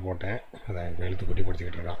போட்டுட்டாங்கடான்னு போட்டேன். அதான் இப்போ எழுத்து குட்டி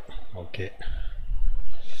படிச்சுக்கிட்டு இருக்கான். ஓகே,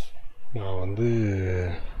 நான் வந்து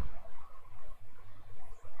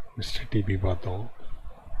மிஸ்டர் டிபி பார்த்தோம்.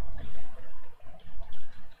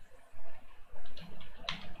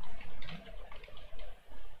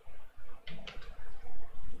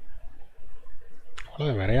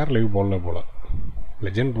 அவ்வளோ வேறு யாரும் லைவ் போடல போல்.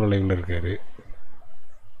 லெஜண்ட் ப்ரோ லைவில் இருக்கார்.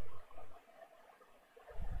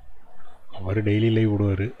 அவர் டெய்லி லைவ்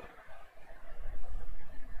விடுவார்.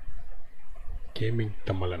 கேமிங்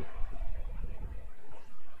தமிழன்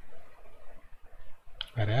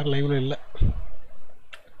வேறு யார் லைவில் இல்லை.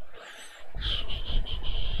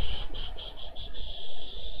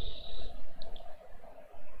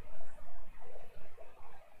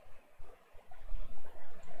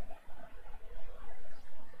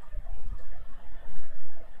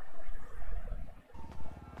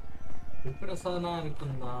 டிப்ரெஷனா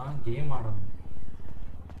இருக்குன்னா கேம் ஆடணும்.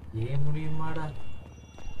 கேம் முடியுமாடா?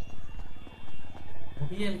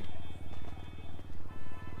 முடியல.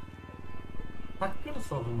 டக்குன்னு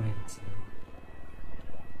சோகமாயிடுச்சு.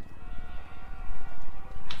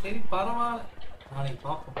 சரி பரவாயில்ல, நாளைக்கு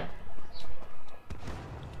பார்ப்போம்.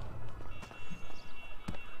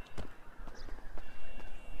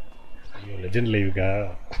 ஐயோ லெஜண்ட் லைவுக்கா?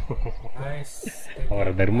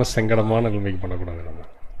 அவரை தர்ம சங்கடமான நிலைமைக்கு பண்ணக்கூடாது நம்ம.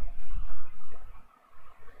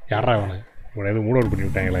 யாரா அவனை இவனை எதுவும் மூட் அவுட் பண்ணி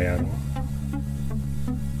விட்டாங்களா? யாரும்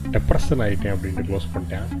டெப்ரெஷன் ஆகிட்டேன் அப்படின்ட்டு க்ளோஸ்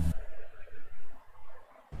பண்ணிட்டேன்.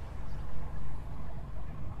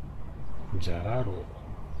 ஜராரோ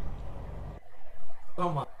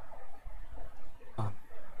ஆமா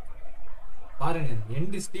பாருங்க,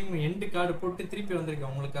 எண்டு ஸ்டீம் எண்டு கார்டு போட்டு திருப்பி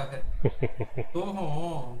வந்திருக்கேன் உங்களுக்காக.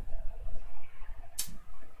 சோகம்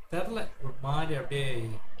தெரியல, ஒரு மாதிரி அப்படியே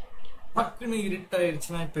டக்குன்னு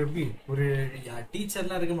இருட்டாயிருச்சுன்னா இப்ப எப்படி ஒரு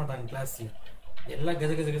டீச்சர்லாம் இருக்க மாட்டாங்க கிளாஸ்ல, எல்லாம்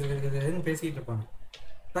கஜ கஜ கஜ கஜ கஜன்னு பேசிட்டு இருப்பாங்க.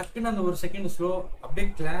 டக்குன்னு அந்த ஒரு செகண்ட் ஸ்லோ அப்படியே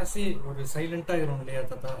கிளாஸே ஒரு சைலண்டா ஆயிரும் இல்லையா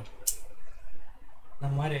தாத்தா?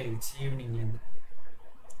 அந்த மாதிரி ஆயிடுச்சு ஈவினிங்ல இருந்து.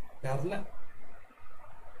 தெரியல,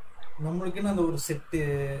 நம்மளுக்குன்னு அந்த ஒரு செட்டு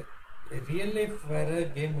ரியல் லைஃப் வேற,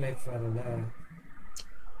 கேம் லைஃப் வேறல.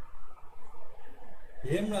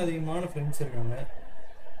 கேம்ல அதிகமான ஃப்ரெண்ட்ஸ் இருக்காங்க,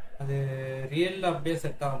 அது ரியல்ல அப்படியே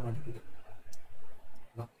செட் ஆக மாட்டேங்குது.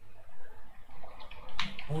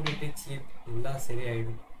 மூடிட்டு சீப் எல்லாம்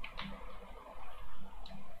சரியாயிடும்.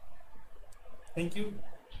 Thank you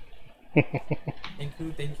thank you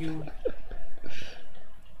thank you.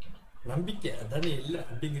 நம்பிக்கை அதானே இல்லை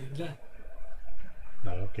அப்படிங்கிறீங்களா?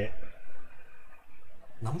 ஓகே,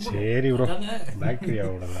 சரி ப்ரோ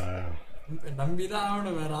பாக்டீரியாவோடதா நம்பிதான்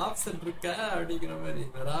ஆகணும், வேற ஆப்ஷன் இருக்கா அப்படிங்கிற மாதிரி.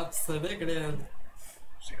 வேற ஆப்ஷனே கிடையாது.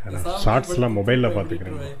 ஷார்ட்ஸ்லாம் மொபைலில்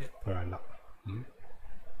பார்த்துக்கிறேன் வேண்டாம்.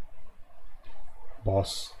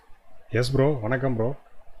 பாஸ் எஸ் ப்ரோ வணக்கம் ப்ரோ.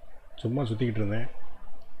 சும்மா சுற்றிக்கிட்டு இருந்தேன்,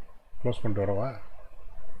 க்ளோஸ் பண்ணிட்டு வரவா?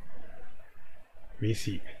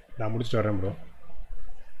 விசி நான் முடிச்சுட்டு வரேன் ப்ரோ.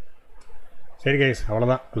 சரி கைஸ்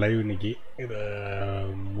அவ்வளோதான் லைவ் இன்னைக்கு. இதை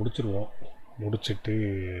முடிச்சிருவோம். முடிச்சுட்டு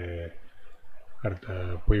அடுத்த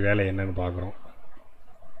போய் வேலை என்னன்னு பார்க்குறோம்.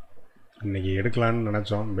 இன்றைக்கி எடுக்கலான்னு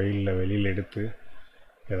நினச்சோம், வெளியில் எடுத்து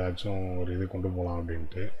ஏதாச்சும் ஒரு இது கொண்டு போகலாம்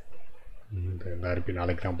அப்படின்ட்டு. இந்த அரிப்பி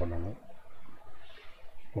நாளைக்கு தான் பண்ணணும்.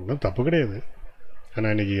 ஒன்றும் தப்பு கிடையாது.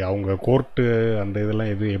 ஆனால் இன்றைக்கி அவங்க கோர்ட்டு அந்த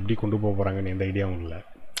இதெல்லாம் எப்படி கொண்டு போக போகிறாங்கன்னு எந்த ஐடியாவும் இல்லை.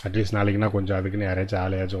 அட்லீஸ்ட் நாளைக்குனா கொஞ்சம் அதுக்குன்னு யாரையாச்சும்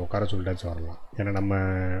ஆளையாச்சும் உட்கார சொல்லிட்டாச்சும் வரலாம். ஏன்னா நம்ம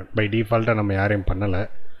பை டிஃபால்ட்டாக நம்ம யாரையும் பண்ணலை.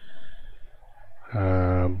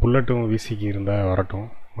 புல்லட்டும் விசிக்கு இருந்தால்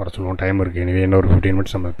வர சொல்லுவோம். டைம் இருக்குது. எனவே இன்னொரு 15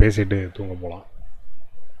 மினிட்ஸ் நம்ம பேசிட்டு தூங்க போகலாம்.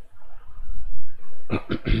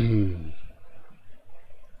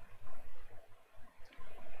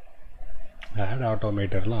 ஆட்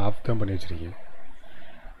ஆட்டோமேட்டர்லாம் ஆஃப் தான் பண்ணி வச்சுருக்கீங்க.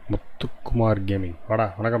 முத்துக்குமார் கேமிங் வாடா,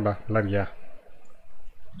 வணக்கம்டா, நல்லா இருக்கியா?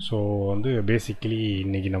 ஸோ பேசிக்கலி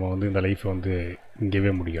இன்றைக்கி நம்ம இந்த லைஃப்பை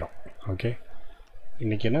இங்கேயே முடிக்கிறோம். ஓகே,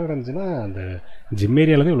 இன்றைக்கி என்ன நடந்துச்சுன்னா அந்த ஜிம்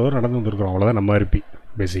ஏரியாவிலேருந்து இவ்வளோ நடந்து வந்துருக்குறோம். அவ்வளோதான் நம்ம இருப்பி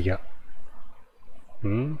பேசிக்காக.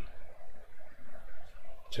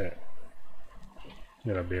 சரி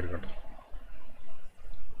இது அப்படியே இருக்கட்டும்.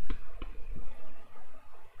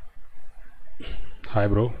 ஹாய்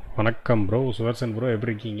ப்ரோ, வணக்கம் ப்ரோ. சுதர்சன் ப்ரோ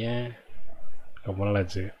எப்படி இருக்கீங்க? ரொம்ப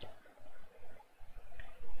நாளாச்சு.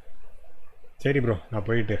 சரி ப்ரோ நான்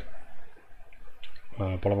போயிட்டு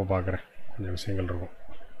பொழப்ப பார்க்குறேன், கொஞ்சம் விஷயங்கள் இருக்கும்.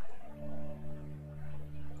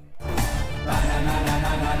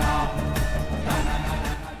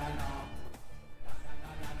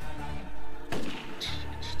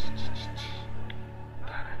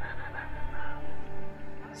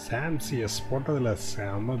 சாம்சிஎஸ் போட்டதில்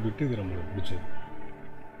செம்ம விட்டு இது நம்மளுக்கு பிடிச்சது.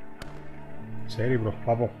 சரி ப்ரோ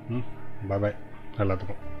பார்ப்போம். பாய் பாய்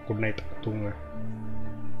எல்லாத்துக்கும். குட் நைட், தூங்குங்க.